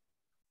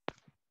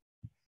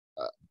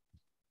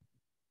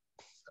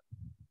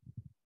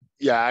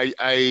 Yeah,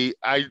 I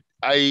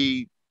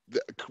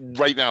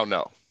right now,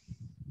 no.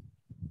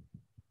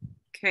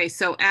 Okay,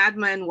 so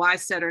ADMA and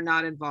YSET are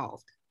not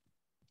involved?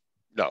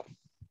 No.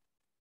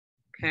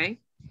 Okay.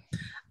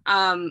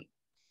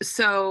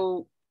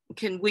 So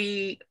can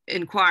we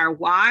inquire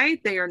why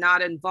they are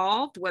not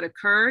involved? What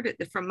occurred?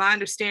 From my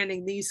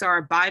understanding, these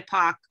are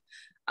BIPOC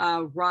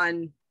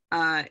run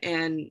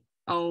and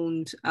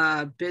owned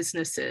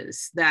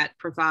businesses that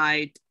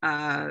provide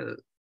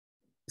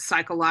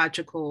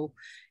psychological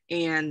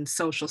and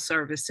social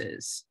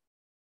services.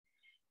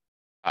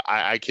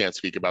 I can't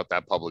speak about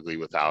that publicly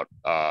without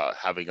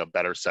having a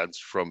better sense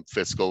from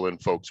fiscal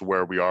and folks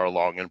where we are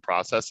along in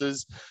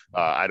processes.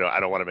 I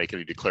don't want to make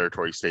any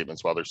declaratory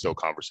statements while there's still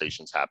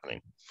conversations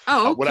happening.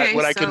 Oh, okay.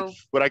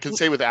 What I can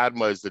say with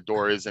ADMA is the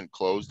door isn't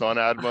closed on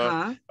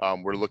ADMA.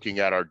 We're looking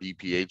at our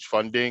DPH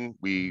funding.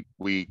 We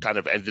kind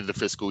of ended the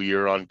fiscal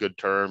year on good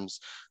terms.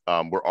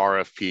 We're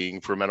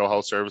RFPing for mental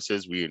health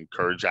services. We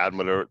encourage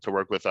ADMA to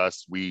work with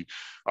us. We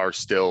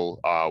still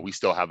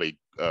have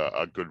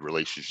a good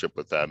relationship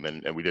with them,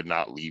 and we did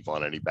not leave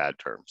on any bad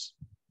terms.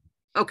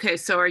 Okay,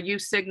 so are you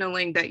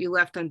signaling that you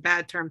left on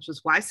bad terms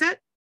with YSET?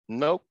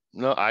 Nope,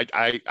 no,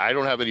 I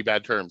don't have any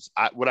bad terms.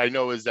 What I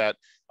know is that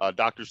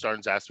Dr.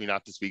 Starnes asked me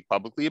not to speak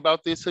publicly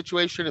about this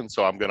situation, and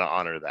so I'm going to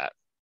honor that.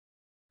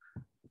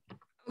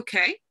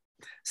 Okay.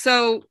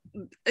 So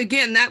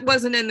again, that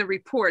wasn't in the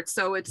report,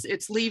 so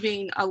it's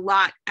leaving a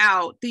lot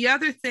out. The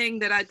other thing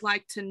that I'd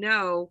like to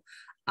know,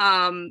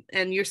 and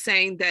you're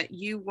saying that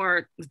you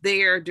weren't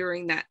there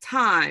during that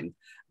time,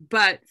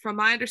 but from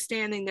my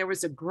understanding, there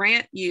was a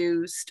grant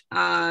used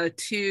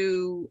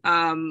to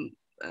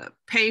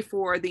pay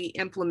for the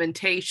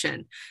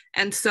implementation.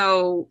 And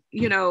so,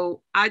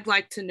 I'd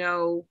like to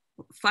know,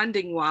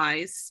 funding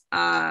wise,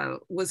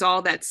 was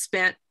all that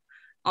spent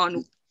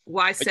on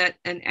YSET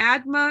and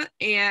ADMA,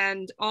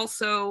 and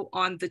also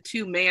on the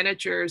two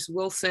managers,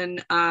 Wilson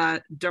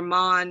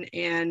Derman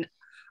and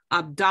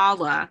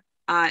Abdallah,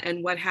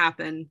 and what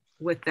happened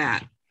with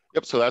that?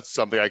 Yep, so that's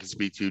something I can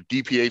speak to.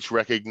 DPH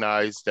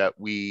recognized that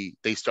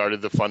they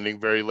started the funding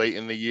very late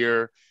in the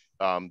year.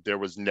 It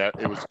was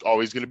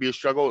always going to be a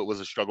struggle. It was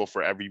a struggle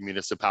for every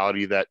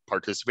municipality that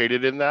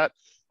participated in that.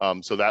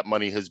 So that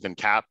money has been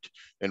capped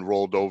and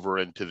rolled over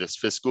into this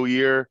fiscal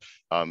year.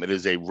 It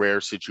is a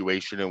rare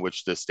situation in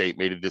which the state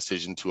made a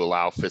decision to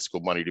allow fiscal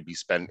money to be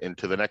spent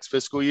into the next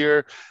fiscal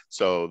year.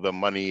 So the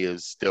money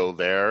is still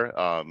there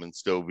and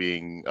still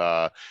being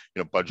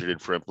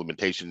budgeted for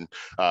implementation.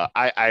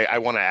 I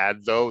want to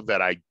add, though,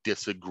 that I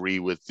disagree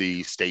with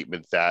the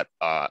statement that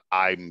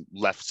I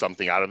left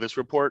something out of this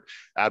report.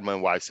 ADMA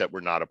and YSET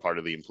were not a part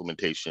of the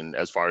implementation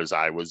as far as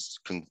I was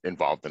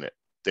involved in it.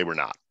 They were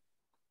not.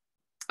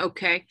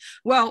 Okay,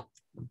 well,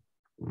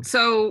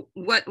 so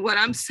what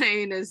I'm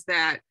saying is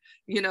that,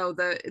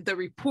 the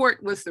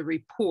report was the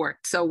report.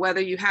 So whether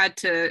you had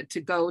to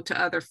go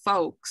to other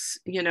folks,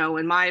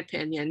 in my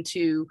opinion,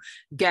 to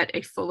get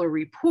a fuller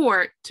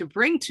report to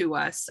bring to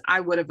us, I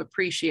would have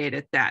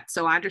appreciated that.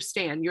 So I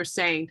understand you're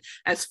saying,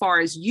 as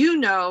far as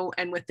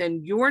and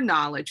within your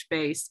knowledge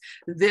base,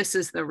 this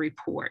is the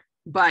report,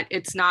 but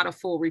it's not a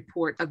full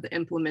report of the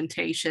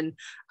implementation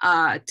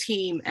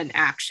team and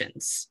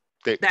actions.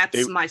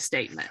 That's my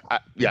statement.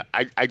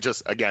 I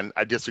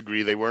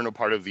disagree. They weren't a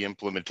part of the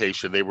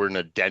implementation. They were an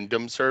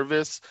addendum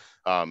service,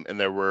 and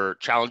there were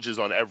challenges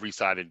on every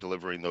side in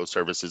delivering those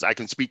services. I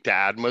can speak to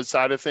ADMA's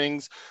side of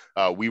things.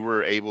 We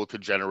were able to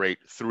generate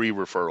 3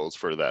 referrals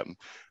for them.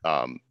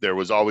 There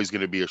was always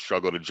going to be a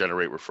struggle to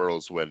generate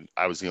referrals when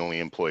I was the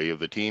only employee of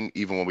the team,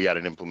 even when we had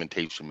an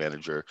implementation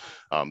manager.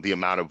 The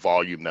amount of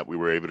volume that we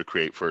were able to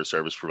create for a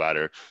service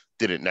provider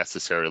didn't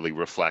necessarily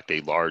reflect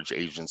a large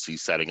agency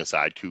setting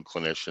aside 2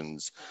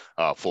 clinicians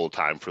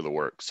full-time for the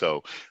work.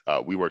 So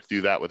we worked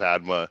through that with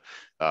ADMA.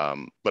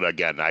 But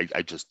again,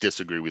 I just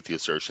disagree with the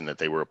assertion that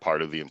they were a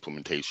part of the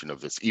implementation of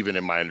this, even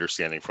in my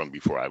understanding from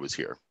before I was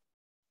here.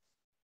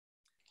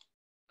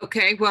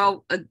 Okay,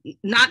 well,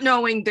 not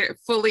knowing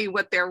fully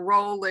what their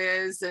role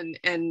is and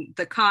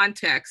the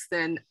context,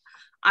 then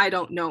I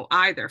don't know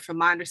either. From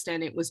my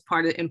understanding, it was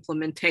part of the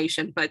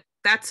implementation, but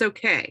that's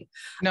okay.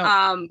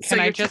 No, so can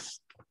I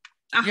just...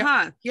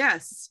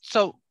 Yes.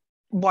 So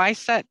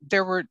YSET,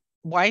 there were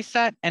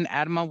YSET and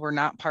ADMA were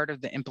not part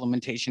of the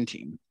implementation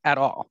team at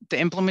all. The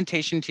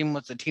implementation team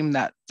was a team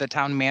that the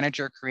town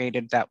manager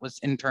created that was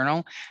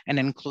internal and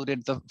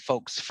included the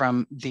folks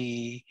from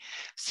the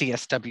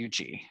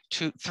CSWG,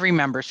 3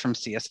 members from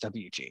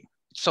CSWG.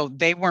 So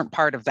they weren't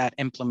part of that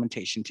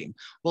implementation team.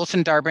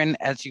 Wilson Darbin,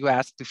 as you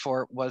asked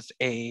before, was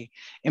a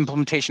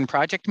implementation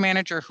project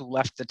manager who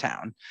left the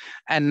town.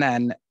 And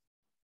then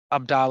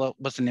Abdallah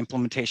was an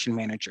implementation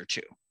manager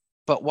too.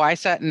 But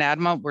YSET and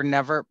ADMA were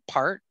never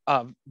part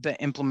of the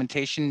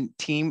implementation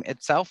team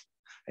itself.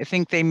 I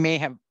think they may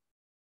have,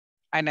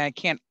 and I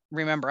can't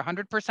remember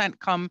 100%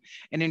 come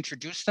and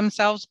introduce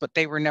themselves, but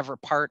they were never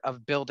part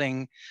of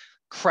building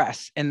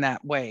CRESS in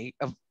that way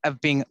of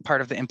being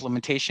part of the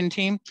implementation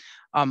team.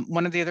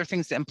 One of the other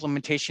things the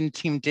implementation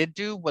team did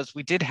do was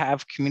we did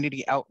have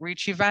community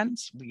outreach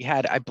events. We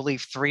had, I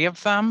believe, 3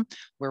 of them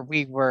where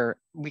we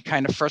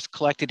kind of first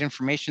collected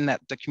information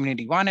that the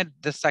community wanted.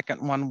 The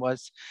second one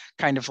was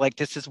kind of like,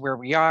 this is where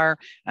we are.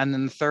 And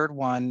then the third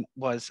one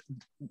was,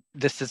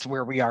 this is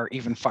where we are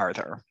even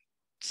farther,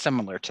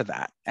 similar to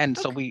that. And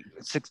so we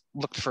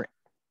looked for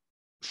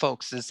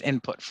folks'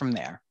 input from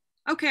there.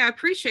 Okay, I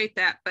appreciate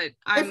that, but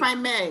if I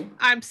may,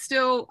 I'm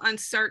still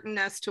uncertain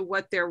as to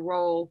what their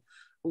role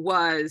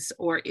was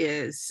or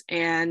is,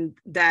 and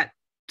that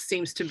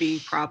seems to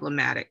be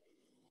problematic.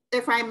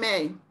 If I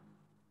may.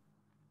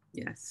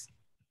 Yes.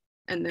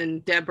 And then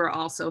Deborah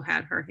also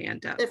had her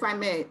hand up. If I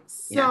may.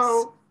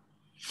 So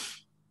yes.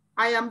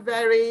 I am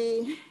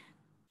very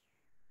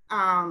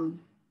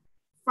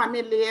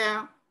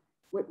familiar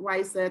with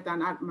YSET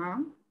and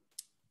ADMA.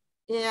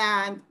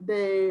 And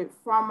the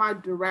former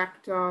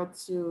director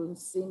to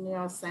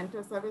Senior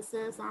Center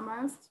Services,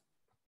 Amherst,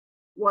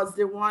 was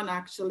the one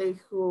actually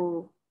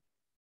who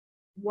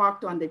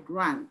worked on the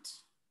grant.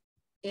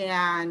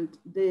 And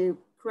the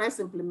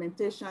CRESS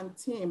implementation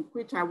team,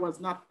 which I was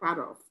not part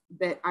of,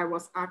 but I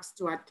was asked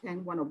to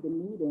attend one of the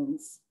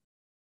meetings.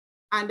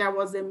 And there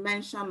was a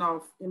mention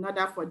of, in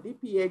order for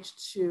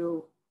DPH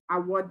to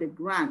award the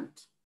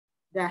grant,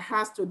 there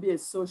has to be a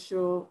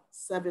social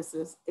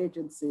services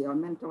agency or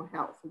mental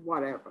health,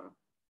 whatever.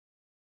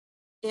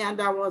 And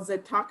there was a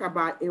talk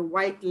about a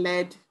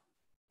white-led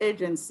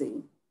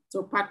agency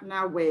to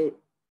partner with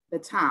the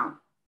town.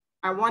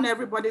 I want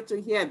everybody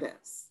to hear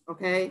this,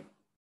 okay?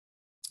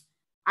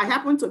 I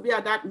happened to be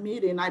at that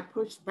meeting. I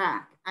pushed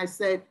back. I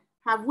said,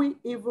 have we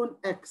even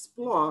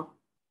explored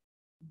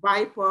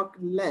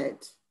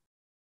BIPOC-led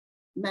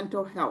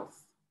mental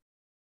health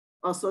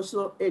or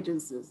social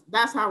agencies?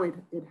 That's how it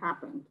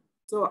happened.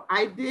 So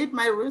I did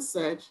my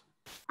research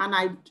and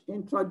I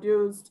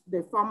introduced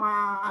the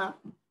former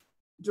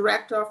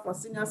director for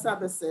senior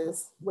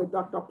services with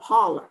Dr.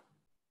 Paula.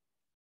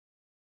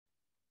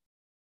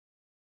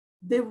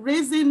 The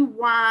reason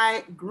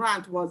why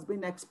grant was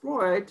being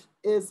explored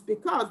is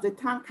because the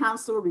town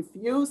council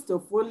refused to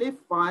fully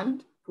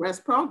fund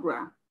CRESS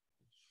program.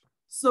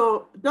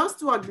 So those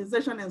 2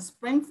 organizations in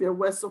Springfield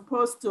were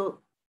supposed to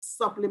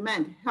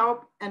supplement,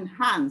 help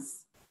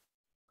enhance,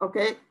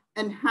 okay,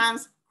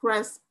 enhance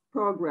CRESS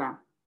program.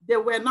 They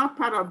were not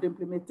part of the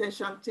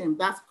implementation team,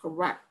 that's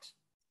correct.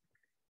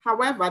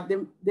 However,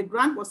 the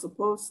grant was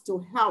supposed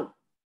to help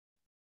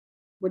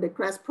with the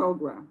CRESS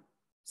program.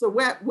 So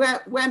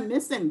we're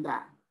missing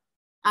that.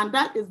 And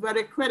that is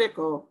very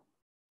critical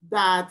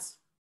that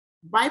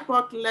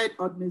BIPOC-led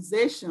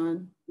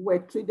organizations were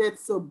treated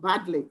so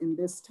badly in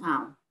this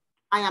town.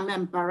 I am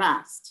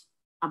embarrassed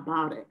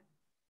about it.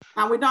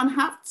 And we don't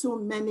have too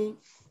many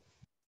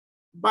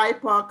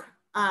BIPOC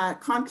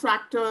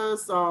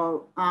contractors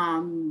or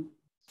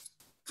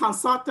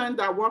consultants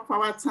that work for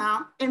our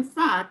town. In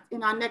fact,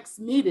 in our next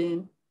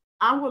meeting,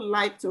 I would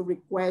like to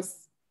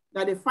request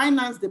that the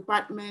finance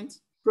department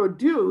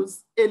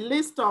produce a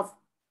list of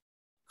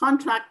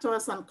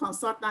contractors and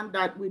consultants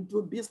that we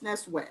do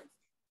business with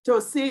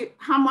to see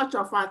how much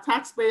of our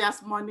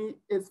taxpayers' money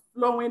is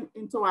flowing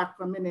into our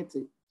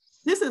community.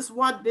 This is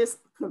what this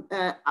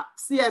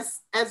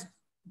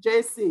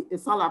CSSJC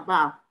is all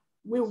about.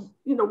 When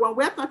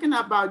we're talking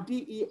about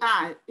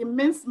DEI, it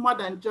means more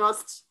than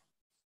just,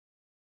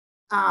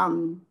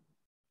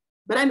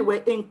 but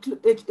anyway,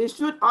 it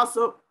should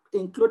also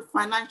include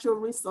financial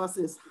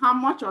resources. How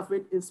much of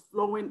it is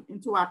flowing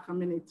into our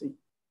community?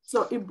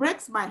 So it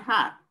breaks my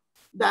heart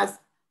that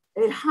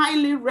a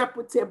highly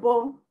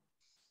reputable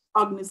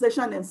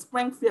organization in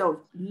Springfield,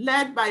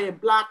 led by a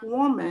Black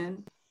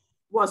woman,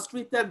 was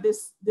treated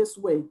this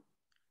way.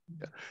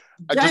 Yeah.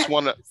 I just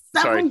want to,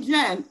 sorry.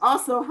 7Gen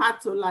also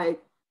had to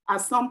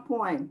at some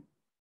point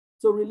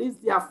to release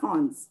their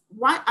funds.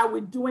 Why are we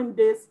doing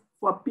this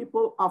for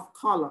people of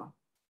color?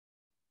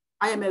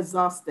 I am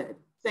exhausted.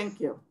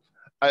 Thank you.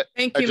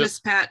 Thank you, Ms.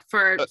 Pat,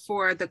 for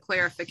the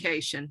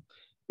clarification.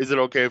 Is it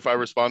okay if I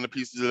respond to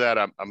pieces of that?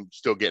 I'm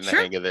still getting the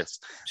hang of this.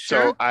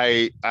 Sure. So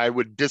I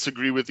would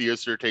disagree with the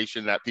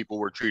assertion that people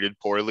were treated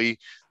poorly.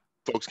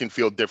 Folks can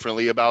feel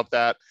differently about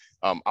that.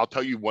 I'll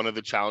tell you one of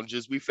the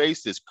challenges we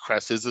faced is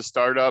CRESS is a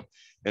startup.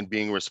 and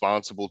being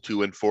responsible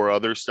to and for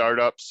other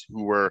startups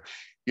who were,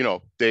 you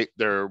know,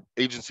 their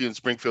agency in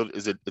Springfield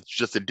it's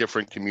just a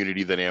different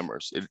community than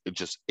Amherst. It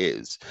just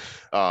is.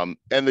 And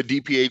the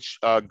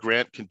DPH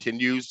grant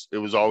continues. It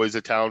was always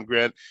a town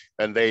grant,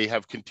 and they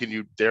have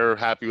continued. They're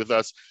happy with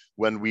us.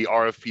 When we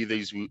RFP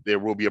these, there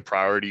will be a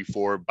priority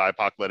for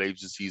BIPOC-led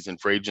agencies,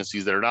 and for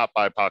agencies that are not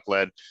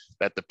BIPOC-led,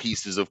 that the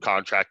pieces of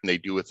contracting they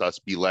do with us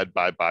be led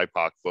by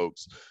BIPOC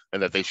folks,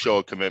 and that they show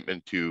a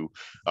commitment to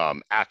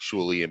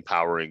actually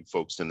empowering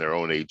folks in their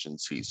own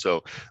agency.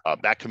 So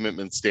that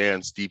commitment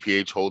stands.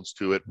 DPH holds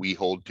to it. We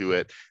hold to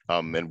it.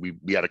 And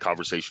we had a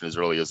conversation as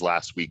early as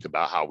last week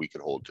about how we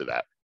could hold to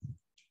that.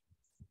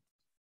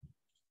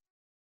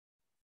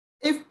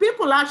 If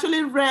people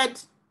actually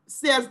read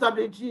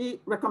CSWG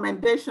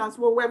recommendations,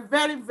 we were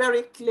very,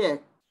 very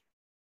clear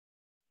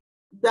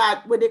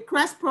that with the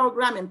CREST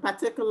program in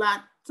particular,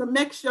 to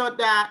make sure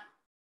that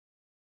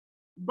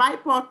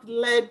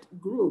BIPOC-led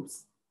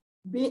groups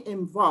be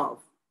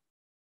involved.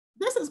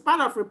 This is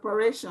part of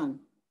preparation,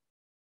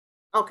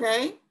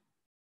 okay?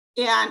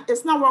 And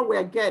it's not what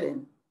we're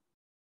getting.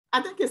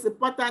 I think it's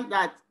important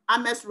that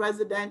Amherst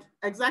residents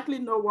exactly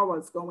know what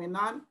was going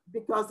on,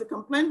 because the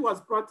complaint was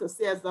brought to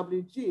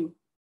CSWG.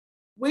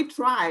 We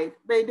tried,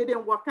 but it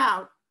didn't work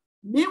out.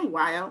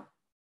 Meanwhile,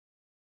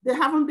 they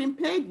haven't been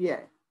paid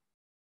yet.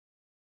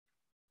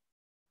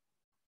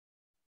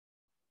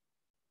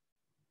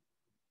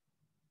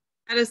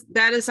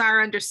 That is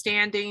our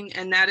understanding,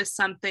 and that is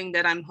something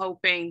that I'm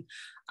hoping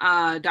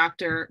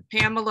Dr.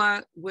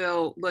 Pamela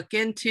will look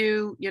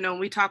into. You know,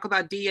 when we talk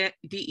about DEI,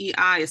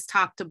 it's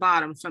top to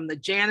bottom, from the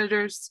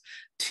janitors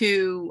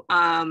to,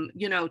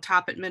 you know,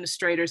 top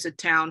administrators at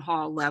town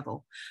hall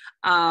level.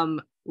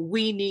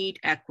 We need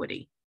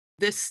equity.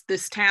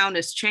 This town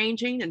is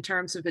changing in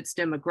terms of its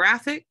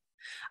demographic.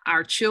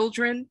 Our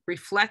children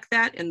reflect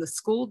that in the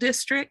school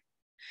district.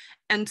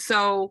 And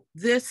so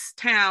this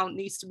town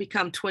needs to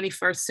become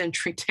 21st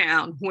century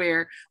town,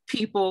 where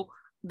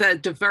the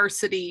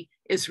diversity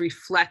is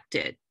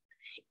reflected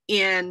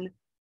in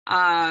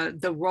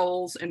the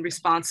roles and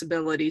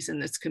responsibilities in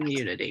this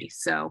community.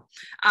 So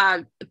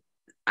I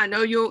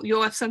know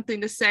you'll have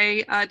something to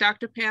say,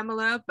 Dr.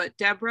 Pamela, but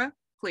Deborah,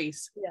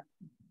 please.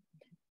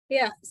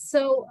 Yeah.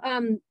 So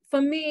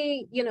for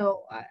me, you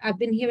know, I've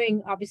been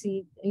hearing,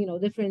 obviously, you know,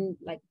 different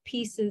like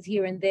pieces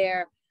here and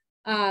there.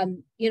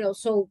 You know,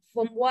 so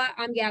from what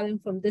I'm gathering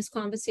from this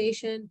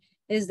conversation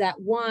is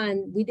that,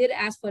 one, we did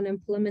ask for an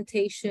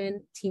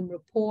implementation team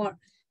report.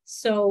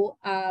 So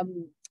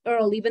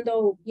Earl, even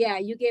though, yeah,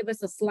 you gave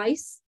us a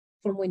slice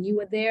from when you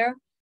were there,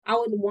 I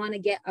would want to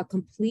get a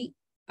complete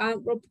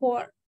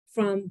report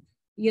from,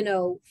 you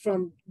know,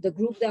 from the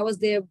group that was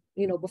there,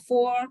 you know,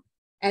 before,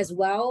 as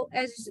well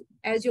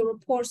as your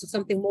report. So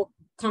something more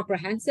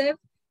comprehensive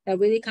that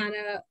really kind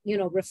of, you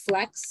know,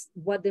 reflects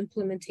what the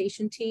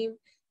implementation team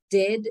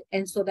did,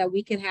 and so that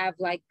we can have,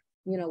 like,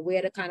 you know,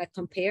 where to kind of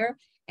compare,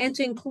 and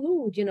to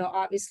include, you know,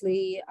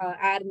 obviously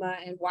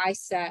ADMA and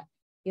YSET,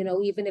 you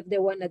know, even if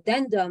there were an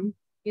addendum,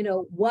 you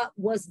know, what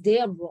was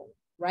their role,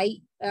 right?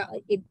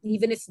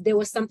 Even if there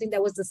was something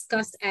that was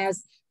discussed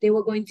as they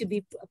were going to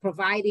be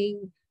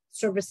providing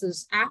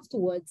services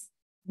afterwards,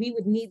 we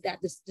would need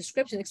that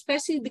description,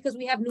 especially because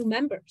we have new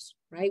members,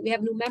 right? We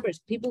have new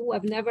members, people who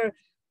have never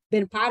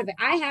been part of it.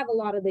 I have a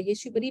lot of the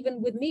issue, but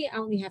even with me, I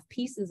only have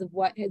pieces of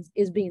what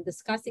is being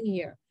discussed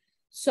here.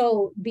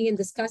 So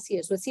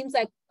it seems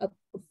like a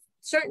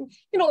certain,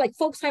 you know, like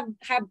folks have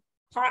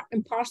part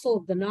and parcel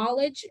of the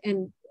knowledge,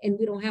 and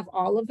we don't have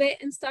all of it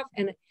and stuff.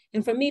 And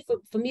for me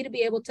to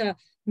be able to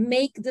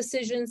make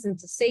decisions and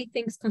to say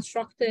things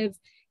constructive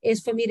is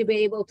for me to be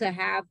able to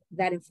have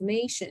that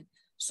information.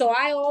 So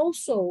I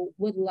also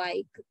would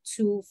like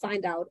to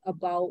find out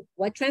about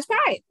what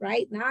transpired,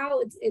 right? Now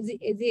it's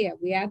here.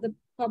 We have the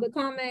public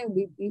comment,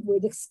 we're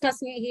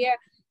discussing it here.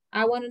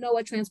 I want to know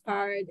what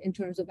transpired in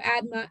terms of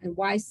ADMA and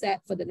YSET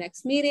for the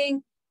next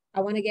meeting.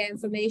 I want to get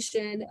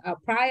information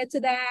prior to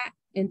that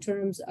in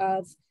terms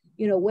of,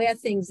 you know, where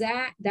things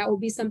at. That will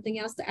be something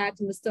else to add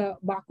to Mr.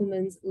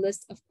 Bockelman's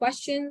list of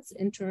questions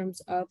in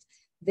terms of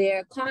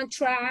their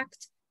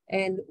contract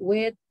and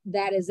where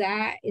that is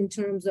at in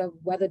terms of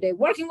whether they're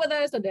working with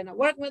us or they're not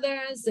working with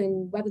us,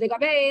 and whether they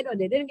got paid or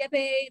they didn't get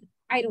paid.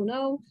 I don't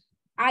know.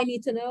 I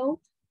need to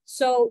know.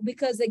 So,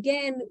 because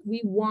again,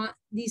 we want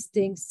these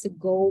things to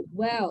go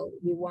well.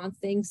 We want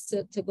things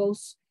to go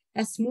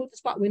as smooth as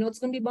possible. We know it's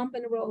going to be bump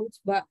in the roads,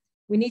 but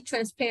we need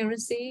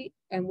transparency,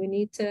 and we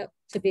need to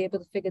be able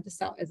to figure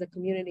this out as a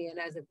community and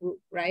as a group,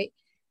 right?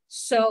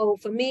 So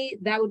for me,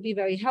 that would be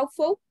very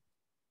helpful.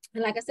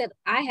 And like I said,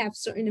 I have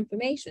certain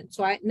information.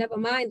 So I never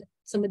mind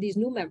some of these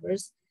new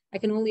members. I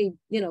can only,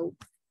 know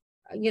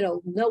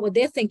what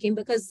they're thinking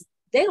because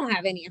they don't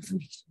have any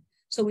information.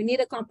 So we need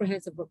a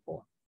comprehensive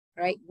report,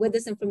 right, with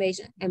this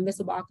information, and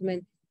Mr.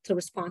 Bockelman to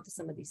respond to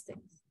some of these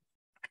things.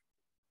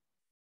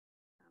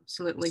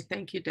 Absolutely.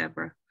 Thank you,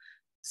 Deborah.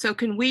 So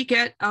can we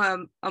get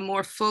a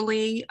more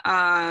fully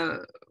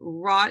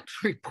wrought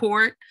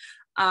report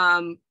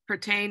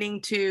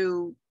pertaining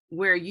to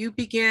where you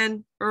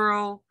begin,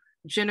 Earl,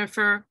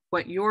 Jennifer,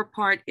 what your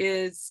part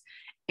is,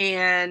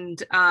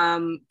 and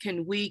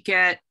can we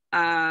get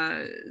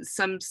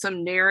some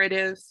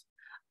narrative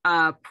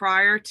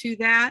prior to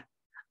that?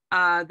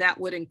 That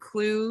would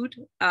include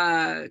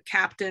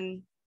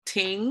Captain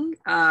Ting,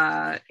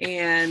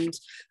 and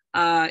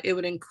it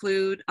would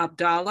include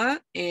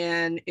Abdallah.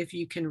 And if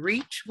you can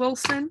reach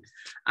Wilson,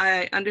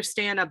 I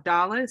understand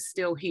Abdallah is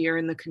still here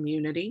in the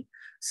community.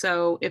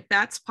 So if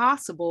that's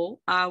possible,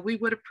 we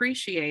would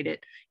appreciate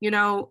it. You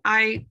know,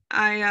 I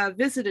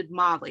visited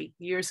Mali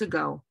years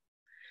ago,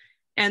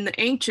 and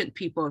the ancient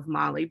people of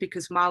Mali,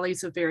 because Mali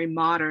is a very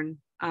modern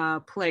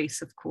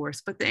place, of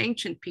course, but the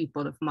ancient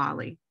people of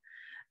Mali,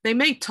 they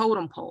made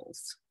totem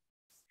poles.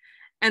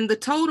 And the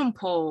totem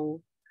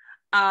pole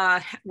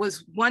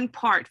was one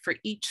part for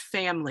each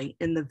family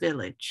in the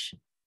village.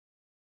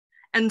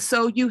 And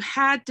so you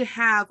had to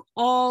have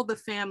all the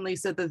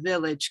families of the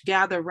village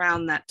gather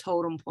around that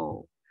totem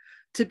pole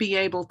to be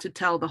able to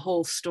tell the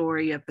whole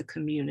story of the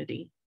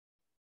community.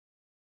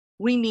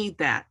 We need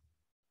that.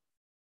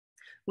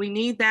 We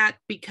need that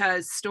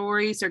because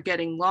stories are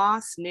getting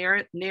lost,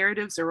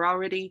 narratives are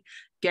already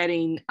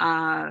getting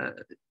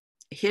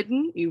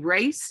hidden,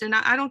 erased, and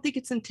I don't think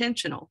it's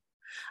intentional.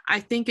 I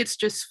think it's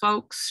just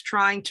folks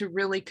trying to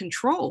really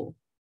control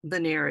the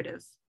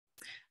narrative.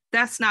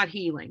 That's not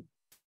healing.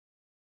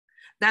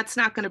 That's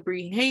not going to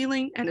bring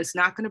healing, and it's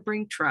not going to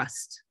bring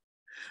trust.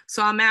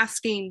 So I'm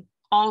asking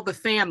all the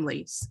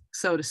families,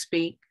 so to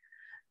speak,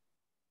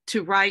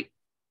 to write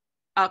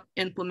up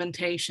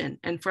implementation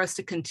and for us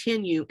to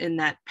continue in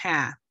that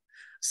path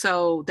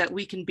so that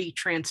we can be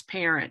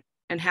transparent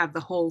and have the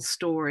whole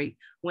story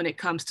when it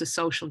comes to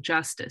social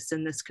justice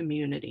in this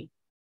community.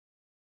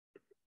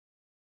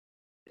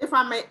 If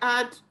I may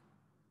add,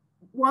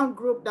 one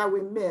group that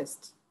we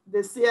missed, the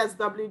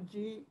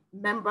CSWG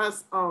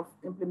members of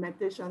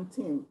implementation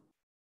team,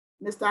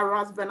 Mr.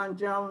 Ross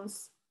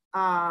Vernon-Jones,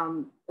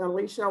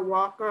 Alicia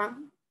Walker,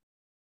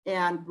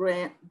 and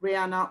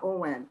Brianna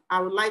Owen.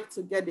 I would like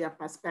to get their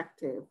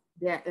perspective,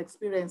 their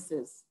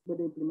experiences with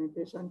the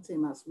implementation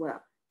team as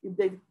well. If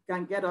they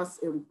can get us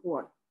a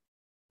report,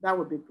 that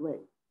would be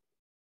great.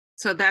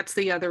 So that's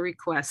the other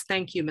request.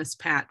 Thank you, Ms.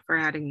 Pat, for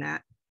adding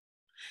that.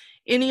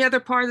 Any other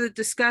part of the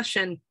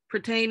discussion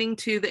pertaining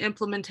to the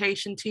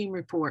implementation team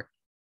report?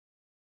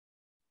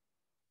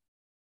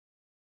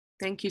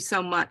 Thank you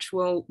so much.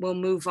 We'll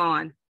move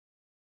on.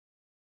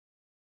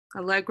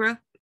 Allegra?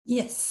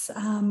 Yes,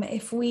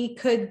 if we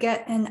could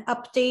get an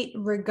update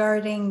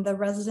regarding the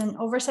Resident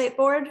Oversight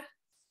Board.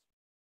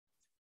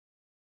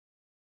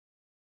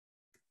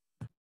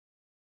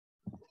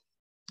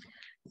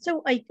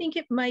 So I think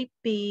it might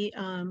be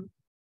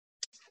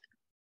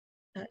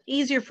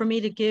easier for me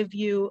to give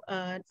you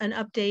an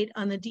update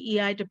on the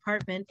DEI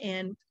department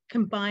and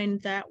combine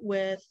that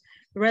with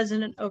the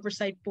Resident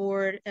Oversight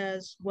Board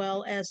as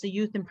well as the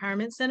Youth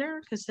Empowerment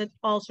Center, because it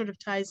all sort of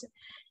ties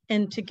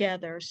in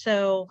together.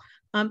 So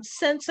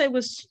since I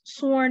was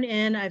sworn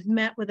in, I've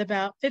met with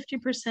about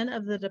 50%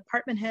 of the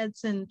department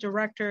heads and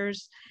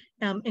directors,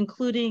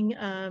 including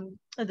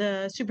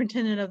the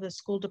superintendent of the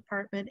school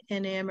department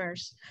in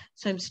Amherst.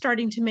 So I'm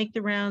starting to make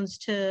the rounds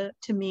to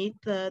meet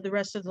the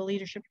rest of the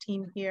leadership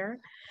team here.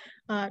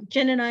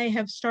 Jen and I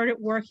have started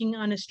working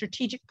on a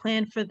strategic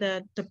plan for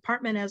the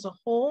department as a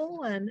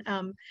whole and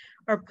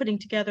are putting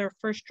together a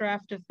first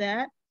draft of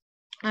that.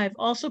 I've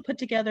also put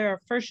together a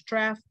first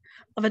draft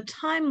of a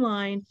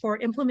timeline for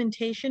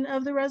implementation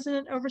of the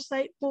Resident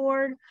Oversight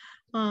Board.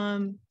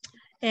 And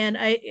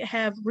I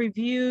have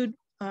reviewed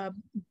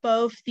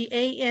both the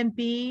A and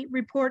B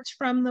reports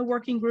from the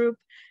working group,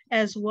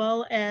 as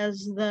well as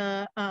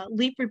the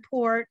LEAP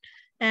report,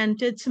 and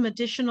did some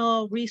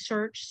additional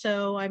research.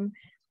 So I'm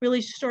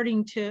really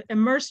starting to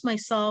immerse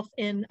myself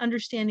in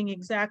understanding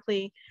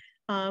exactly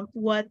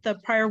what the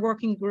prior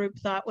working group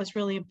thought was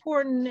really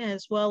important,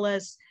 as well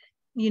as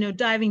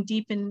diving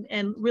deep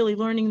and really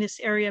learning this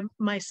area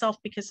myself,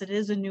 because it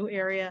is a new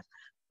area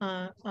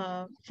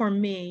for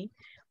me.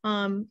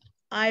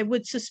 I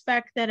would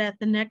suspect that at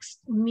the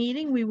next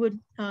meeting, we would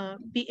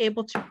be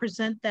able to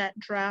present that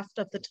draft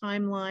of the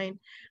timeline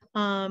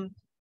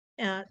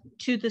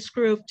to this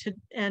group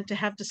and to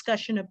have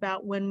discussion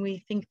about when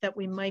we think that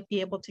we might be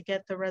able to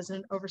get the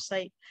Resident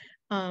Oversight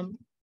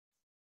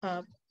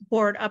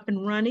Board up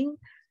and running.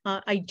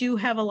 I do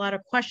have a lot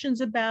of questions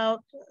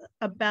about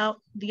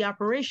the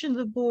operation of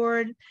the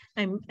board.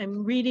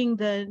 I'm reading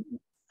the,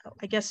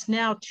 I guess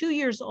now 2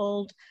 years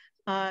old,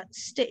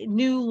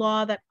 new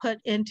law that put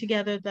in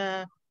together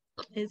the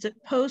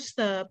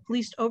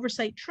police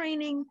oversight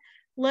training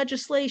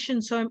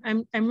legislation. So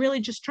I'm really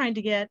just trying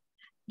to get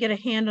a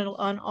handle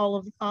on all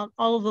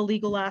of the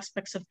legal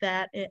aspects of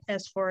that,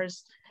 as far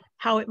as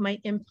how it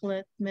might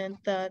implement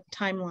the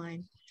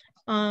timeline.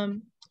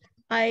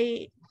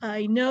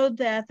 I know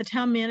that the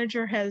town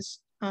manager has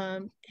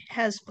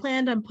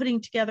planned on putting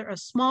together a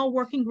small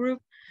working group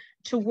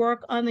to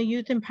work on the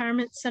Youth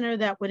Empowerment Center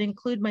that would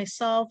include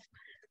myself,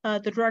 the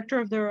director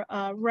of the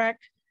rec,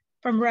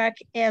 from Rec,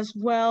 as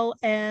well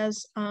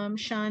as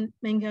Sean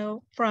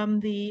Mingo from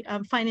the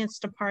Finance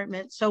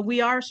Department. So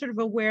we are sort of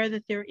aware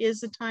that there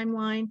is a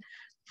timeline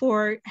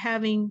for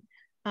having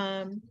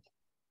a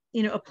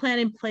plan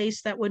in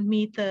place that would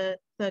meet the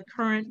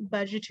current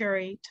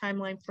budgetary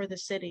timeline for the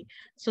city.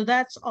 So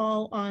that's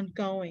all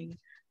ongoing.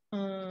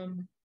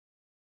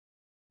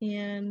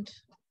 And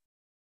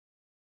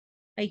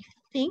I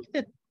think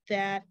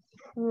that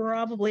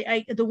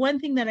probably, the one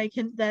thing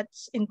that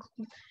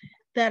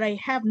that I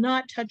have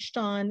not touched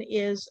on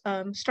is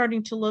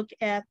starting to look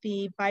at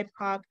the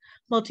BIPOC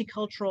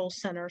Multicultural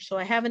Center. So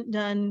I haven't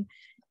done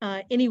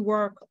any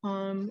work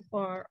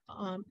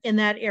in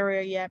that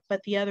area yet,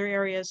 but the other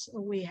areas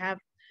we have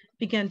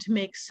begun to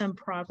make some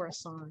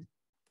progress on.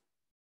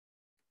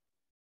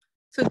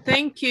 So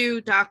thank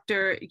you,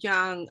 Dr.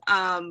 Young.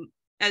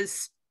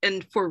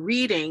 And for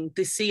reading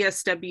the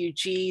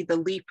CSWG, the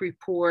LEAP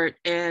report,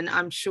 and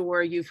I'm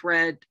sure you've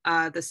read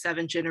the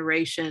 7th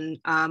Generation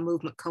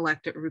Movement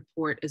Collective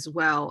report as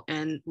well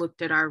and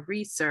looked at our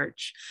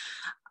research.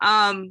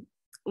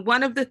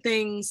 One of the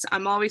things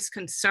I'm always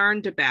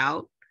concerned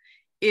about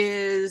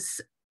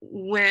is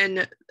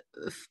when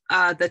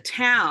the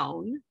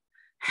town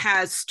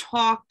has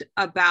talked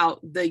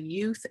about the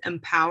Youth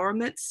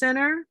Empowerment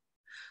Center.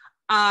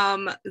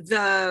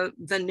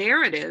 The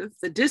narrative,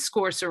 the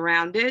discourse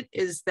around it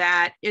is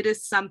that it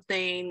is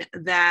something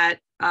that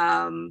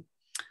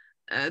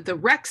the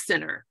Rec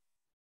Center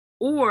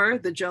or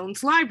the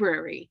Jones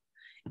Library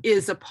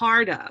is a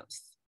part of.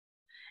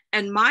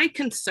 And my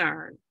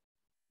concern,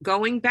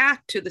 going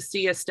back to the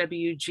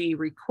CSWG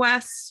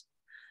request,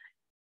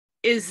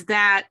 is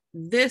that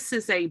this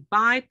is a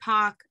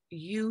BIPOC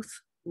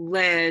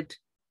youth-led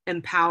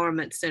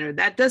empowerment center.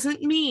 That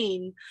doesn't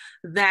mean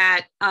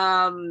that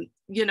young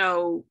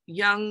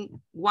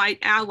white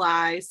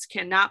allies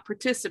cannot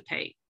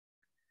participate.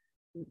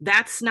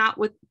 That's not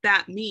what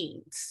that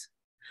means.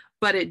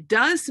 But it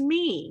does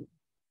mean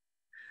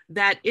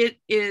that the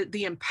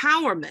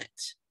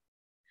empowerment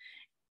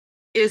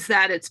is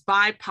that it's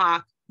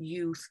BIPOC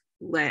youth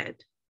led.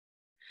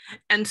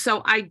 And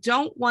so I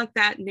don't want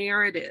that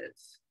narrative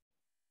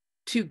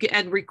to get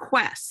and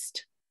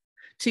request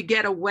to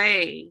get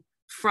away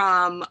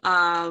from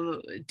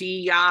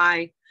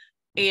DEI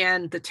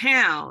and the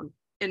town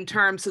in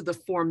terms of the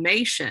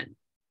formation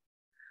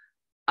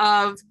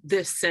of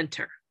this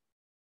center.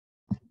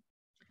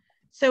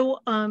 So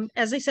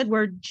as I said,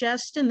 we're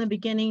just in the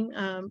beginning.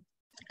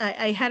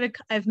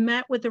 I've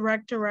met with the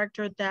rec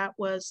director. That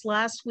was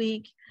last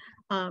week.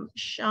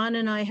 Sean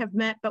and I have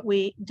met, but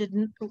we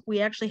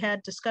actually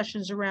had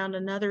discussions around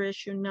another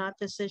issue, not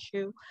this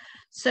issue.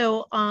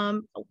 So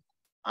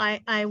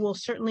I will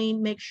certainly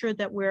make sure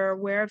that we're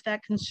aware of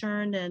that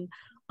concern, and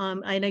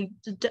I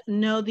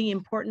know the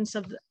importance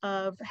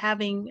of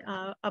having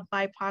a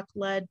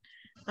BIPOC-led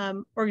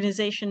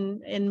organization.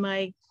 In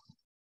my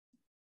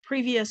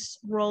previous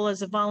role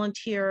as a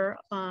volunteer,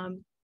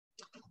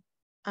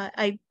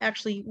 I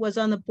actually was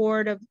on the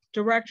board of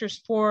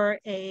directors for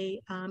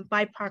a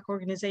BIPOC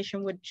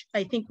organization, which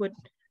I think would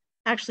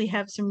actually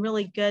have some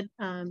really good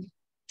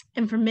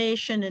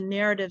information and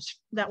narratives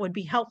that would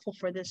be helpful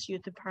for this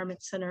youth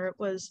empowerment center. It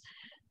was,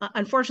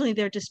 unfortunately,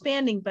 they're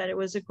disbanding, but it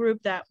was a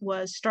group that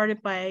was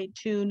started by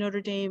 2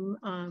 Notre Dame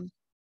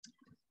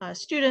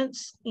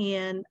students.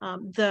 And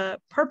the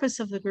purpose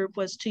of the group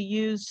was to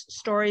use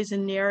stories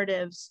and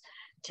narratives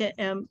to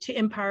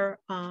empower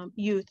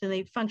youth. And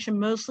they function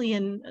mostly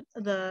in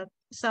the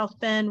South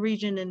Bend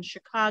region in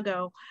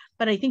Chicago,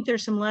 but I think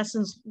there's some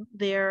lessons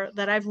there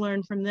that I've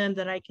learned from them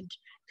that I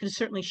could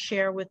certainly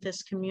share with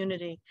this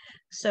community.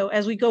 So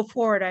as we go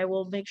forward, I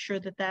will make sure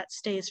that that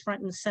stays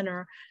front and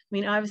center. I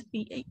mean,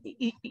 obviously,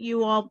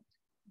 you all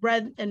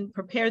read and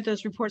prepared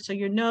those reports, so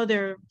you know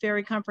they're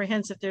very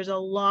comprehensive. There's a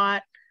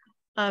lot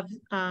of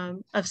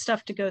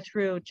stuff to go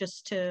through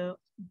just to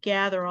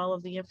gather all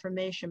of the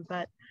information,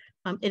 but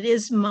it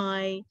is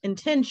my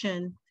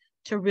intention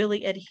to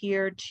really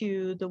adhere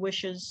to the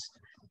wishes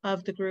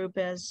of the group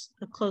as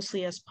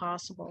closely as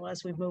possible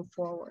as we move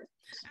forward.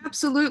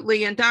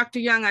 Absolutely. And Dr.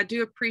 Young, I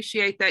do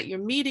appreciate that you're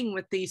meeting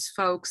with these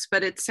folks,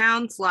 but it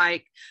sounds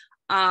like,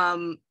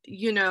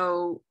 you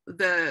know,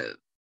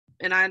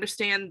 and I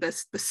understand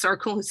this, the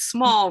circle is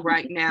small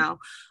right now,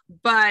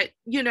 but,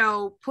 you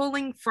know,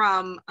 pulling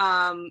from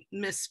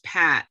Miss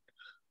Pat,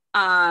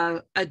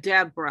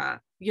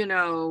 Deborah, you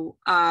know,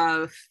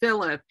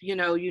 Philip, you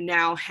know, you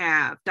now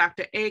have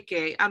Dr.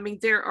 Eke. I mean,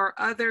 there are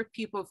other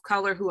people of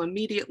color who are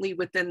immediately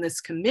within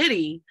this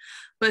committee,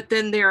 but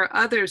then there are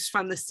others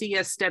from the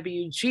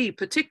CSWG,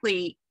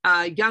 particularly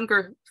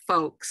younger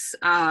folks,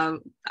 I'll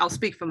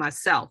speak for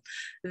myself,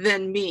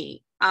 than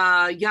me,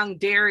 young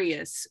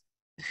Darius,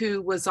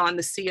 who was on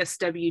the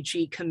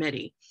CSWG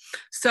committee.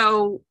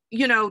 So,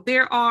 you know,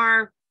 there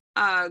are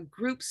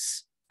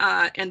groups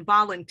and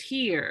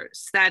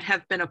volunteers that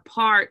have been a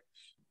part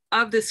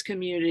of this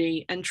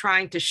community and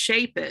trying to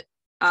shape it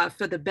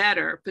for the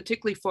better,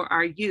 particularly for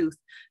our youth,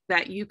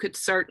 that you could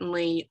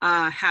certainly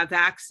have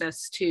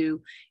access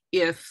to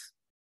if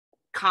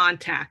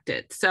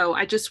contacted. So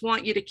I just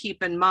want you to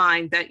keep in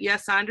mind that,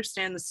 yes, I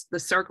understand the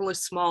circle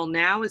is small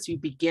now as you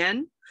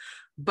begin,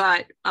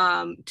 but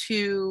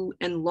to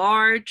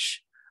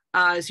enlarge,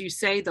 as you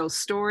say, those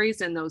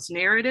stories and those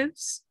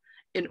narratives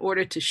in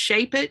order to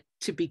shape it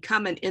to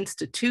become an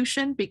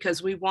institution,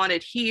 because we want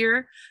it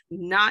here,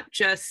 not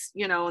just,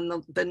 you know, in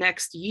the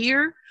next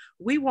year.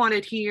 We want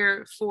it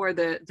here for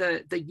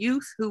the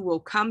youth who will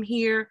come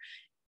here,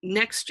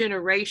 next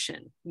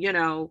generation, you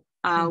know.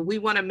 We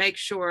want to make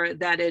sure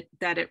that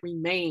it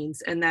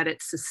remains and that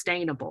it's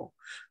sustainable.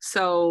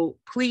 So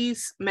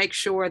please make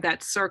sure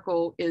that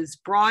circle is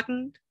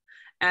broadened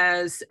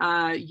as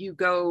you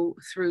go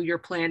through your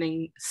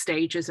planning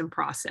stages and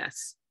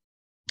process.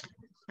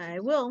 I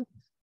will.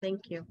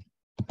 Thank you.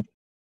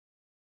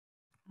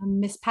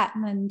 Ms.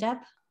 Patton and Deb?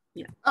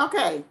 Yeah.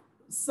 Okay.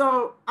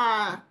 So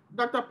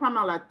Dr.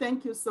 Pamela,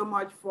 thank you so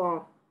much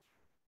for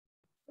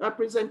a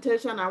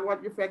presentation and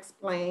what you've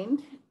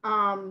explained.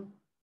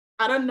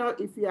 I don't know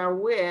if you're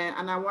aware,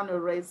 and I want to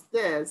raise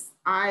this.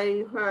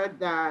 I heard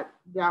that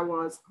there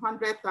was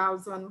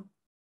 $100,000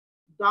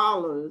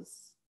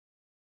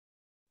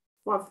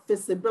 for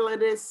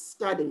feasibility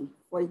study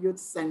for youth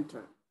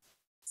center.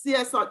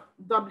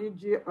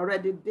 CSWG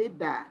already did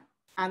that,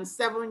 and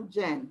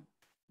 7Gen,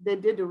 they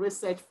did the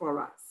research for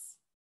us.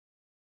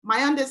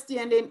 My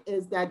understanding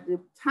is that the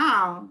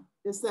town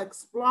is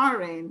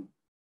exploring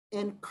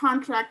in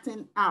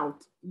contracting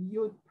out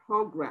youth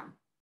program.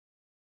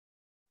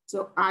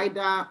 So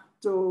either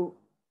to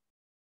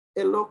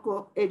a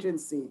local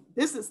agency.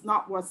 This is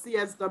not what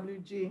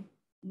CSWG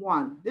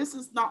want. This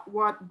is not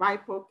what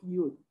BIPOC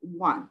Youth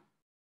want.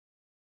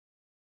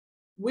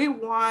 We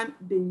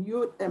want the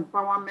Youth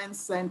Empowerment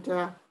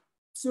Center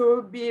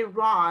to be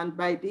run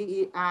by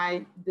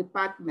DEI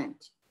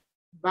department,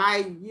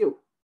 by you,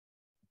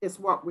 is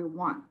what we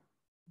want,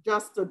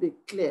 just to be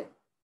clear.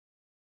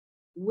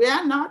 We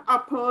are not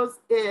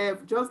opposed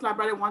if Jones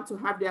Library want to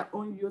have their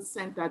own youth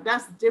center.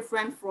 That's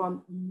different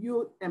from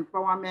Youth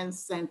Empowerment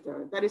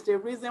Center. That is the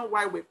reason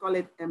why we call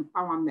it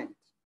empowerment.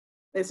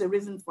 There's a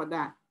reason for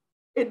that.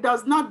 It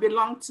does not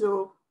belong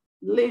to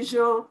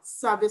Leisure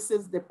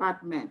Services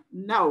Department.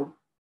 No,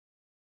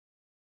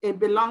 it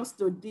belongs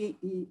to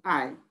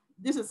DEI.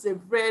 This is a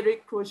very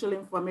crucial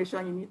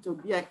information you need to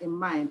bear in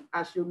mind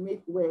as you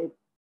meet with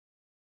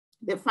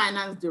the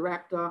finance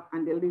director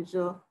and the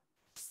leisure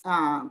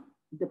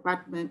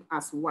department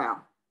as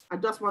well. I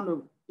just want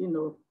to,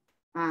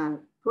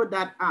 put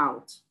that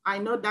out. I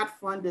know that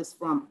fund is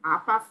from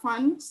ARPA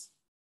funds,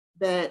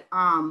 but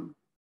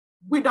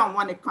we don't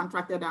want it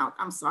contracted out.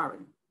 I'm sorry.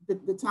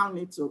 The town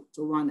needs to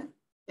run it.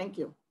 Thank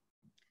you.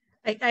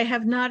 I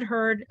have not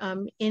heard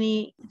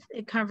any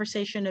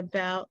conversation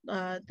about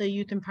the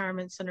Youth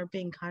Empowerment Center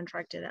being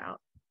contracted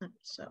out.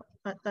 So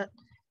that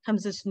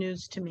comes as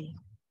news to me.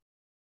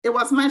 It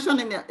was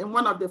mentioned in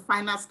one of the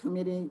finance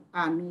committee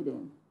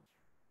meetings.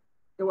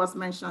 It was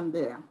mentioned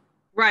there.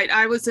 Right,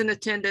 I was in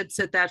attendance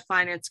at that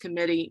finance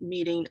committee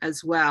meeting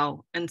as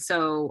well. And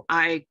so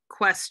I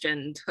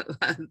questioned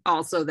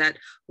also that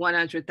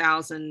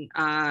 100,000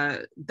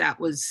 that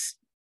was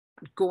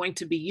going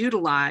to be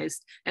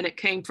utilized, and it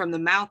came from the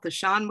mouth of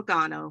Sean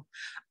Magano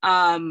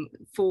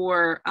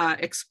for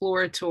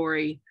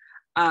exploratory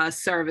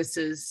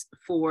services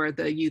for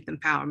the Youth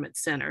Empowerment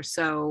Center.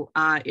 So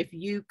if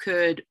you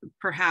could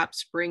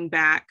perhaps bring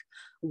back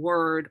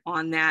word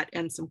on that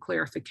and some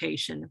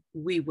clarification,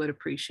 we would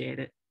appreciate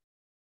it.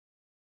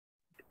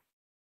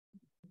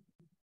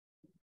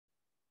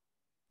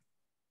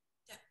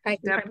 I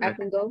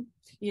can go.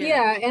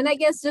 Yeah, and I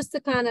guess just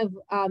to kind of,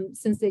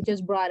 since they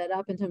just brought it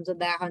up in terms of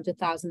that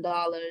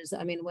 $100,000,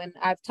 I mean, when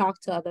I've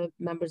talked to other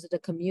members of the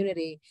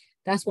community,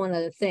 that's one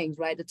of the things,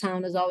 right? The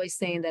town is always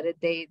saying that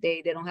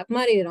they don't have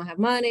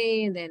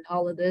money, and then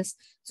all of this.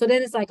 So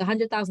then it's like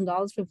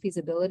 $100,000 for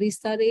feasibility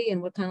study,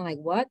 and we're kind of like,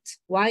 what?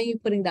 Why are you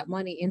putting that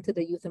money into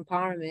the Youth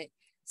Empowerment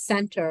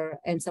Center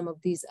and some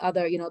of these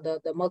other,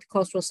 the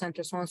multicultural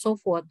centers, so on and so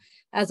forth,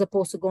 as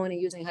opposed to going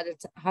and using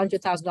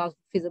 $100,000 for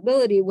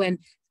feasibility when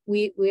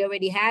we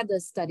already had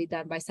the study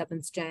done by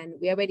 7Gen.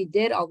 We already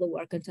did all the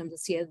work in terms of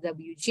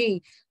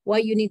CSWG.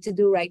 What you need to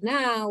do right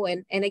now,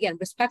 and again,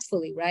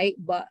 respectfully, right?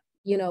 But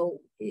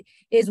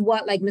is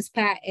what like Ms.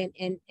 Pat and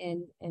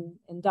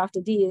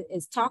Dr. D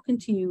is talking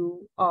to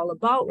you all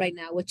about right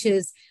now, which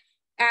is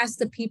ask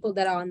the people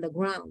that are on the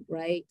ground,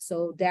 right?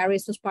 So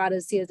Darius was part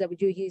of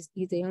CSWG.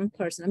 He's a young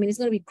person. I mean, it's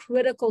going to be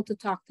critical to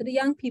talk to the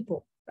young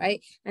people,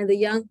 right? And the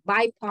young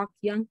BIPOC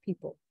young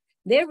people.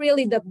 They're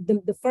really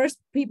the first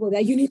people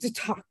that you need to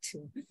talk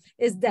to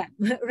is them,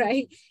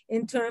 right?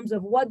 In terms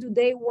of what do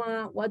they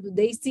want, what do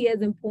they see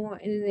as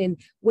important, and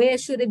where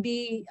should it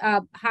be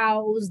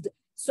housed.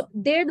 So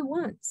they're the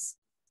ones,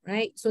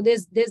 right? So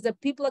there's the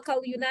People of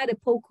Color United,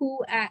 POCU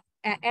at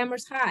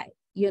Amherst High,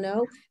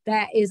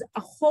 that is a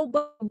whole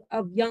bunch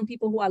of young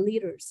people who are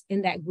leaders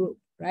in that group,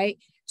 right?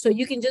 So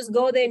you can just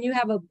go there and you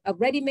have a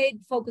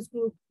ready-made focus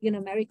group.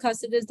 Mary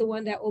Custard is the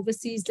one that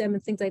oversees them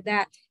and things like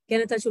that. Get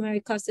in touch with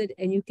Mary Custard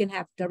and you can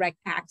have direct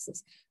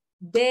access.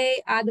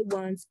 They are the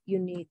ones you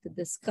need to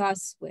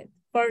discuss with.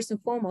 first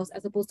and foremost,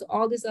 as opposed to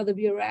all these other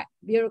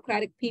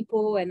bureaucratic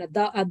people and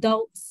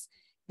adults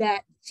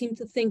that seem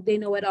to think they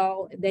know it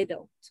all. They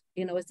don't.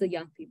 You know, it's the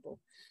young people.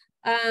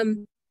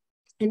 And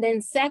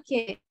then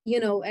second, you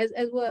know,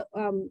 as what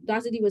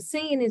Dr. D was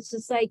saying, it's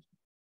just like,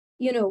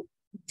 you know,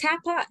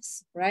 tap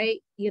us,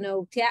 right? You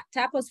know,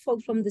 tap us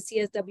folks from the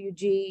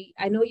CSWG.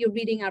 I know you're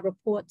reading our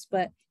reports,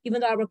 but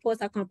even though our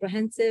reports are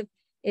comprehensive,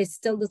 it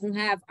still doesn't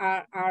have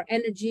our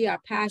energy, our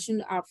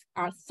passion,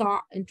 our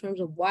thought in terms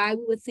of why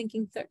we were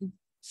thinking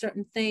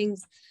certain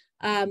things.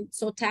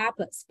 So tap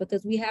us,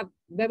 because we have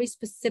very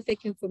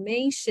specific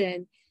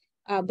information,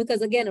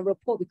 because again, a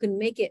report, we couldn't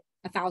make it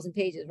 1,000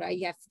 pages, right?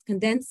 You have to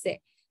condense it.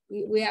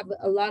 We have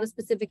a lot of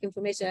specific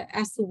information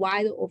as to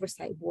why the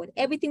oversight board.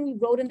 Everything we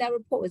wrote in that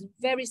report was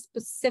very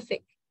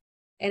specific,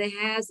 and it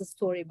has a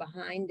story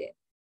behind it.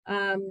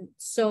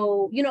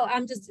 So, you know,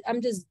 I'm just,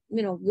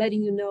 you know,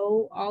 letting you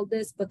know all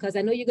this, because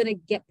I know you're going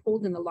to get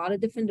pulled in a lot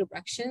of different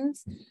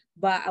directions,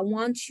 but I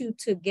want you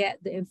to get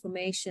the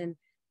information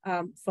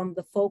from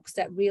the folks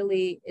that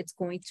really it's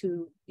going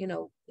to, you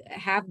know,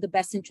 have the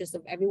best interest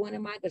of everyone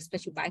in mind, but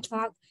especially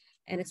BIPOC,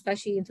 and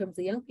especially in terms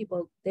of young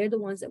people, they're the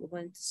ones that we're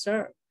going to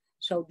serve.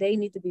 So they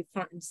need to be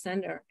front and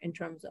center in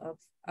terms of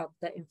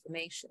the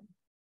information.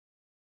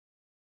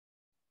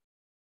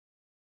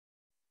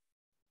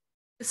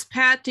 Ms.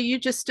 Pat, do you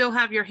just still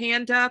have your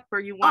hand up, or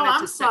you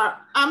wanted to say?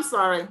 I'm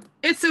sorry.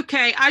 It's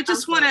okay. I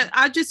just want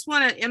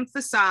to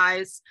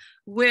emphasize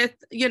with,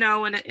 you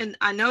know, and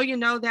I know you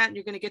know that, and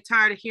you're going to get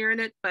tired of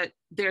hearing it, but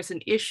there's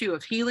an issue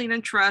of healing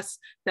and trust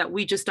that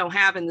we just don't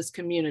have in this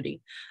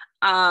community.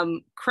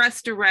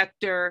 CREST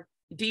director,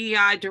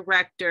 DEI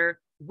director,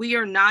 we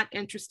are not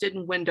interested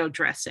in window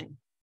dressing.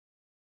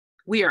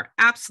 We are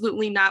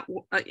absolutely not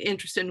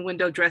interested in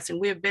window dressing.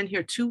 We have been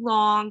here too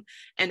long,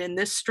 and in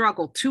this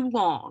struggle too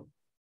long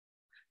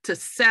to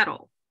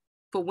settle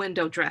for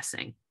window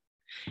dressing.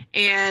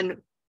 And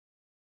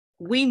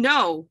we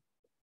know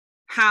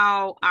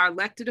how our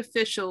elected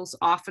officials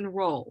often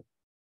roll.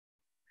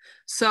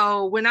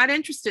 So we're not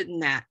interested in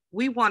that.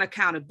 We want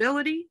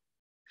accountability,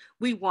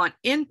 we want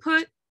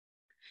input,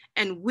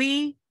 and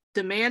we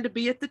demand to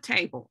be at the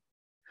table.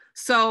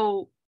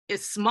 So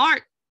it's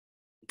smart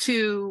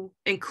to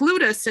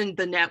include us in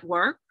the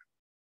network,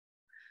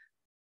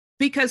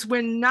 because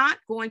we're not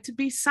going to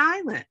be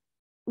silent.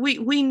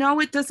 We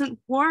know it doesn't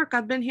work.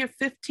 I've been here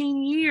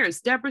 15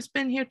 years. Deborah's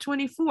been here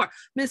 24.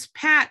 Miss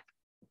Pat,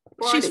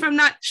 40. She's from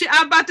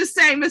I'm about to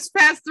say Miss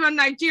Pat's from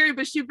Nigeria,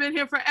 but she's been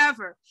here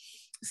forever.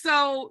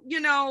 So, you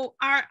know,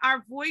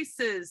 our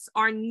voices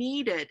are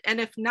needed.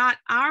 And if not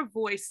our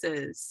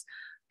voices,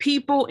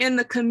 people in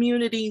the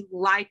community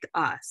like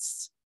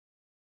us,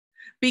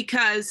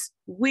 because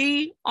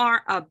we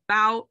are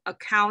about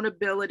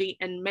accountability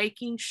and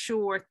making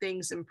sure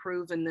things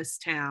improve in this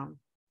town.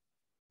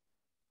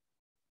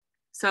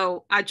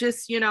 So I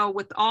just, you know,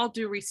 with all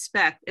due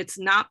respect, it's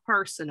not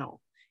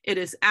personal. It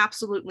is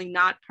absolutely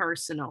not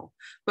personal,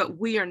 but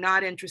we are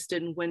not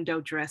interested in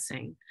window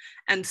dressing.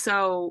 And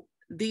so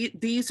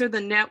these are the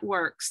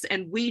networks,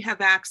 and we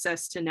have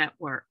access to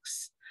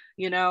networks,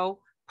 you know,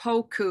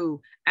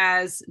 POCU,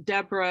 as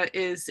Deborah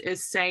is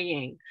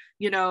saying,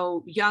 you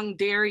know, young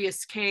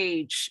Darius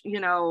Cage, you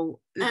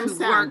know, who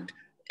worked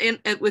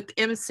with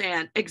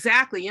MSAN,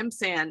 exactly,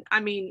 MSAN.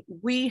 I mean,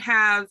 we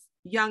have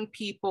young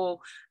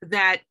people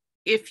that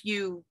if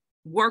you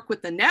work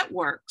with the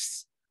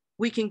networks,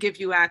 we can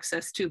give you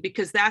access to,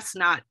 because that's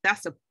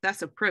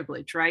a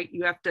privilege, right?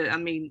 You have to, I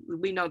mean,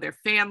 we know their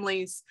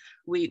families,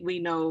 we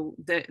know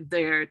that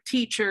their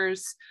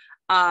teachers.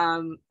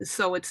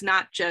 So it's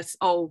not just,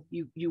 oh,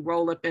 you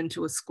roll up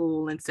into a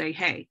school and say,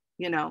 hey,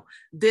 you know,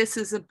 this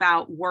is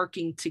about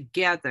working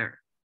together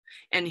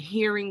and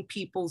hearing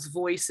people's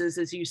voices,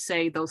 as you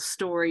say, those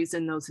stories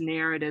and those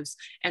narratives,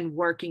 and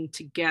working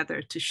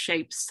together to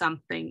shape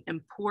something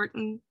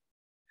important,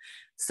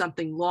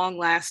 something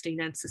long-lasting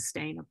and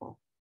sustainable.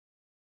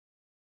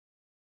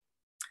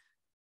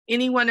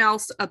 Anyone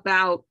else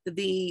about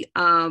the,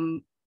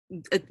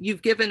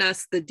 you've given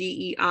us the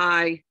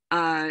DEI,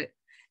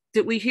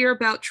 did we hear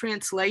about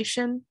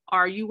translation?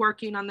 Are you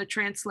working on the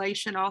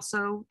translation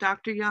also,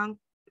 Dr. Young?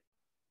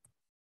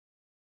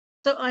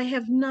 So I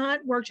have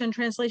not worked on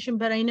translation,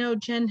 but I know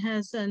Jen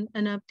has an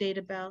update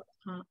about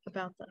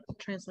the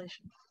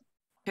translation.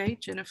 Okay,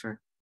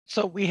 Jennifer.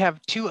 So we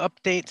have 2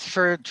 updates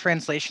for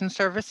translation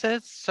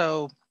services.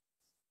 So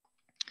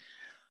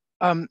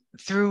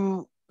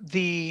through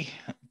the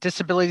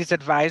Disabilities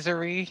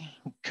Advisory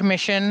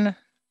Commission,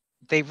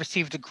 they've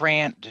received a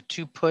grant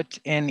to put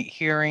in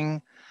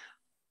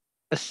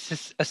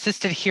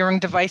assisted hearing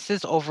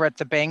devices over at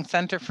the Bank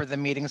Center for the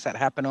meetings that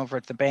happen over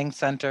at the Bank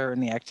Center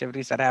and the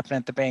activities that happen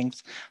at the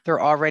banks. They're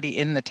already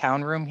in the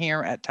town room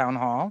here at Town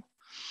Hall.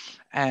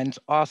 And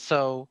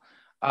also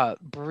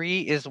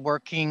Bree is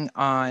working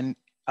on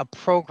a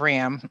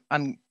program,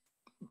 on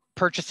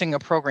purchasing a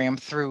program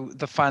through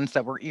the funds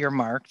that were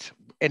earmarked,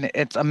 and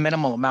it's a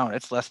minimal amount.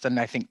 It's less than,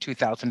 I think,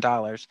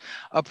 $2,000,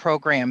 a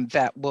program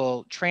that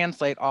will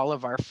translate all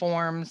of our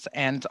forms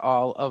and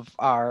all of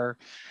our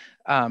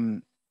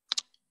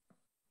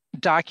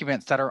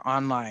documents that are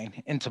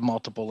online into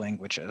multiple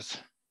languages.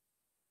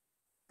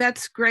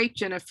 That's great,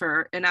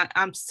 Jennifer. And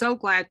I'm so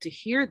glad to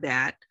hear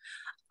that.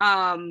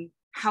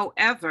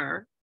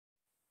 However,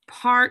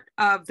 part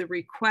of the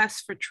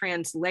request for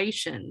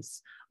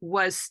translations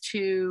was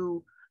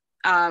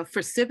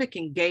for civic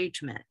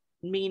engagement,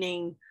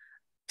 meaning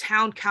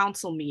town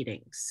council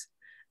meetings.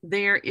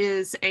 There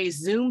is a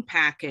Zoom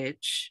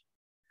package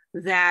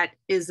that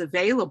is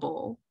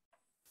available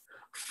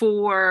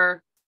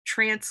for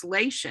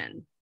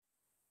translation.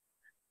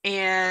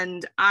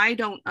 And I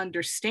don't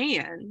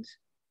understand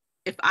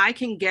if I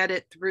can get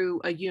it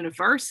through a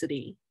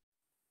university,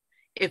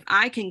 if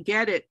I can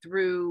get it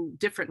through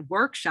different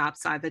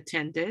workshops I've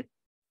attended,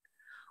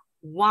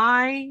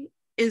 why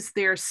is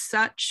there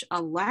such a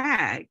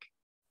lag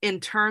in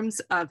terms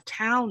of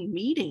town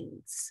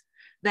meetings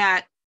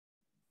that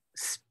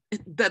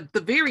the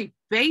very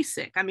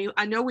basic, I mean,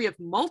 I know we have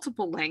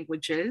multiple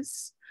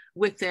languages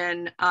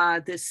within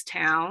this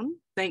town,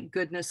 thank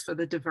goodness for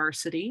the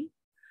diversity,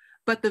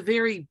 but the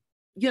very,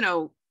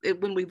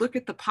 when we look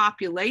at the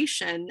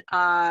population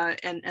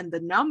and the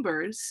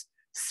numbers,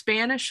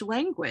 Spanish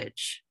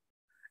language,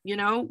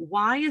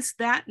 why is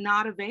that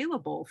not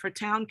available for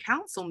town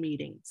council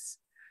meetings?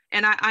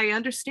 And I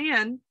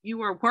understand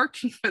you are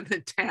working for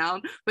the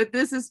town, but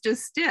this is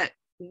just it.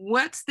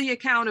 What's the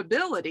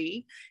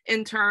accountability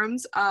in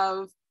terms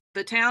of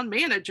the town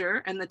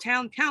manager and the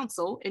town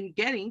council in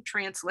getting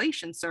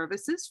translation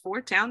services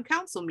for town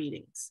council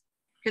meetings?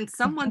 Can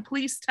someone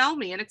please tell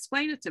me and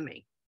explain it to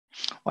me?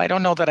 Well, I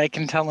don't know that I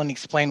can tell and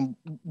explain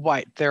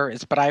why there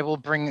is, but I will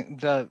bring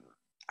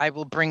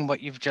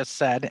what you've just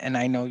said, and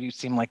I know you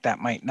seem like that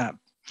might not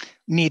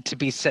need to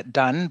be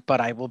done,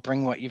 but I will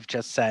bring what you've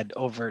just said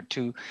over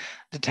to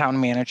the town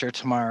manager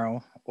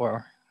tomorrow,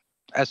 or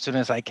as soon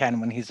as I can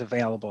when he's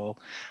available,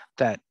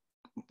 that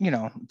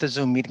the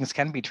Zoom meetings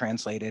can be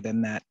translated,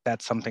 and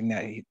that's something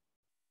that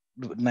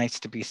nice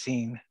to be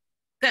seen.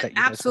 That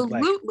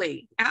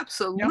absolutely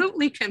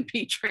can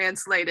be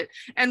translated.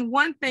 And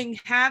one thing,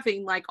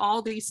 having like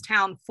all these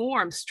town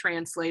forms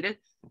translated,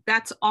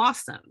 that's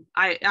awesome.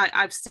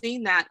 I've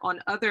seen that on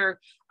other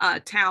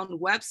town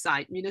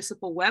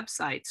municipal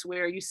websites,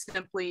 where you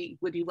simply,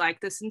 would you like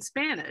this in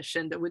Spanish?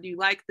 And would you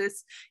like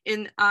this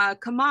in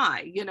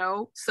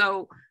Khmer?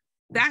 So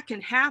that can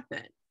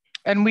happen.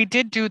 And we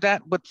did do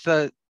that with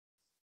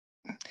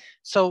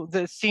so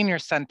the senior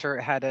center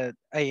had a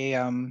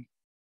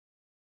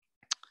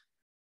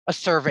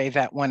survey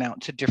that went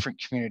out to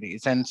different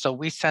communities. And so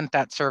we sent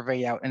that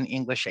survey out in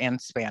English and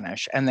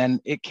Spanish. And then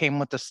it came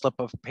with a slip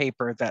of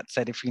paper that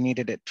said if you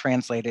needed it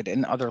translated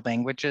in other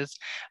languages.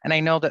 And I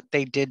know that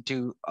they did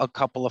do a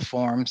couple of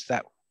forms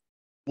that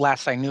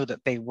last I knew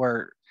that they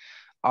were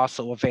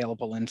also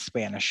available in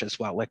Spanish as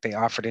well. Like they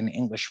offered an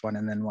English one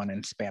and then one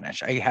in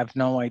Spanish. I have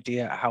no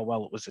idea how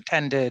well it was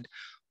attended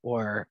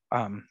or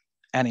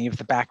any of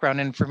the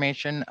background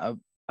information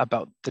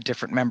about the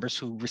different members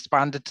who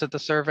responded to the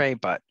survey,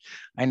 but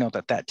I know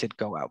that did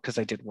go out because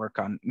I did work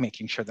on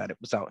making sure that it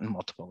was out in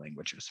multiple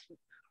languages.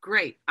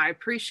 Great, I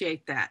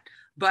appreciate that.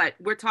 But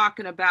we're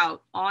talking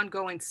about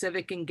ongoing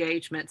civic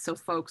engagement so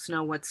folks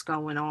know what's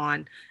going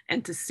on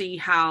and to see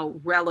how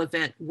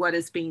relevant what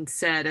is being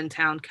said in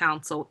town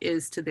council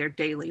is to their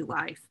daily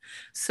life.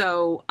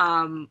 So,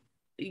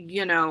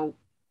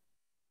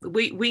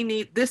 we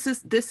need, this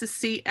is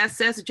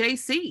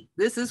CSSJC.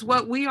 This is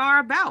what we are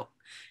about.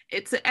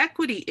 It's an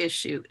equity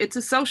issue. It's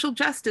a social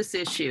justice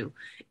issue.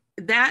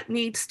 That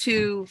needs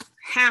to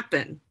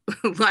happen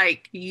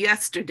like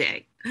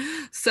yesterday.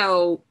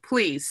 So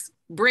please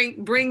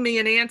bring me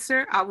an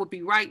answer. I will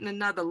be writing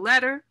another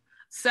letter,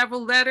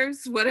 several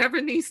letters, whatever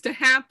needs to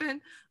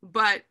happen,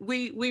 but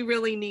we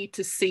really need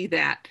to see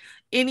that.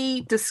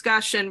 Any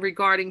discussion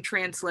regarding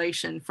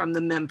translation from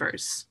the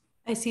members?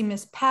 I see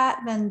Miss Pat,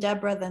 then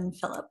Deborah, then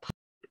Philip.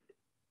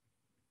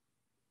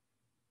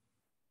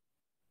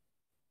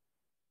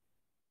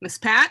 Miss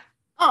Pat?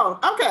 Oh,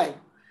 okay.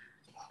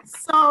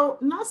 So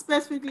not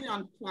specifically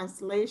on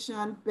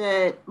translation,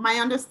 but my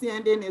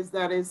understanding is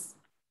that it's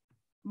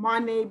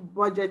money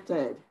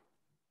budgeted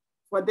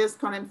for this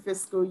current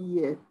fiscal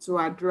year to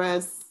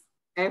address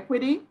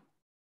equity.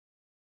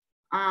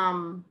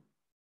 May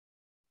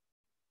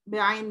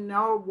I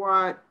know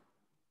what,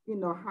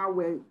 how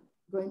we're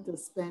going to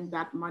spend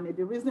that money?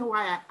 The reason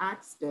why I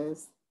asked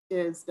this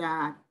is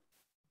that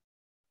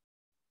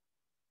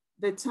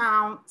the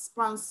town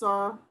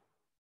sponsor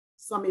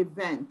some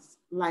events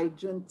like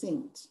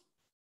Juneteenth.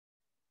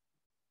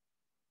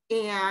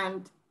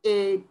 And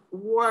it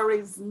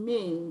worries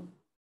me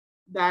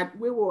that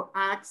we will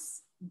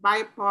ask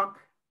BIPOC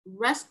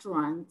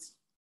restaurants,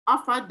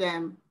 offer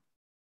them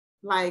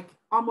like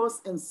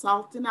almost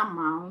insulting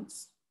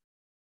amounts,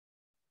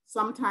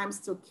 sometimes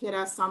to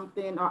cater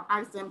something or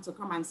ask them to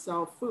come and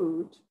sell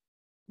food.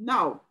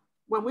 No,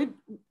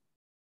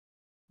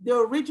 the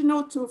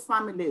original two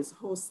families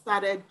who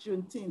started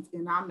Juneteenth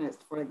in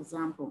Amherst, for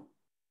example,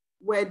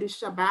 were the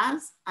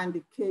Shabazz and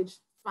the Cage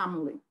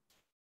family.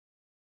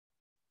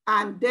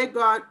 And they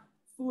got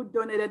food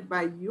donated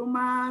by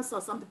UMass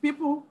or something.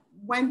 People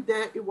went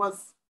there. It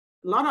was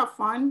a lot of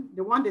fun.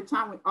 The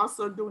time we're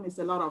also doing is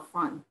a lot of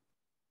fun.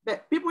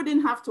 But people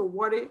didn't have to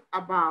worry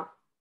about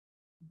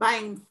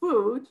buying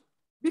food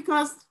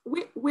because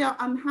we are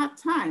on hard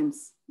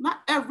times.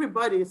 Not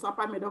everybody is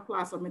upper middle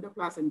class or middle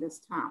class in this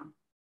town.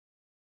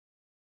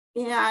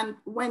 And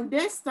when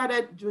they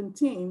started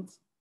Juneteenth,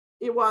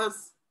 it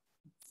was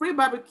free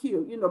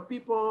barbecue. You know,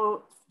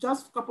 people,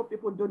 just a couple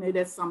people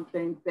donated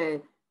something, but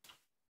it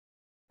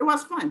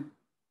was fun.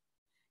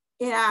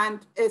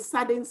 And it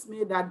saddens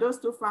me that those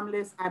two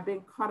families are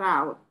being cut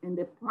out in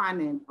the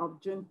planning of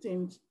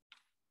Juneteenth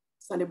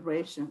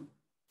celebration.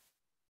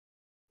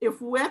 If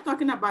we're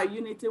talking about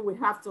unity, we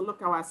have to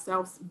look at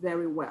ourselves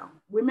very well.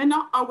 We may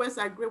not always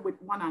agree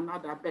with one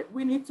another, but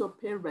we need to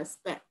pay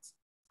respect.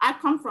 I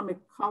come from a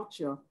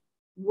culture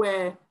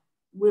where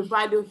we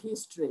value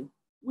history.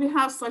 We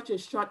have such a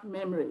short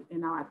memory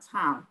in our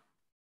town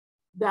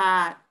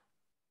that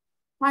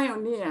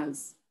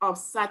pioneers of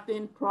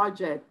certain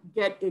projects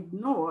get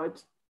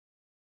ignored.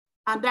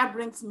 And that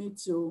brings me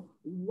to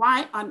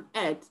why on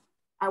earth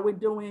are we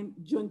doing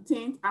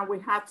Juneteenth and we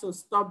had to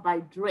stop by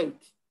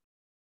Drake?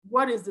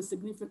 What is the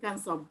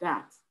significance of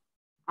that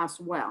as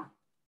well?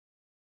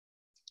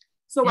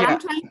 So what I'm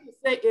trying to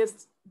say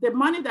is the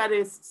money that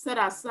is set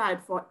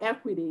aside for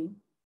equity,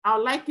 I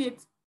would like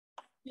it,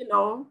 you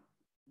know,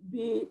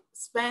 be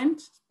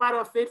spent, part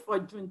of it for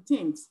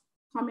Juneteenth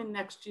coming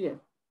next year.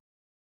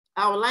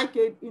 I would like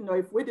it, you know,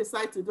 if we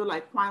decide to do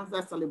like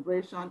Kwanzaa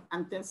celebration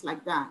and things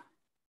like that.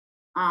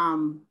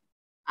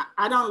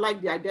 I don't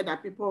like the idea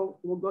that people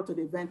will go to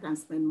the event and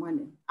spend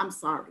money. I'm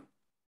sorry.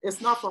 It's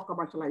not for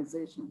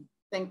commercialization.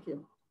 Thank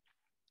you.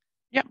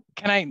 Yeah,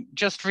 can I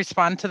just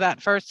respond to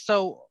that first?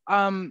 So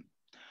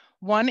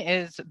one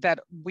is that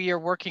we are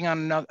working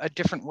on a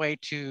different way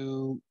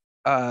to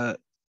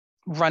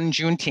run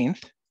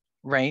Juneteenth,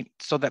 right?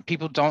 So that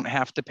people don't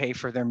have to pay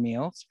for their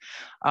meals.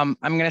 I'm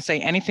gonna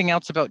say anything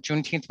else about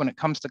Juneteenth when it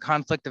comes to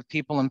conflict of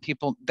people and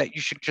people that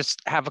you should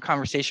just have a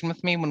conversation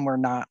with me when we're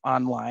not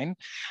online.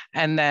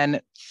 And then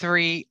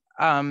three,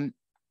 I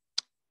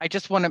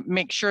just wanna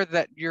make sure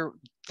that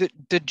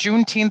the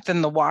Juneteenth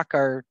and the walk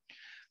are,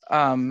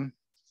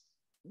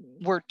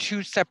 were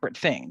two separate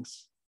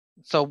things.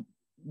 So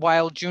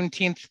while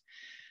Juneteenth,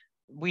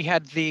 we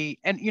had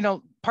and you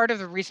know, part of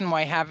the reason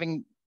why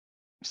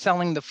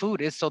selling the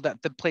food is so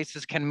that the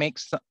places can make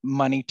some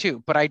money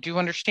too. But I do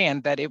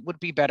understand that it would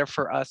be better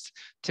for us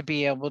to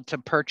be able to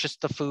purchase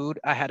the food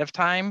ahead of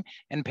time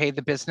and pay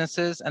the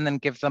businesses and then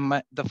give them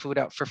the food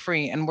out for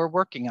free. And we're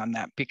working on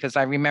that because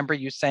I remember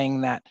you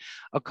saying that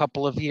a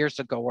couple of years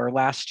ago or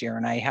last year,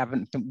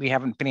 and we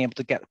haven't been able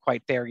to get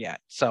quite there yet.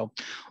 So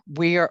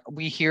we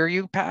hear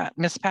you,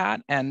 Miss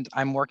Pat, and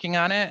I'm working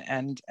on it.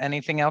 And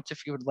anything else,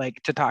 if you would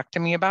like to talk to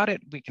me about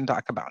it, we can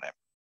talk about it.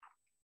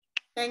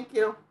 Thank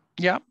you.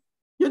 Yeah.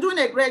 You're doing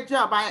a great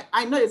job.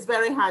 I know it's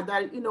very hard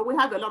that, you know, we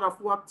have a lot of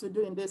work to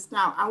do in this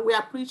town and we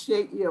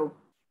appreciate you.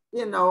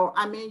 You know,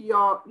 I mean,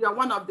 you're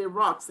one of the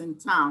rocks in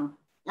town.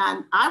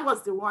 And I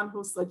was the one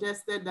who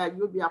suggested that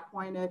you be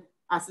appointed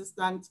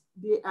Assistant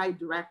DI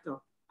Director.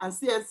 And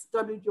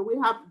CSWG, we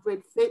have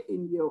great faith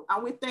in you.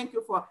 And we thank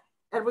you for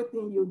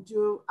everything you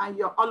do and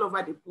you're all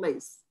over the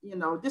place. You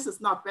know, this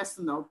is not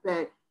personal,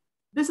 but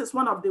this is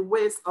one of the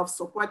ways of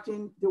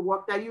supporting the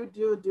work that you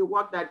do, the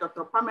work that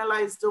Dr. Pamela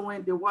is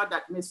doing, the work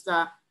that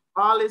Mr.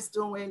 All is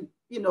doing.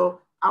 You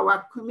know,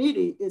 our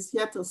committee is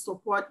here to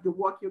support the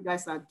work you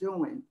guys are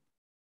doing.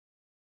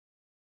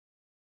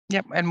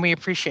 Yep, and we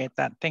appreciate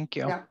that. Thank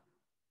you. Yeah.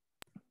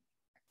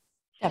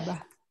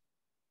 Deborah.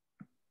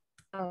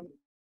 I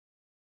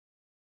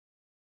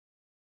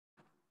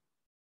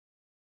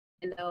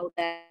know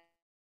that.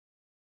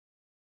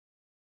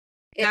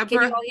 Deborah?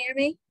 Can you all hear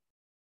me?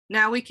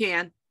 Now we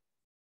can.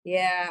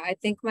 Yeah, I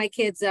think my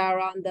kids are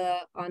on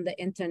the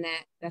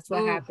internet. That's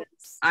what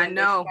happens. I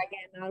know.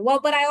 Well,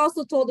 but I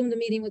also told them the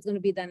meeting was going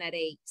to be done at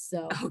 8.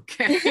 So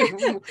okay,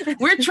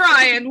 we're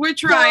trying. We're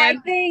trying. So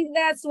I think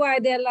that's why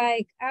they're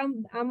like,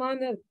 I'm on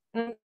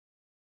the.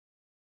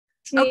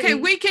 Okay,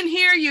 we can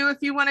hear you if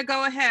you want to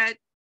go ahead.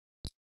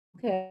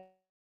 Okay.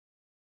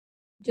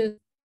 Just.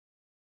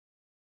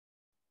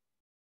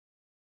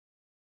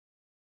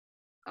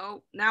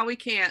 Oh, now we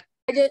can't.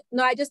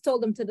 I just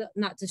told them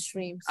not to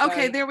stream. Sorry.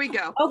 Okay, there we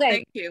go. Okay,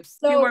 thank you.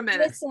 So 2 more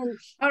minutes. Listen,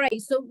 all right.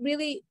 So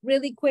really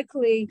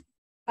quickly,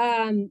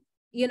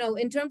 you know,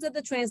 in terms of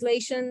the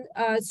translation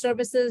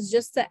services,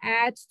 just to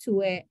add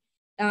to it,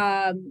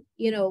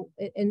 you know,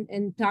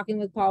 in talking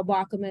with Paul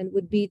Bockelman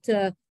would be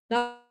to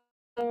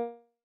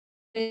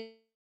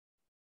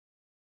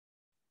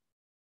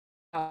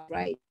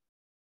right.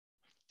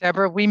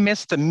 Deborah, we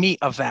missed the meat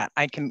of that.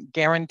 I can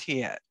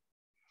guarantee it.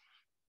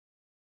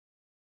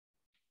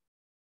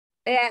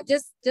 Yeah,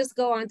 just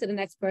go on to the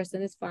next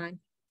person. It's fine.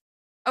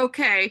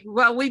 Okay.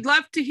 Well, we'd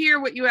love to hear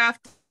what you have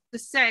to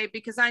say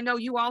because I know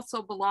you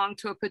also belong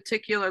to a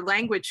particular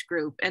language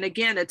group. And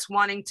again, it's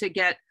wanting to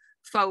get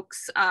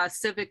folks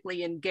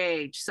civically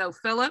engaged. So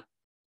Philip?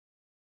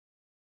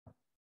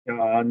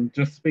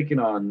 Just speaking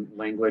on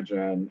language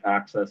and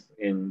access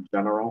in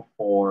general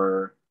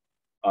for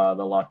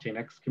the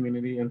Latinx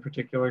community in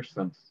particular,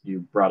 since you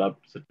brought up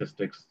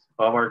statistics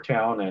of our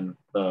town and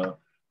the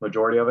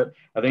majority of it.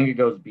 I think it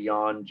goes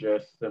beyond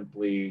just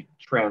simply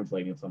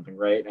translating something,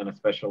 right? And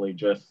especially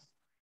just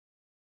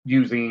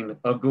using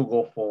a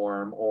Google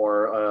form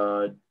or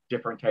a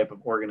different type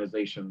of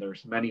organization.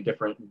 There's many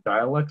different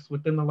dialects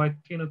within the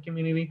Latino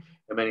community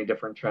and many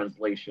different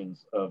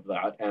translations of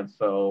that. And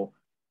so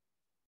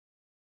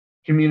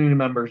community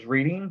members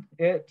reading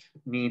it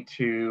need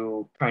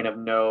to kind of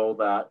know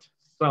that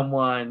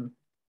someone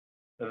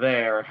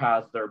there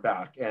has their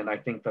back. And I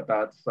think that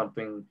that's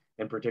something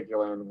in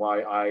particular and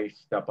why I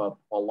step up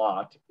a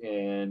lot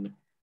in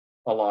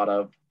a lot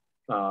of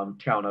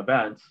town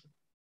events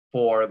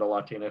for the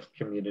Latinx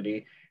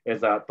community, is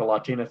that the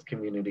Latinx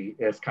community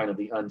is kind of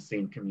the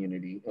unseen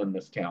community in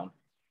this town.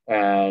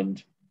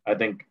 And I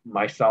think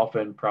myself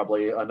and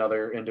probably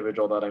another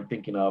individual that I'm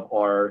thinking of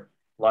are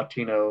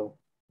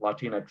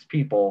Latinx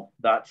people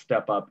that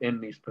step up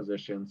in these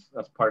positions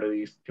as part of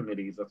these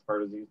committees, as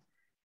part of these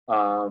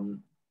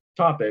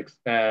topics,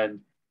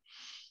 and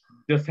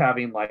just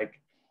having like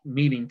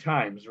meeting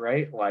times,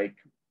 right? Like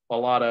a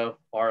lot of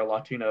our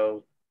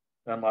Latino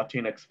and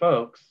Latinx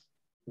folks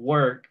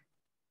work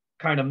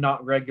kind of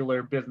not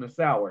regular business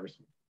hours.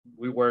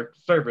 We work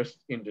service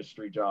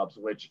industry jobs,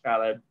 which at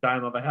a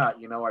dime of a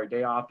hat, you know, our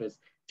day off is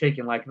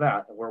taken like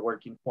that. We're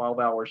working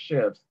 12-hour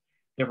shifts,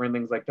 different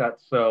things like that.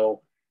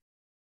 So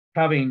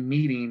having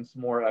meetings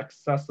more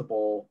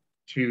accessible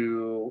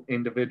to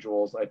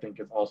individuals, I think,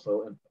 is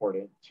also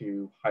important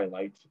to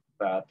highlight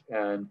that.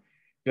 And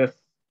just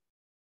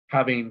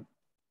having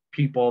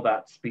people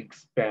that speak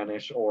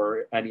Spanish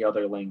or any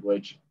other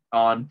language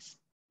on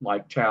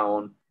like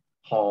town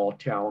hall,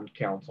 town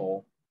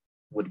council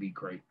would be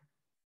great.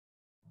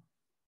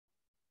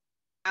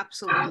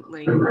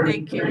 Absolutely.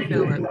 Thank you,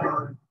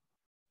 Philip.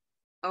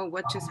 Oh,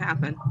 what just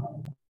happened?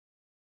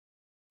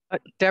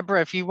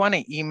 Deborah, if you want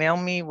to email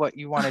me what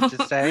you wanted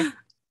to say.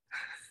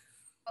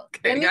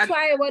 Okay, let me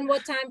try it one more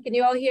time. Can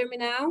you all hear me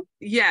now?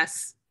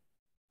 Yes.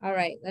 All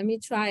right, let me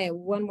try it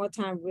one more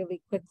time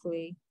really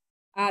quickly.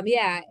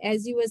 Yeah,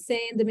 as you were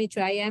saying,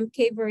 Dimitri, I am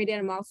Cape Verdean.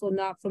 I'm also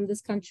not from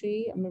this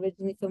country. I'm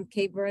originally from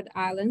Cape Verde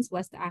Islands,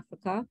 West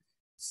Africa.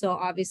 So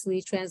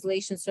obviously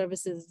translation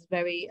services is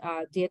very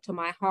dear to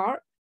my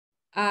heart.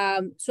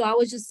 So I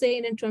was just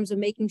saying in terms of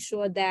making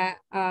sure that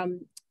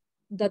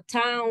the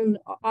town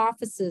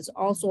offices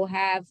also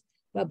have,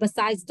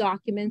 besides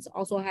documents,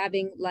 also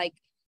having like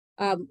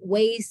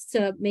ways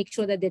to make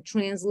sure that they're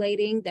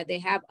translating, that they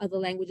have other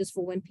languages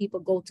for when people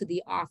go to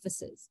the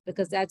offices,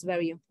 because that's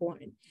very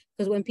important.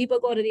 Because when people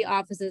go to the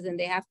offices and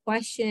they have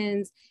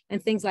questions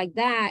and things like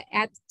that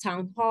at the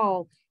town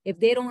hall, if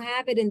they don't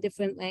have it in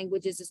different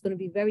languages, it's going to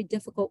be very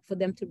difficult for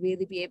them to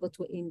really be able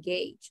to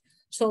engage.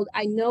 So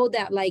I know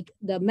that like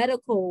the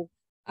medical,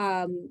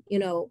 you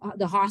know,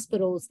 the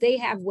hospitals, they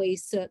have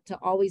ways to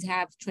always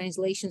have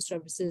translation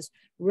services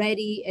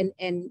ready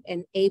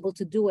and able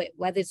to do it,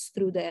 whether it's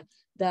through the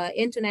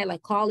internet,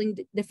 like calling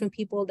different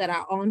people that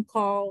are on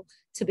call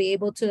to be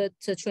able to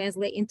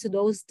translate into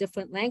those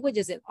different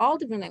languages, and all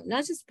different languages,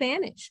 not just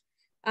Spanish.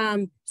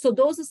 So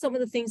those are some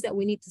of the things that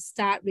we need to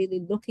start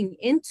really looking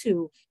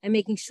into and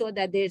making sure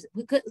that there's,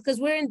 because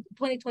we're in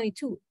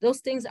 2022,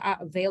 those things are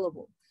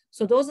available.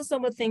 So those are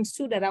some of the things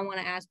too that I want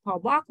to ask Paul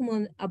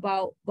Bachman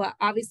about, but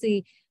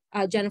obviously,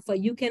 Jennifer,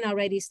 you can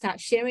already start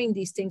sharing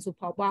these things with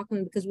Paul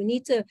Bachman, because we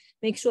need to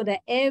make sure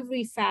that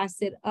every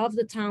facet of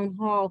the town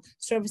hall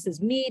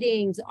services,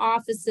 meetings,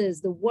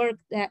 offices, the work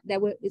that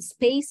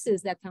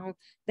spaces that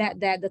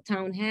the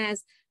town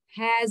has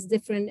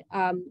different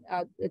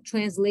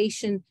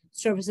translation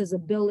services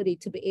ability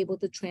to be able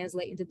to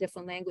translate into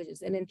different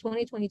languages. And in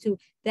 2022,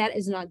 that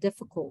is not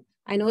difficult.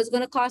 I know it's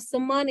going to cost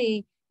some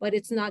money, but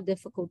it's not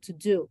difficult to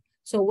do.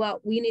 So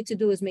what we need to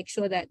do is make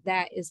sure that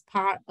that is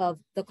part of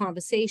the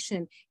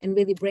conversation and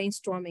really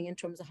brainstorming in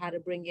terms of how to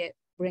bring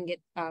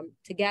it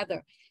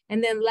together.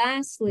 And then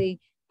lastly,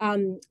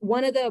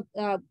 one of the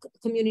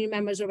community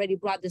members already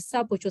brought this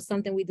up, which was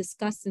something we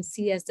discussed in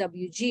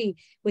CSWG,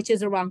 which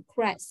is around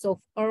CREST. So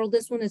Earl,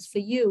 this one is for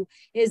you,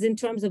 is in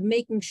terms of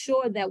making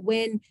sure that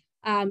when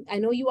I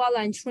know you all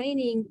are in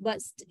training, but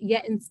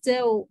yet and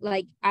still,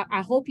 like,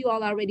 I hope you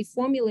all are already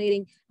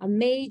formulating a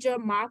major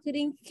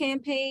marketing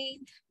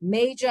campaign,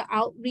 major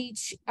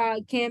outreach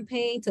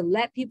campaign to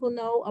let people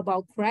know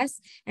about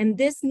CREST. And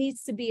this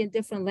needs to be in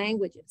different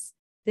languages.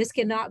 This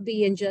cannot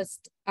be in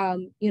just,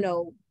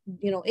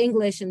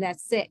 English and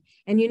that's it.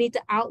 And you need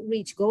to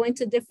outreach, go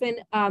into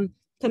different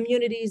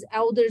communities,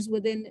 elders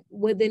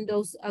within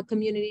those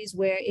communities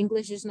where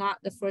English is not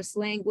the first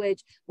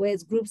language, where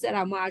it's groups that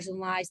are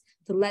marginalized,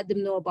 to let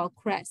them know about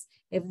CREST.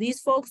 If these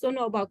folks don't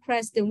know about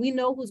CREST, then we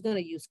know who's going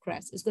to use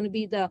CREST. It's going to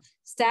be the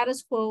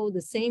status quo,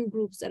 the same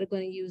groups that are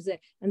going to use it.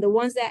 And the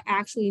ones that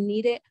actually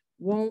need it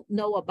won't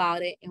know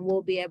about it and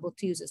won't be able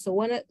to use it.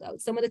 So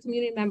some of the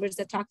community members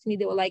that talked to me,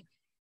 they were like,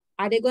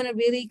 are they going to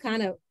really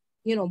kind of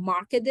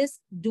market this,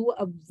 do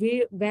a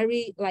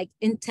very like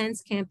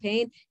intense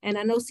campaign? And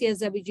I know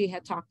CSWG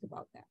had talked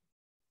about that.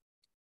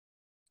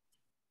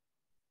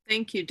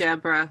 Thank you,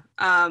 Deborah.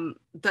 The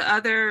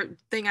other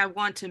thing I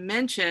want to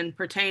mention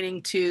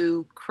pertaining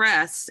to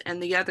CRESS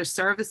and the other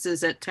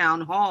services at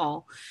Town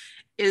Hall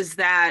is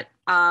that,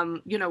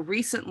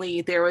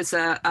 recently there was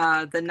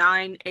the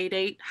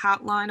 988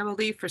 hotline, I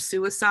believe, for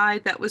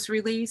suicide that was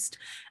released,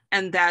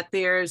 and that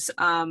there's,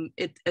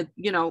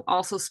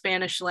 also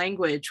Spanish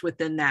language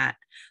within that.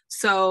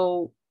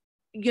 So,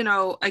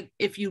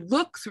 if you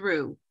look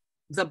through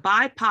the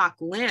BIPOC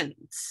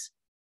lens,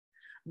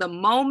 the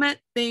moment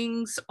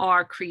things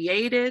are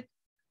created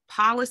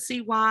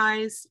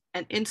policy-wise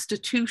and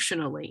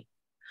institutionally,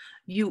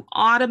 you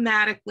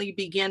automatically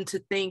begin to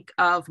think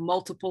of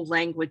multiple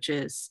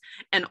languages,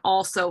 and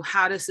also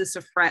how does this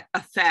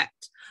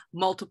affect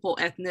multiple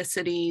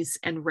ethnicities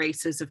and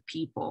races of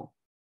people?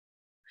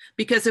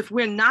 Because if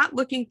we're not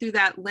looking through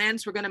that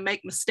lens, we're going to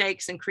make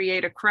mistakes and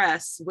create a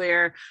CRESS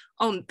where,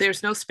 oh,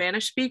 there's no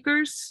Spanish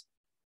speakers,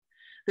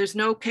 there's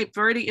no Cape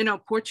Verde,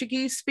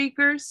 Portuguese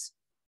speakers.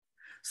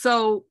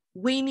 So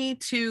we need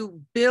to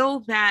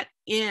build that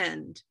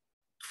in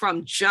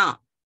from jump,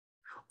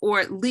 or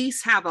at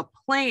least have a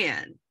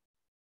plan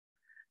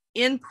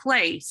in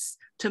place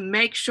to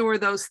make sure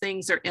those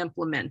things are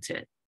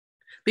implemented,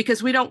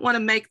 because we don't want to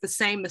make the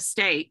same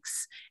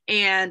mistakes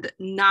and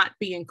not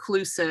be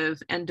inclusive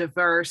and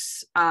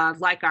diverse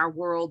like our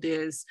world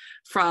is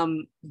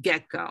from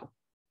get-go.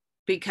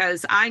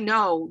 Because I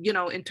know,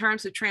 in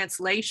terms of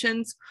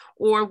translations,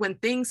 or when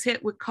things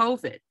hit with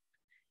COVID,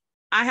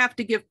 I have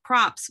to give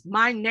props.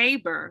 My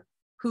neighbor,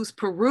 who's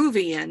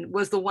Peruvian,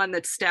 was the one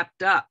that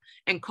stepped up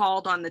and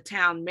called on the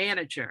town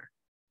manager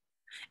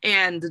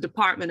and the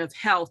Department of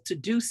Health to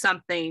do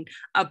something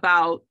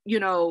about,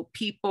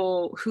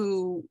 people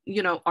who,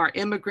 are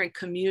immigrant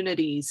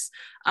communities,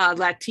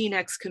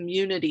 Latinx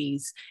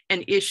communities,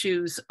 and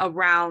issues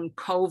around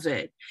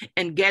COVID,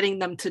 and getting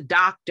them to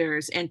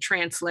doctors and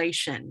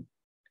translation.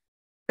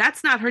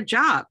 That's not her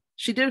job.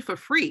 She did it for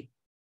free.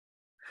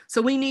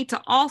 So we need to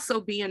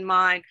also be in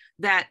mind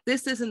that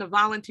this isn't a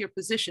volunteer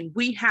position.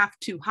 We have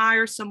to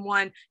hire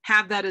someone,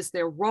 have that as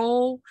their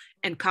role,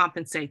 and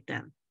compensate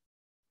them.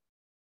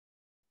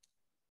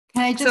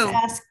 Can I just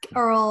ask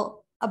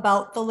Earl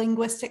about the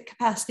linguistic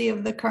capacity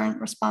of the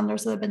current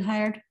responders that have been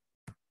hired?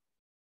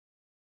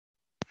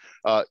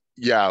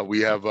 Yeah, we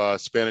have a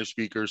Spanish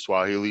speaker,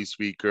 Swahili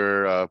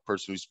speaker, a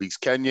person who speaks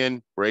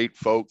Kenyan, great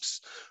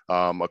folks.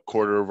 A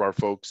quarter of our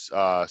folks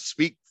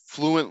speak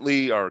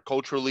fluently or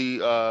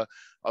culturally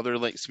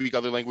speak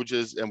other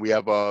languages, and we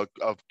have a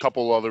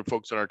couple other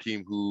folks on our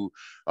team who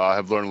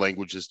have learned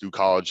languages through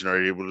college and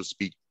are able to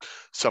speak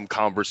some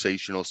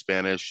conversational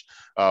Spanish.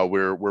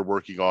 We're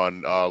working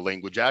on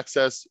language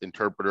access,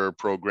 interpreter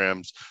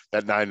programs.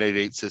 That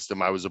 988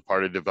 system, I was a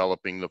part of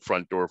developing the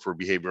front door for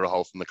behavioral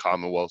health in the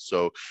Commonwealth.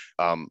 So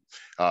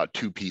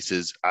two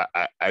pieces.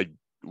 I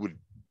would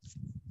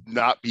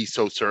not be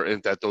so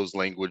certain that those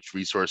language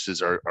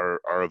resources are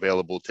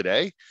available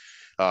today.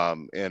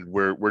 And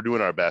we're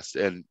doing our best.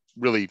 And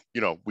really,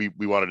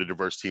 we wanted a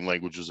diverse team.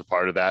 Language was a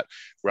part of that.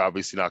 We're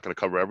obviously not going to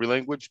cover every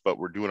language, but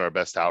we're doing our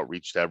best to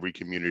outreach to every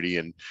community,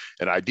 and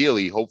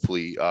ideally,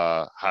 hopefully,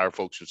 hire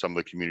folks from some of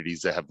the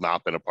communities that have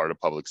not been a part of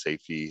public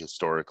safety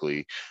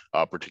historically,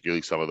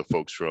 particularly some of the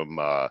folks from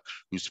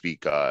who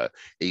speak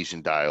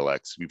Asian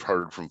dialects. We've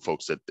heard from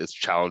folks that it's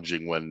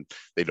challenging when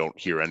they don't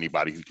hear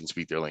anybody who can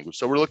speak their language.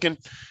 So we're looking,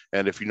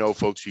 and if you know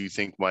folks who you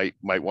think might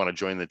want to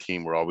join the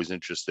team, we're always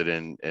interested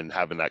in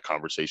having that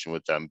conversation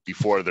with them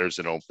before there's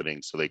an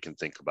opening, so they can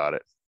think about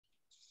it.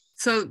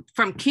 So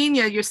from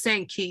Kenya, you're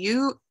saying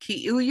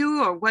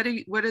Kiuyu, or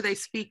what are they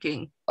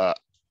speaking?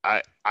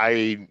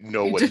 I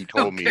know what he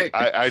told me.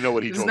 I know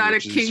what he told me.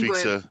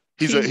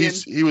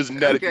 He was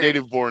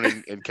native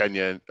born in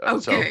Kenya.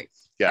 So,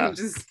 yeah.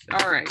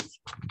 All right.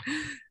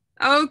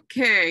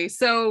 Okay,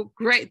 so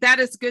great. That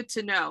is good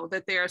to know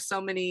that there are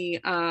so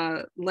many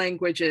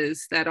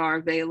languages that are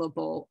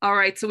available. All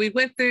right, so we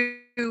went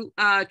through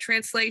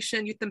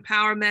translation, youth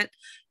empowerment,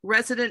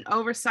 resident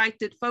oversight.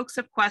 Did folks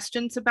have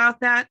questions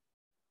about that?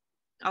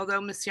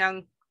 Although Ms.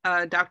 Young,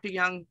 Dr.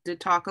 Young did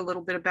talk a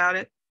little bit about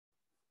it.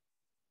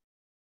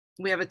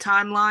 We have a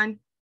timeline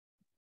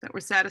that we're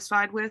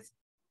satisfied with.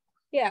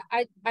 Yeah,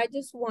 I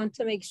just want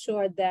to make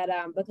sure that,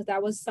 because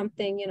that was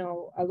something,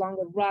 along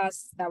with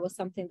Russ, that was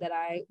something that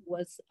I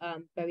was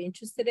very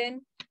interested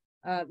in,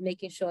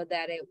 making sure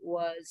that it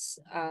was,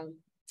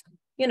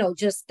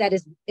 just that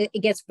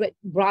it gets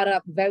brought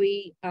up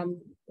very,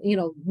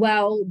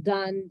 well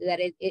done, that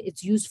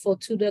it's useful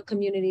to the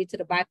community, to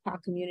the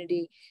BIPOC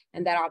community,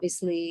 and that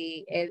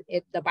obviously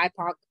the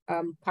BIPOC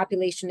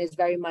population is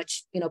very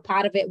much,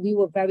 part of it. We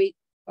were very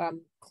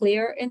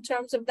clear in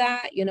terms of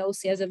that,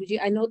 CSWG.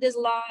 I know there's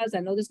laws, I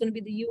know there's going to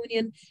be the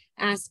union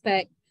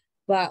aspect,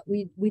 but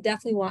we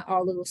definitely want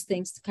all of those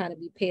things to kind of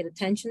be paid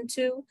attention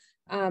to.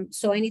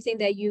 So anything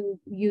that you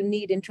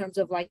need in terms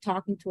of like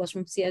talking to us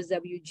from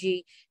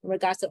CSWG in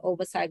regards to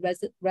oversight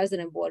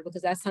resident board,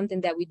 because that's something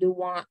that we do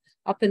want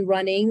up and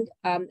running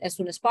as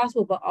soon as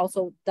possible, but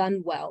also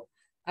done well,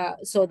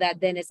 so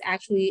that then it's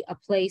actually a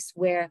place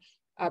where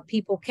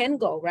people can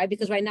go, right?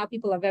 Because right now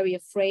people are very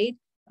afraid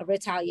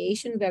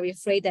retaliation, very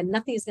afraid that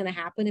nothing is going to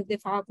happen if they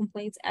file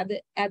complaints at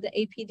the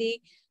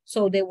APD.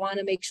 So they want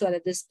to make sure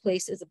that this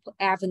place is an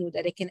avenue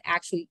that they can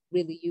actually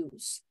really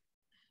use.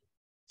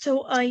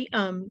 So I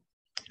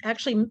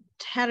actually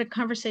had a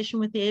conversation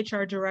with the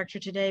HR director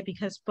today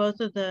because both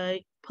of the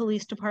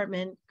police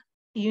department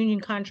union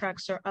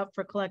contracts are up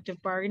for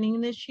collective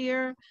bargaining this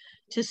year,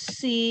 to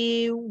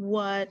see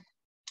what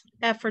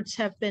efforts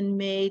have been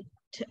made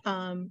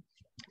to,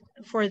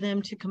 for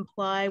them to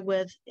comply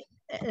with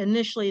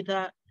initially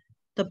the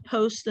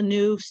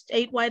new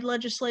statewide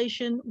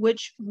legislation,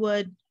 which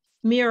would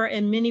mirror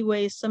in many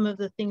ways some of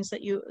the things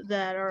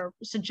that are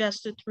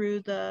suggested through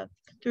the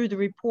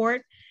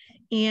report.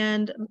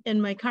 And in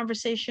my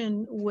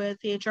conversation with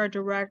the HR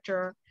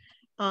director,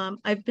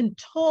 I've been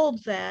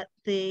told that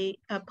the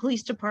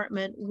police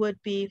department would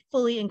be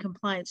fully in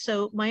compliance.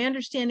 So my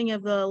understanding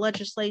of the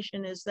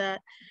legislation is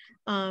that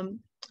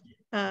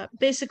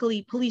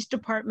basically police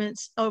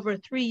departments over a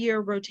 3-year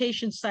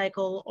rotation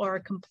cycle are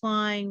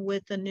complying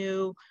with the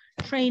new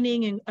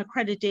training and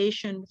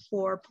accreditation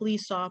for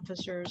police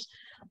officers.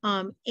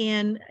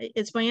 And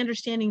it's my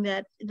understanding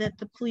that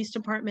the police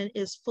department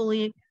is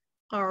fully,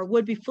 or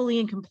would be fully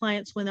in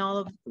compliance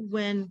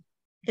when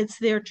it's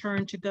their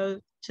turn to go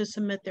to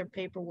submit their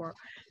paperwork.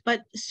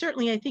 But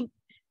certainly I think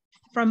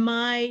from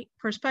my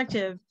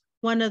perspective,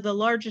 one of the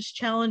largest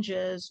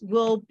challenges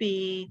will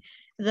be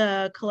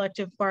the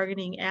collective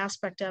bargaining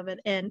aspect of it.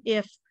 And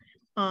if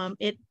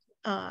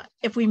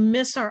we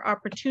miss our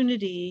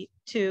opportunity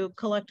to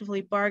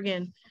collectively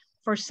bargain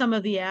for some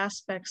of the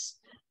aspects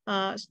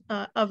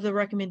of the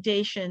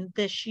recommendation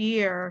this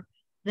year,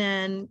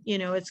 then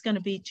it's going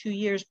to be 2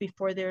 years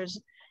before there's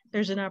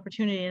an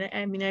opportunity. And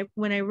I mean,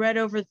 when I read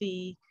over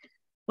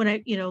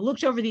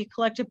looked over the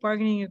collective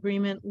bargaining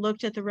agreement,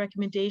 looked at the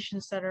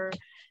recommendations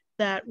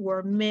that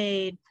were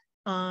made,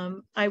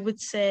 I would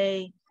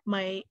say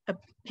my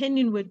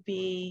opinion would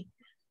be,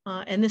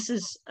 and this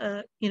is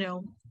an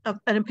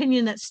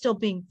opinion that's still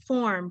being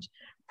formed,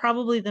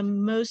 probably the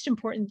most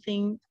important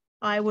thing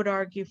I would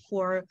argue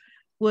for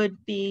would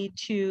be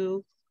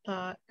to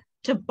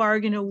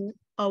bargain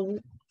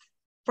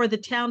for the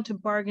town to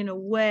bargain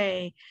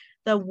away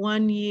the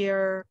 1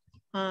 year,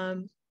 I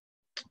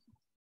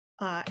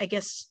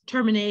guess,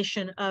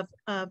 termination of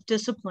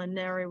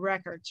disciplinary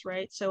records,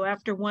 right? So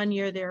after 1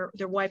 year,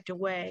 they're wiped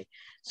away.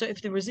 So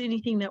if there was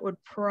anything that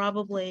would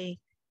probably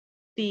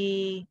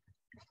be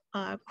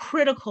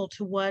critical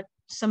to what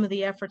some of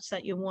the efforts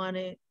that you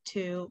wanted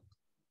to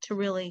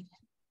really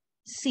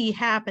see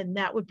happen,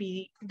 that would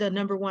be the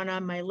number one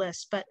on my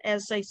list. But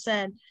as I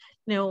said,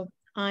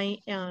 I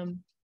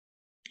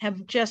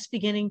have just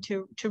beginning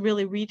to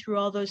really read through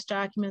all those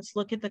documents,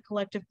 look at the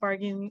collective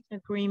bargaining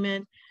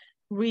agreement,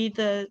 read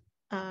the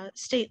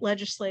state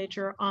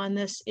legislature on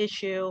this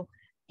issue,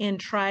 and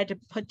try to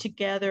put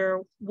together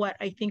what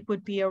I think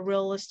would be a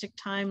realistic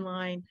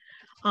timeline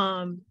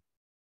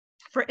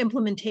for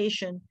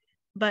implementation.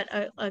 But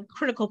a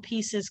critical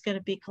piece is going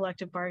to be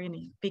collective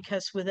bargaining,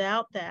 because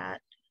without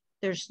that,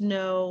 there's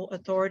no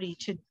authority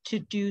to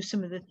do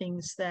some of the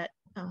things that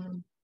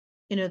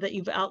that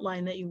you've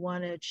outlined that you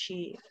want to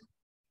achieve.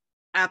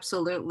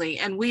 Absolutely.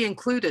 And we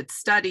included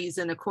studies,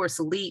 and of course,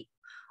 LEAP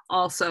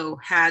also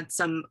had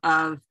some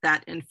of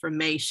that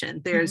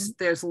information.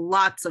 There's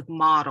lots of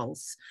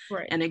models.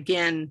 Right. And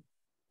again,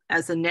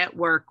 as a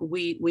network,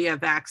 we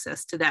have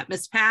access to that.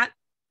 Ms. Pat?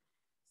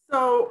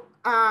 So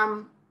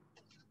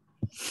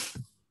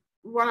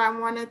what I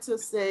wanted to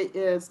say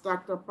is,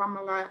 Dr.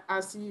 Pamela,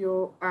 as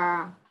you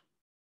are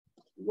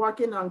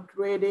working on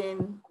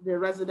creating the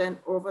Resident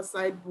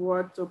Oversight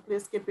Board, so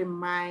please keep in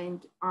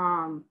mind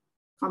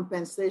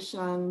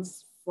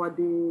compensations for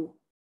the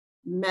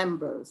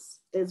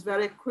members. It's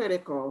very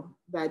critical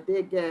that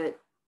they get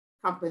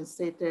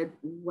compensated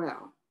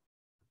well.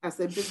 As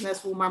a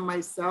businesswoman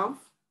myself,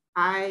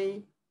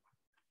 I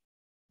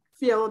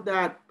feel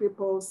that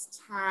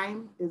people's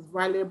time is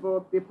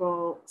valuable,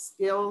 people's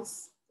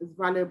skills is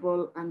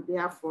valuable, and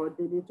therefore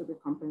they need to be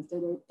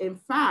compensated. In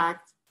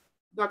fact,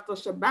 Dr.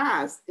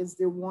 Shabazz is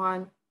the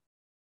one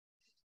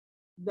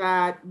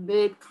that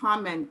made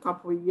comment a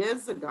couple of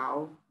years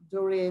ago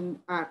during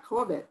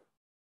COVID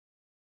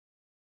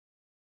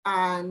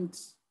and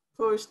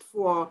pushed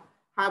for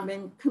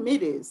having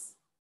committees,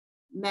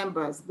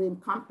 members being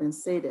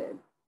compensated.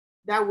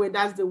 That way,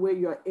 that's the way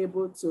you're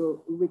able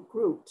to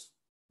recruit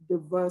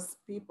diverse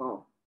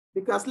people.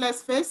 Because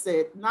let's face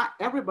it, not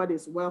everybody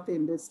is wealthy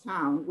in this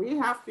town. We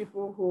have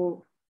people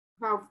who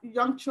have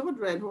young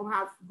children who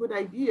have good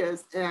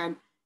ideas, and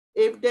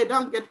if they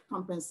don't get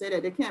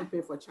compensated, they can't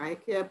pay for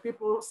childcare.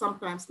 People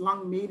sometimes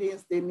long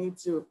meetings, they need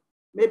to,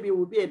 maybe it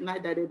will be at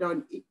night that they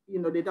don't,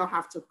 they don't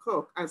have to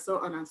cook, and so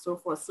on and so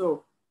forth.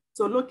 So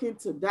look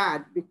into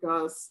that,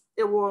 because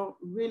it will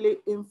really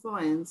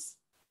influence,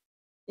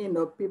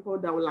 people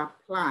that will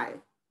apply.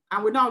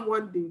 And we don't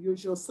want the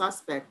usual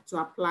suspect to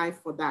apply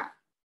for that.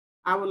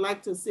 I would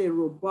like to see a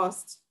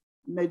robust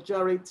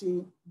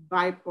majority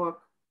BIPOC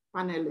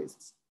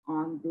panelists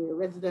on the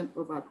Resident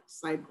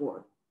Oversight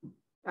Board.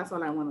 That's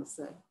all I want to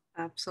say.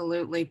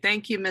 Absolutely.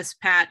 Thank you, Ms.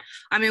 Pat.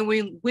 I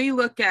mean, we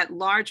look at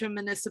larger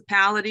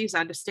municipalities.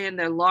 I understand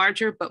they're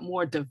larger, but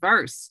more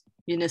diverse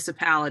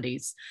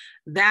municipalities.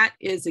 That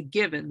is a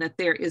given, that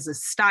there is a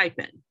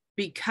stipend,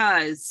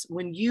 because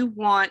when you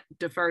want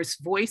diverse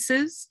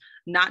voices,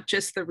 not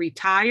just the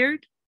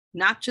retired,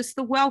 not just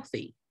the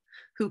wealthy,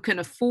 who can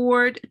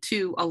afford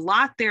to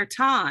allot their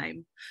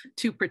time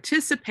to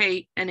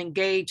participate and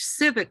engage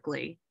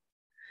civically,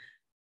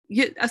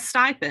 a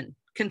stipend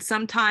can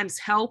sometimes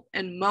help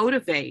and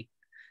motivate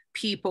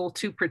people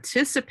to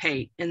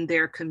participate in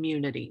their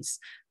communities.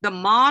 The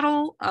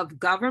model of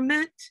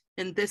government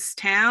in this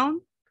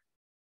town,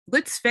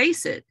 let's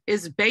face it,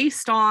 is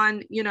based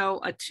on, you know,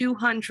 a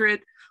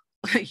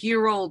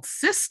 200-year-old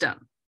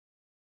system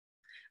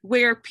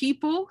where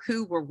people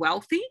who were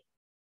wealthy,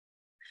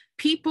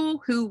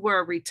 people who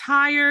were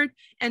retired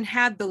and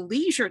had the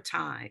leisure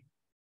time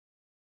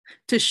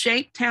to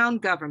shape town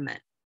government.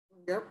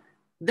 Yep.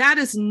 That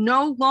is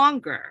no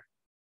longer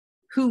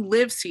who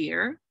lives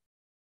here,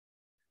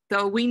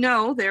 though we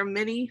know there are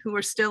many who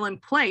are still in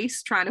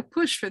place trying to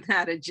push for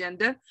that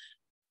agenda.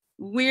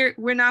 We're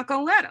not going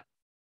to let them.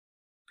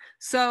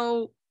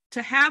 So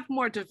to have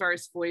more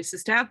diverse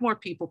voices, to have more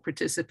people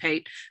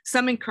participate,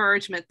 some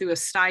encouragement through a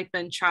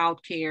stipend,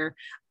 childcare,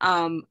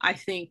 I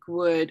think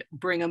would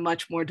bring a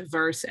much more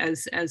diverse,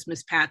 as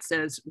Ms. Pat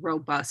says,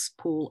 robust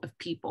pool of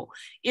people.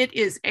 It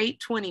is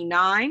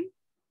 8:29.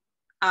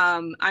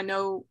 I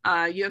know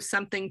you have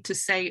something to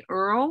say,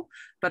 Earl,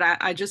 but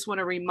I just want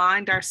to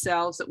remind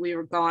ourselves that we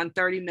were gone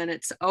 30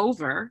 minutes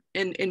over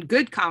in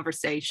good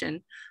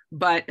conversation,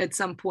 but at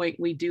some point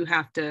we do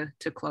have to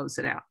close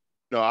it out.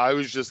 No, I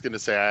was just going to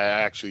say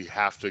I actually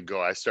have to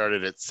go. I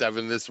started at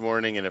 7 this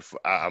morning, and if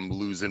I'm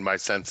losing my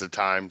sense of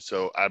time,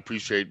 so I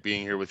appreciate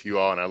being here with you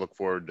all, and I look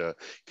forward to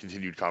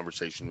continued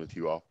conversation with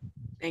you all.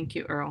 Thank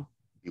you, Earl.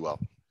 Be well.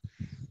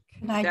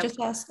 Can I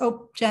just ask,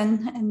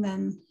 Jen, and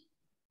then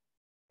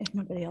if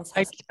nobody else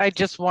has. I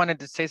just wanted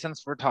to say,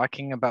 since we're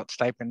talking about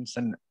stipends,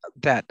 and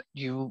that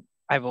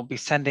I will be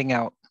sending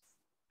out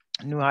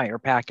new hire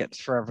packets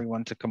for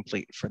everyone to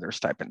complete for their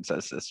stipends,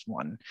 as this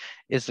one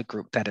is a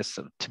group that is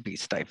to be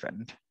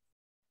stipend.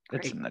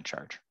 It's Great. in the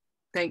charge.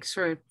 Thanks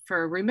for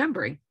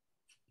remembering.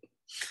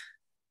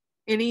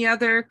 Any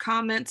other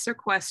comments or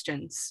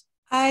questions?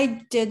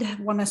 I did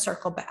want to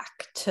circle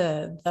back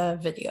to the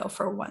video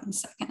for 1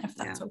 second, if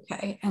that's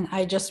okay. And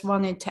I just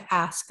wanted to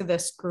ask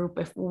this group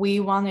if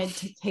we wanted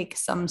to take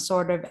some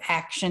sort of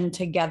action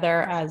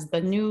together as the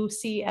new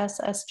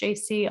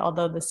CSSJC,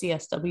 although the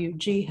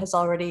CSWG has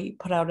already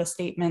put out a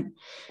statement,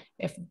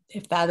 if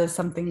that is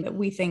something that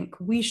we think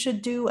we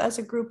should do as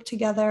a group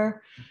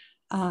together,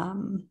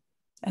 and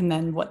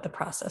then what the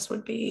process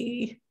would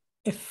be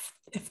if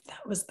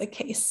that was the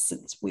case,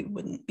 since we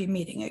wouldn't be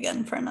meeting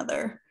again for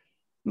another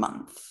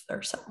month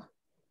or so.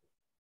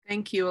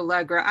 Thank you,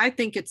 Allegra. I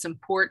think it's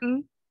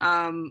important.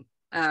 Obviously,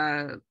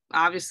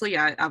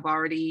 I've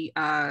already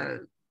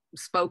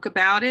spoke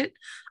about it.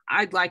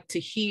 I'd like to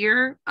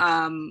hear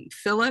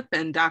Philip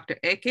and Dr.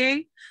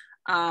 Eke,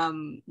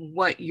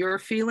 what your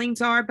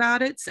feelings are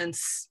about it,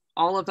 since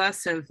all of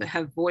us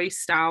have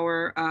voiced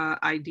our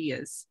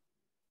ideas.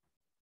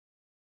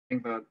 I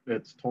think that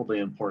it's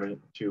totally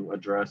important to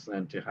address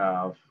and to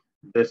have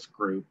this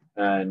group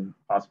and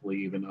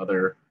possibly even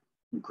other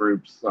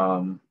groups,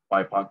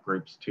 BIPOC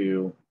groups,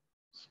 to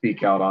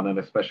speak out on it,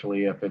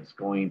 especially if it's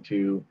going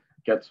to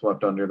get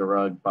swept under the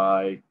rug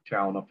by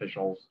town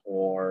officials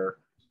or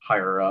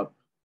higher up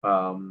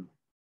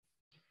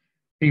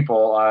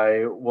people.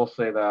 I will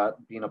say that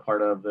being a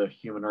part of the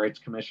Human Rights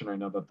Commission, I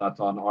know that that's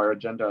on our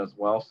agenda as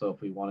well. So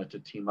if we wanted to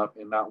team up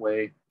in that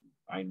way,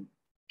 I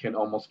can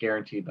almost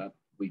guarantee that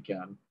we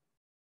can.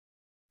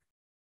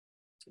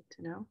 Good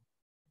to know.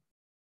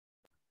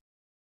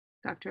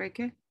 Dr.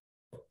 Eke?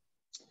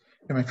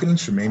 Yeah, my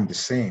feelings remain the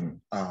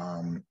same.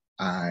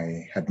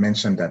 I had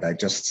mentioned that I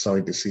just saw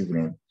it this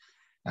evening,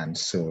 and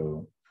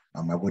so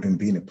I wouldn't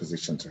be in a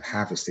position to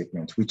have a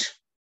statement, which,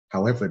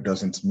 however,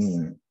 doesn't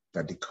mean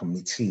that the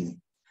committee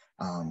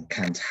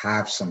can't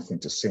have something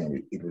to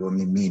say. It would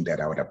only mean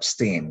that I would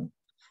abstain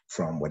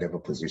from whatever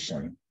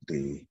position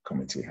the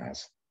committee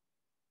has.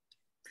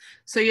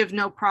 So you have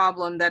no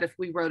problem that if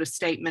we wrote a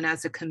statement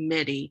as a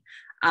committee,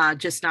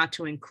 just not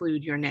to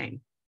include your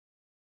name?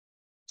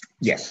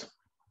 Yes,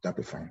 that'd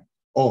be fine.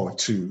 Or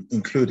to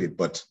include it,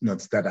 but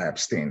not that I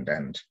abstained.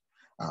 And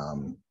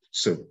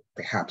so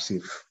perhaps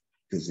if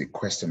there's a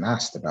question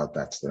asked about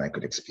that, then I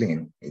could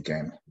explain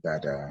again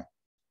that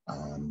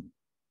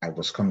I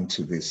was coming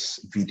to this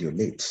video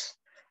late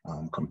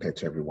compared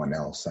to everyone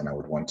else, and I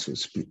would want to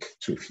speak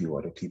to a few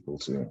other people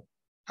to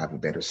have a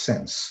better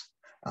sense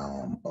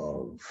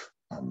of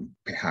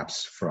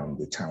perhaps from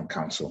the town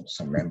council,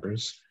 some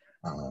members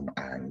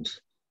and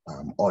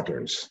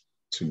others,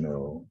 to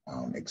know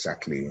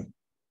exactly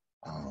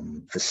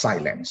the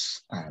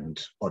silence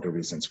and other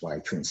reasons why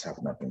things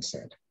have not been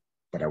said.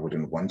 But I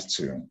wouldn't want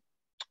to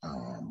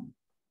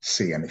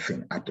say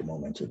anything at the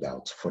moment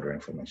without further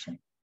information.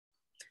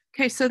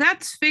 Okay, so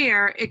that's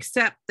fair,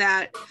 except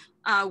that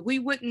we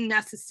wouldn't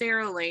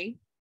necessarily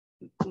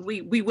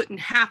we wouldn't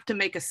have to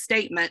make a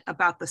statement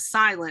about the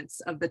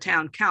silence of the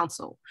town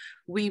council.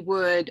 We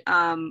would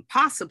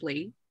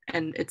possibly,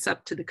 and it's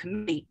up to the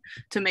committee,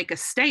 to make a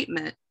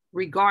statement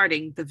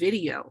regarding the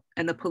video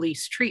and the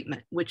police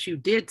treatment, which you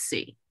did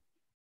see.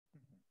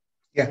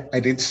 Yeah, I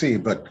did see,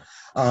 but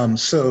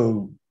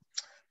so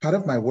part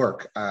of my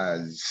work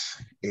as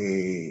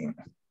a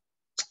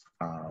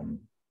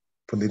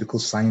political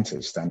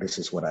scientist, and this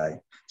is what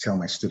I tell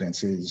my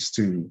students, is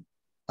to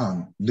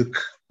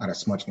look at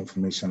as much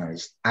information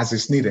as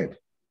is needed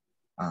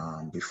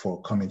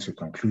before coming to a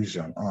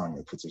conclusion on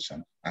a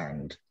position.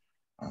 And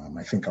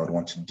I think I would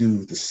want to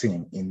do the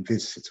same in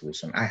this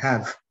situation. I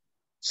have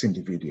seen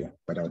the video,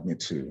 but I would need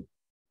to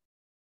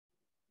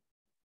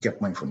get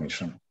more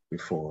information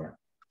before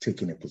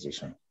taking a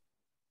position.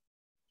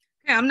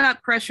 Okay, I'm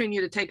not pressuring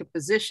you to take a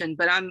position,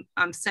 but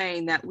I'm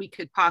saying that we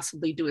could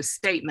possibly do a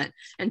statement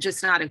and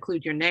just not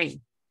include your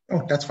name.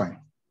 Oh, that's fine.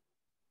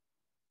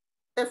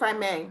 If I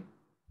may.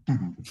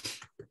 Mm-hmm.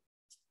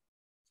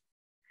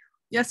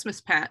 Yes,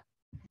 Ms. Pat.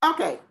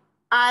 Okay,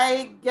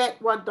 I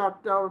get what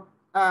Dr.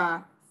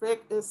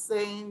 Frick is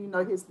saying. You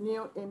know, he's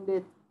new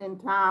in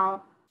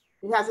town.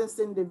 He hasn't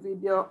seen the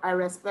video. I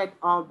respect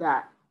all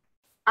that.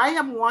 I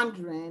am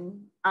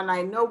wondering, and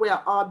I know we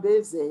are all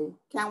busy,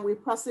 can we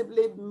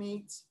possibly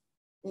meet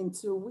in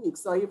 2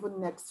 weeks or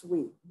even next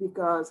week?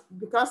 Because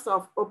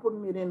of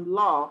open meeting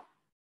law,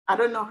 I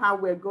don't know how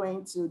we're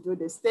going to do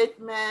the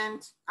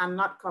statement and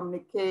not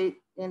communicate,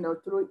 you know,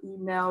 through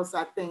emails.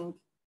 I think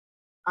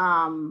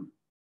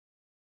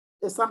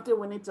it's something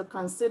we need to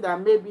consider.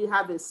 Maybe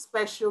have a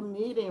special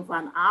meeting for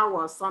an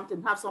hour or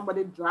something, have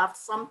somebody draft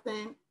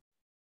something.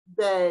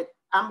 But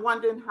I'm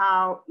wondering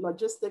how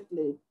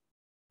logistically,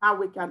 how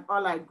we can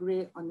all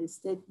agree on a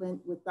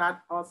statement without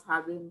us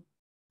having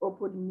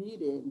open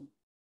meeting.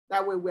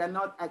 That way we're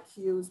not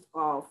accused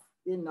of,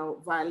 you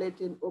know,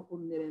 violating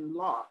open meeting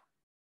law.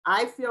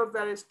 I feel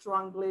very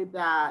strongly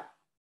that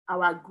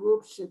our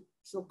group should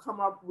come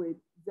up with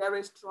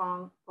very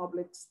strong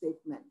public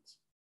statement.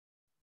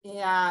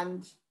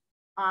 And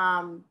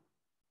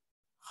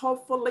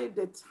hopefully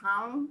the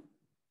town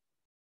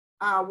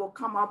will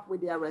come up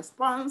with their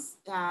response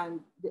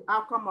and the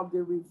outcome of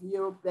the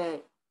review.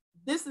 But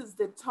this is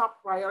the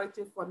top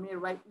priority for me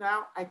right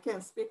now. I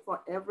can't speak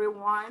for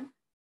everyone.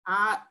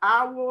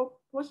 I will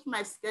push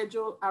my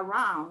schedule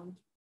around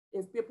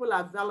if people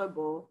are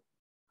available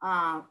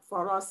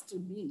for us to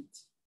meet,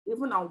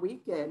 even on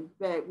weekend,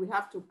 but we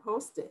have to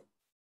post it,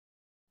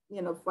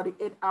 you know,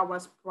 48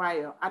 hours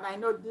prior. And I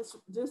know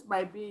this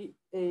might be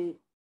a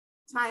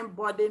time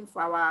burden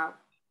for our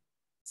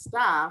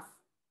staff,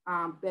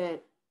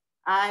 but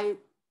I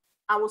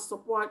will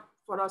support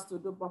for us to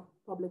do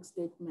public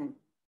statement.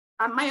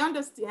 And my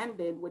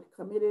understanding with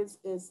committees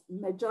is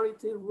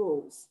majority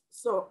rules.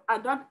 So I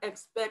don't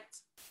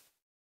expect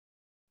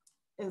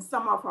in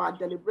some of our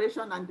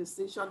deliberation and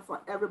decision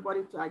for everybody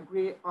to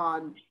agree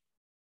on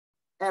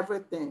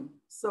everything.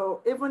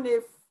 So even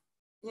if,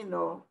 you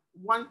know,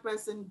 one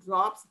person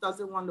drops,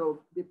 doesn't want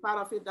to be part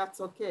of it, that's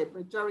okay.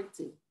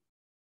 Majority,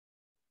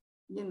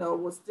 you know,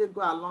 will still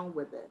go along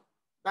with it.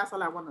 That's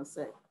all I want to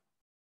say.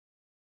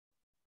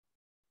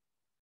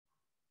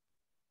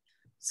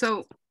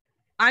 So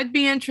I'd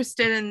be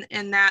interested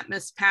in that,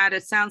 Ms. Pat.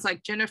 It sounds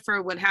like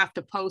Jennifer would have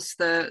to post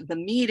the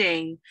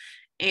meeting,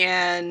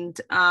 and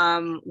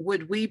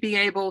would we be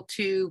able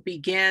to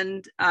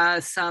begin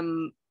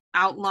some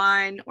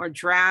outline or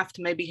draft,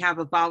 maybe have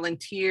a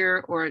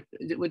volunteer, or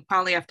it would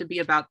probably have to be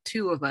about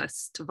 2 of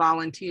us to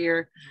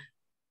volunteer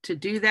to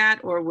do that,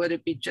 or would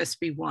it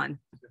just be one?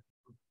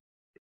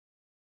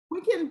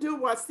 We can do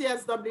what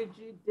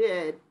CSWG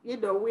did. You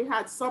know, we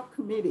had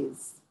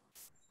subcommittees.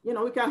 You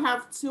know, we can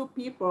have 2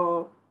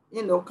 people,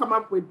 you know, come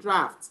up with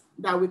drafts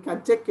that we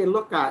can take a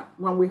look at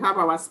when we have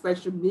our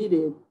special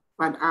meeting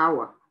for an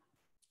hour.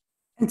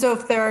 And so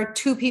if there are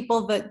 2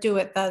 people that do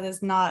it, that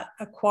is not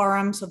a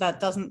quorum, so that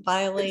doesn't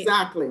violate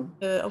exactly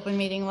the open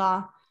meeting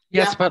law.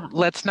 Yes, Yeah. but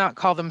let's not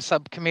call them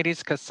subcommittees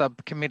because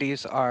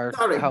subcommittees are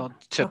held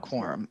to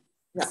quorum,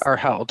 are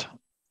held.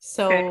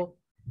 So Okay.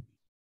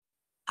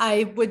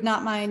 I would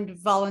not mind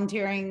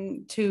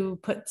volunteering to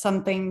put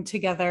something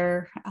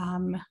together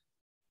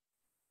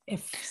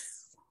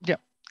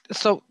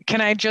So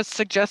can I just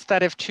suggest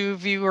that if 2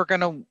 of you are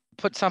going to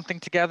put something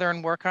together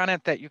and work on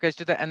it, that you guys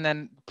do that and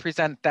then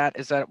present that?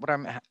 Is that what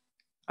I'm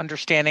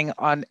understanding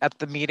at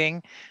the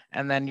meeting?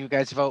 And then you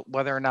guys vote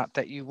whether or not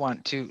that you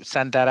want to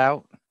send that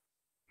out?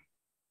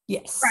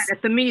 Yes. Right,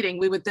 at the meeting,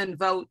 we would then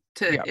vote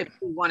to if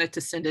we wanted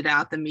to send it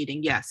out the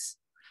meeting, yes.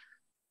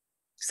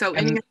 So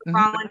any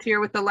volunteer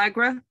with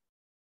Allegra?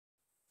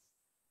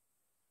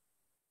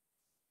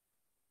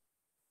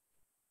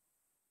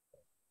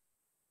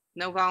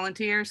 No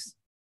volunteers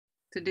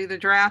to do the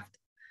draft?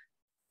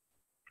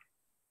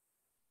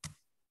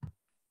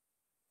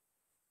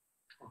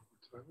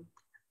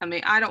 I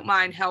mean, I don't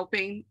mind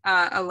helping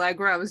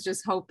Allegra. I was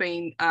just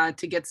hoping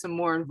to get some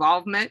more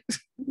involvement.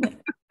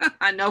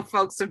 I know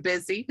folks are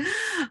busy,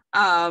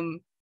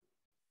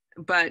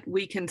 but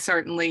we can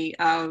certainly,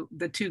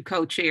 the 2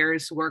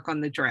 co-chairs work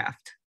on the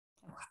draft.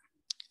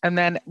 And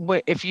then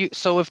if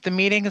the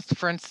meeting is,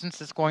 for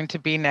instance, is going to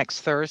be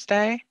next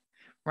Thursday,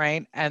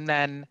 right? And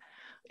then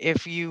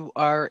if you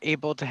are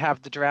able to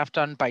have the draft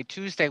done by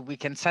Tuesday, we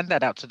can send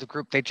that out to the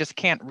group. They just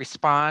can't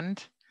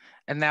respond.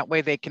 And that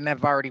way they can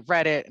have already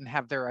read it and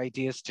have their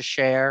ideas to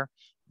share,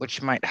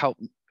 which might help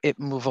it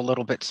move a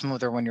little bit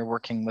smoother when you're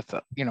working with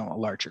a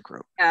larger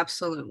group.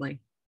 Absolutely.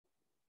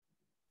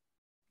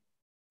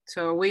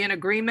 So are we in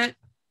agreement?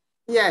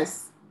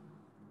 Yes.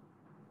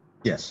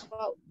 Yes.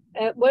 Well,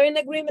 we're in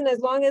agreement as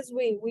long as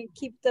we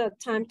keep the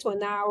time to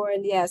an hour,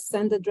 and yes,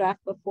 send the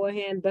draft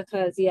beforehand,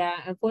 because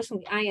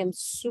unfortunately I am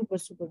super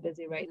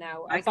busy right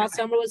now. I thought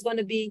summer was going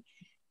to be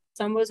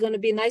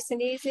nice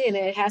and easy, and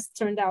it has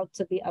turned out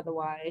to be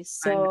otherwise.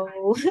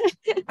 So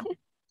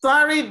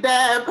sorry,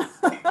 Deb.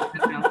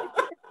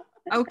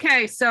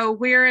 Okay, so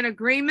we're in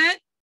agreement.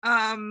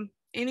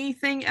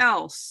 Anything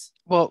else?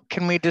 Well,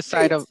 can we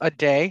decide a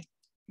day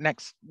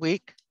next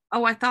week?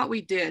 Oh, I thought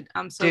we did.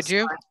 I'm so Did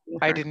you? sorry.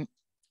 I didn't.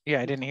 Yeah,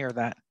 I didn't hear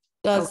that.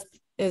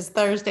 Is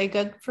Thursday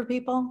good for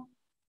people?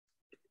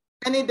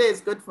 Any day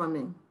is good for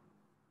me.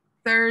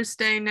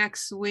 Thursday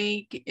next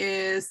week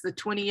is the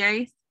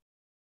 28th.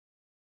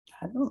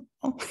 I don't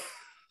know.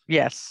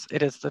 Yes,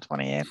 it is the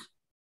 28th.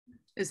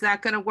 Is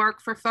that going to work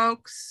for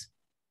folks?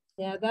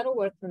 Yeah, that'll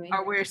work for me.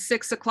 Are we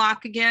 6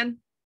 o'clock again?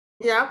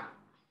 Yeah.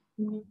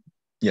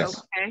 Yes.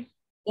 Okay.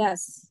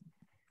 Yes.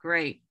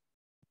 Great.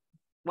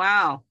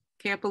 Wow.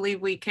 Can't believe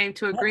we came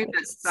to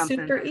agreement.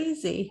 Super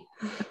easy.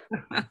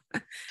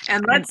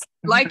 And let's,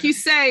 like you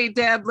say,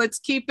 Deb, let's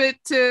keep it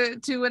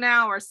to an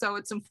hour. So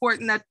it's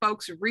important that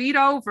folks read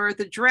over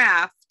the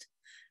draft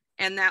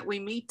and that we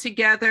meet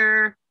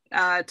together,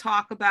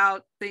 talk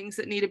about things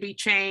that need to be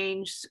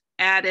changed,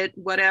 added,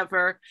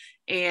 whatever,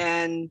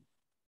 and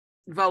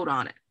vote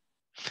on it.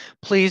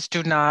 Please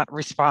do not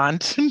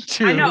respond to.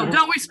 I know,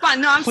 don't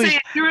respond. No, I'm saying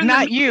during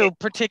not you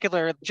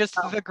particular, just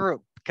the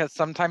group, because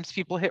sometimes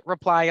people hit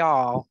reply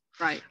all.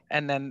 Right.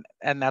 And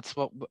that's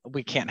what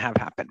we can't have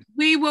happen.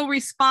 We will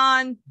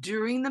respond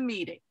during the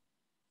meeting.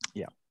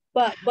 Yeah.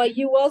 But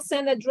you will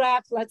send a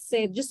draft, let's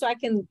say, just so I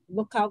can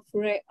look out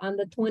for it on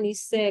the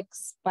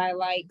 26th by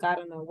like, I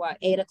don't know what,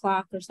 8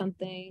 o'clock or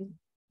something,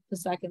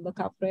 just so I can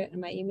look out for it in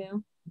my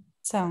email.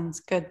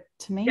 Sounds good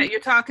to me. Yeah, you're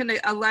talking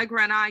to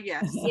Allegra and I,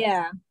 yes.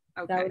 Yeah.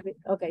 Okay. That would be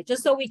okay.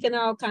 Just so we can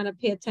all kind of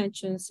pay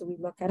attention, so we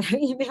look at our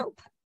email,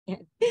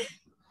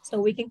 so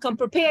we can come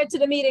prepared to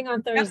the meeting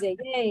on Thursday.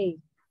 Yep. Yay!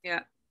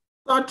 Yeah.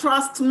 So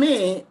trust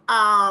me,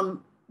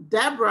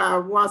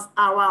 Deborah was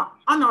our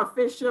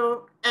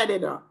unofficial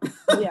editor.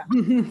 Yeah. So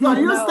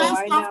you send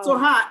stuff to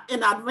her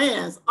in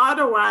advance.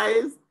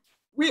 Otherwise,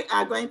 we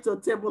are going to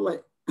table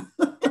it.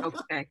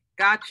 Okay,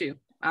 got you.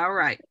 All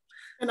right.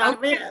 In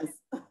advance.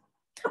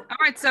 All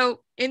right,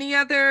 so any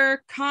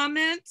other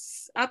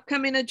comments,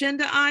 upcoming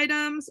agenda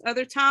items,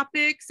 other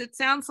topics? It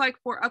sounds like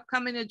for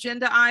upcoming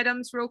agenda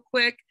items, real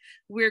quick,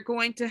 we're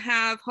going to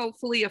have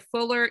hopefully a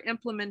fuller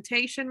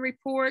implementation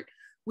report.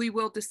 We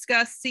will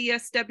discuss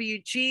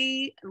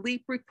CSWG,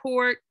 LEAP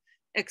report,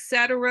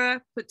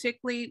 etc.,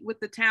 particularly with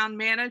the town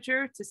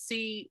manager to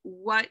see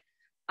what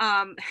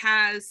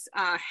has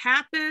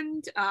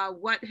happened,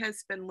 what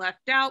has been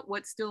left out,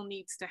 what still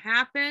needs to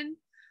happen.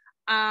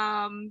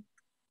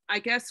 I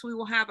guess we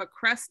will have a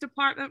CREST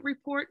department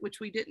report, which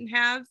we didn't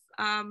have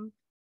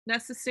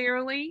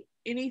necessarily.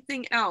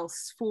 Anything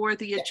else for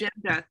the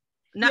agenda?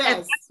 Yes.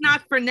 That's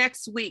not for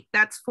next week.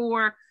 That's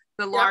for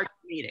the large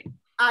meeting.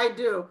 I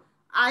do.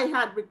 I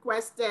had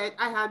requested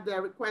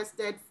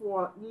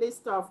for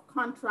list of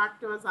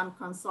contractors and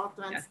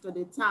consultants to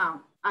the town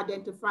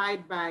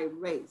identified by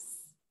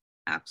race.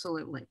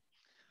 Absolutely.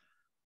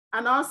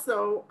 And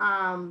also,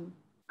 I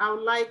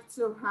would like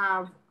to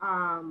have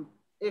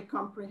a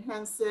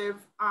comprehensive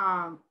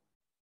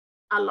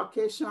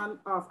allocation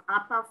of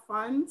APA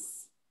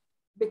funds,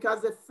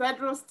 because the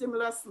federal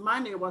stimulus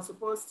money was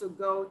supposed to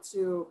go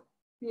to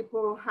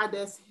people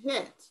hardest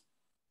hit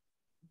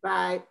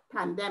by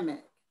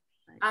pandemic.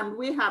 And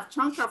we have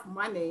chunk of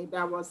money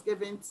that was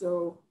given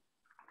to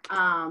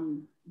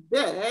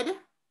BID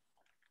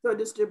to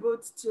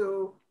distribute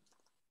to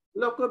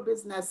local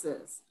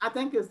businesses. I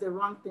think it's the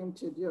wrong thing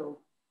to do.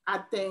 I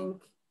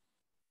think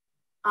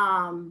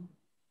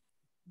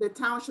the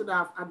town should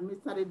have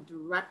administered it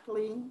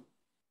directly,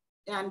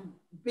 and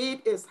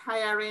BID is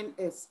hiring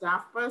a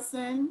staff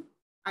person,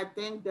 I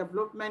think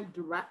development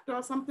director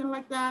or something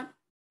like that.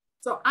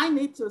 So I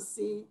need to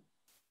see,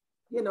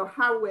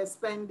 how we're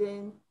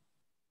spending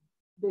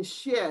the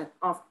share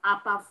of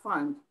APA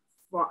fund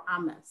for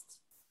Amherst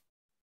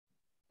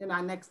in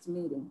our next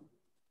meeting.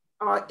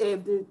 Or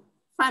if the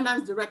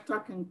finance director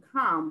can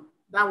come,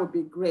 that would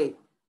be great.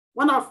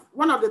 One of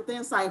the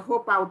things I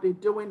hope I'll be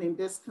doing in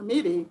this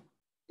committee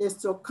is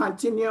to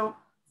continue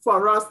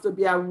for us to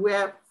be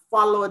aware,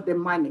 follow the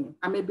money.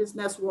 I'm a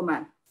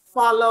businesswoman,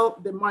 follow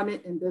the money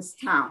in this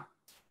town.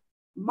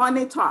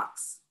 Money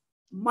talks,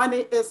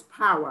 money is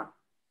power.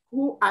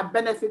 Who are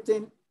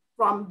benefiting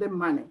from the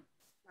money?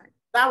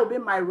 That would be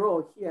my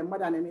role here more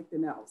than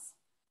anything else.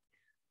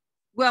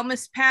 Well,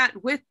 Ms.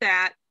 Pat, with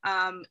that,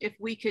 if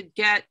we could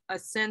get a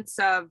sense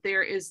of,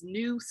 there is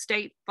new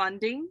state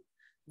funding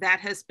that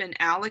has been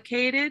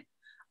allocated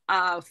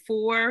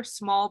for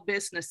small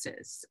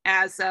businesses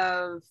as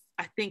of,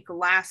 I think,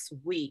 last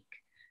week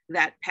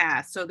that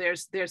passed. So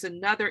there's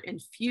another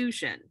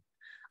infusion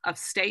of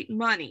state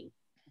money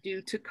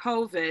due to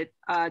COVID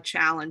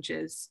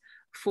challenges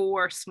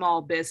for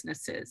small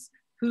businesses.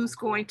 Who's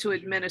going to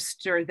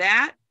administer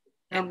that,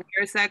 and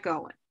where's that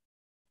going?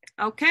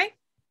 Okay.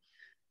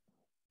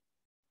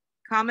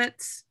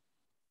 Comments,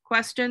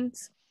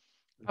 questions?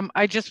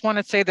 I just want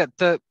to say that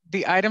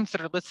the items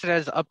that are listed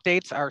as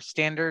updates are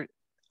standard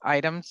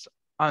items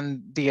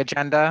on the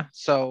agenda.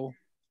 So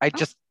I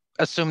just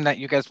assume that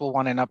you guys will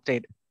want an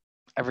update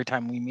every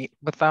time we meet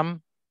with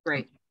them.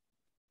 Great.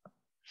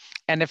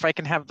 And if I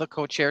can have the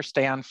co-chair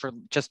stay on for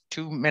just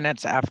 2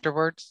 minutes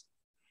afterwards.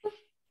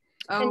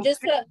 And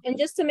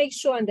just to make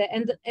sure in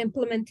the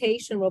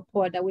implementation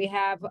report that we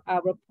have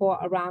a report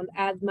around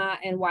ADMA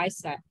and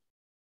YSAT.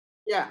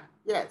 Yeah,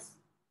 yes.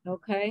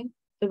 Okay,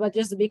 but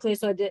just to be clear,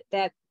 so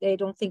that they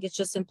don't think it's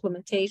just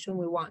implementation,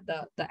 we want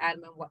the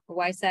ADMA and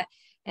YSAT.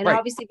 And right.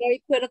 Obviously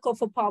very critical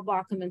for Paul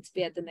Bockelman to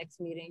be at the next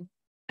meeting.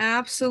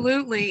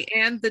 Absolutely,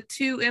 and the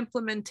 2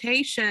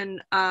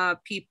 implementation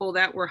people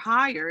that were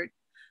hired,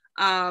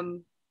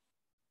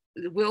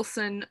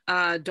 Wilson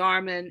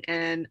Darman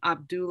and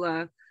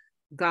Abdullah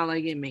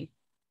Galayimi.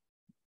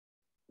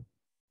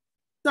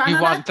 So you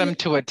want them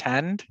to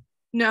attend?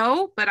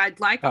 No, but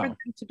I'd like for them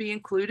to be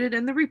included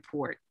in the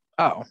report.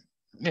 Oh,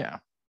 yeah.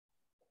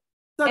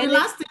 So the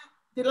last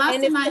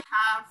thing I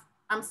have,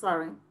 I'm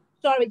sorry.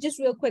 Sorry, just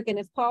real quick. And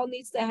if Paul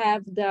needs to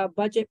have the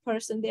budget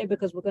person there,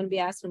 because we're going to be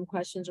asking him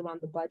questions around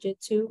the budget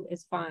too,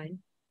 it's fine.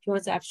 He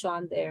wants to have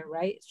Sean there,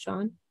 right?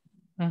 Sean?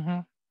 Mm-hmm.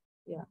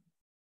 Yeah.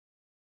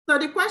 So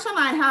the question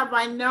I have,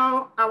 I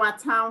know our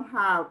town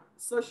have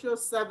social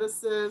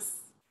services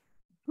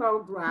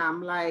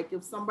program, like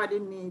if somebody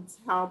needs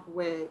help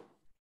with,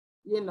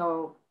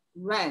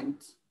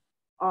 rent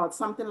or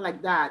something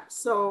like that.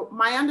 So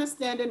my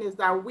understanding is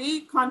that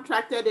we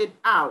contracted it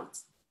out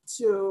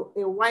to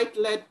a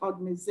white-led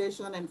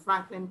organization in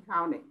Franklin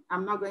County.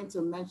 I'm not going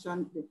to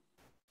mention it.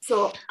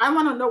 So I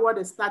want to know what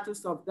the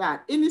status of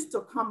that. It needs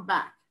to come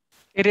back.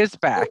 It is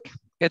back.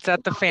 It's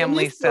at the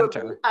family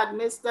center.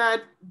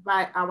 Administered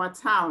by our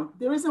town.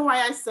 The reason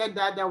why I said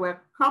that, there were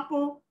a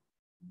couple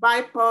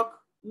BIPOC,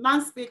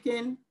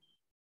 non-speaking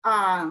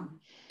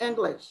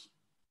English,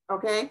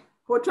 okay,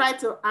 who tried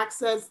to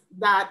access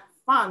that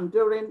fund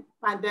during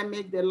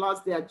pandemic. They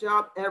lost their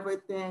job,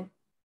 everything.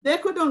 They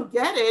couldn't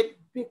get it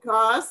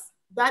because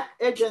that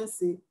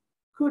agency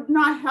could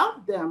not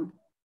help them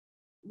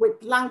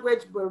with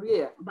language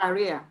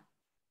barrier.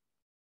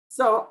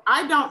 So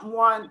I don't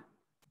want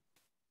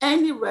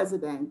any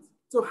resident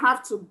to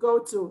have to go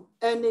to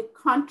any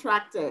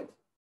contracted,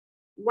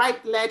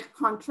 white-led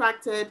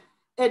contracted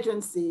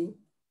agency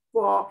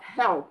for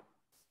help,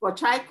 for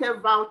childcare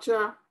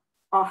voucher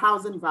or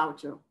housing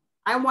voucher.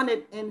 I want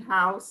it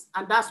in-house,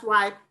 and that's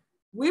why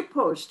we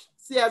pushed,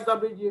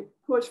 CSW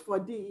pushed for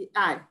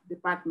DEI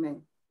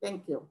department.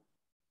 Thank you.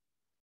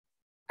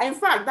 In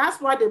fact,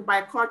 that's what the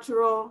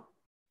bicultural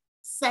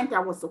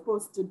center was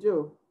supposed to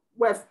do,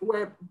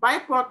 where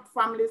BIPOC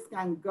families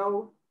can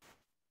go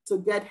to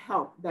get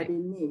help that they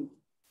need.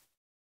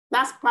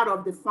 That's part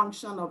of the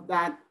function of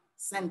that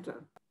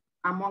center,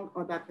 among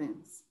other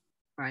things.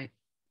 Right.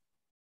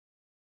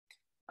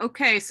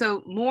 Okay,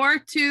 so more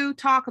to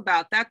talk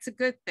about. That's a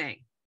good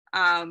thing.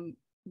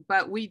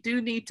 But we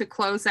do need to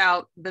close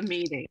out the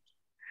meeting.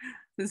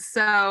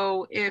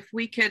 So if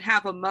we could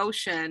have a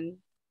motion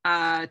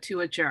to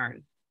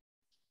adjourn.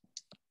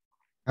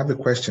 I have a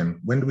question.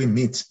 When do we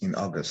meet in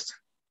August?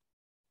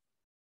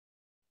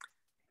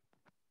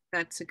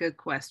 That's a good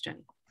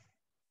question.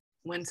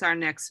 When's our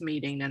next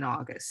meeting in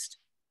August?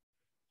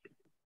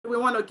 We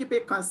want to keep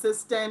it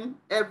consistent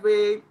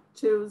every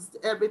Tuesday,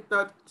 every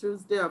third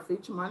Tuesday of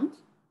each month.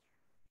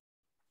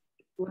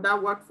 Would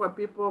that work for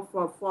people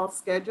for fall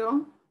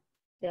schedule?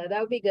 Yeah,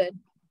 that would be good.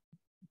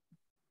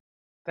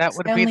 That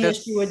would the be only the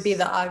issue would be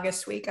the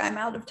August week. I'm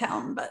out of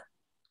town, but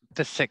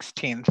the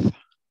 16th.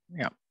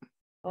 Yeah.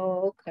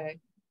 Oh, okay.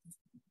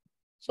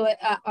 So,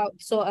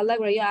 so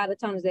Allegra, you're out of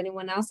town. Is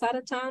anyone else out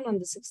of town on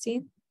the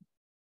 16th?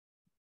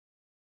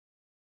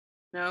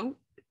 No.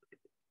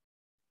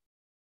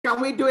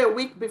 Can we do a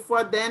week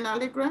before then,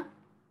 Allegra?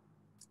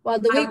 Well,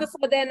 the week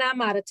before then,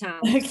 I'm out of town.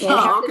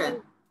 So okay.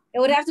 It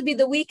would have to be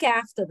the week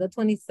after, the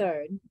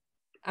 23rd.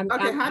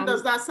 How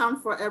does that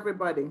sound for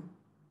everybody?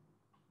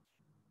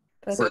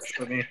 Works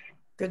for me.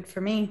 Good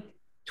for me.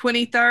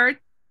 23rd?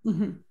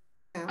 Mm-hmm.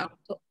 Yeah.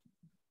 Oh.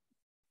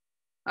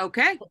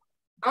 Okay.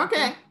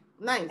 Okay,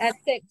 nice. At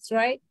 6,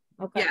 right?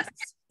 Okay.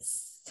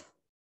 Yes.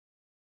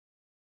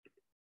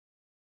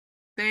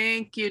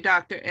 Thank you,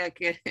 Dr.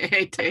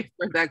 Ekete,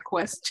 for that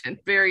question.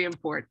 Very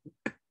important.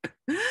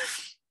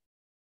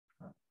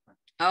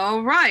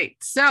 All right,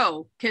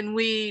 so can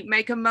we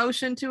make a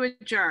motion to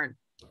adjourn?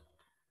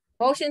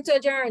 Motion to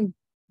adjourn.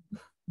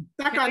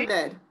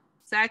 Seconded.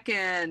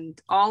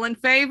 Second, all in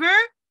favor?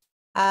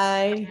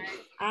 Aye.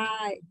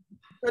 Aye.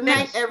 Good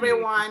night,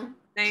 everyone.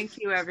 Thank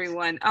you,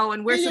 everyone. Oh,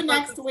 and we're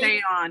supposed to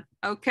stay on.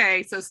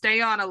 Okay, so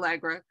stay on,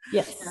 Allegra.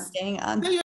 Yes, staying on.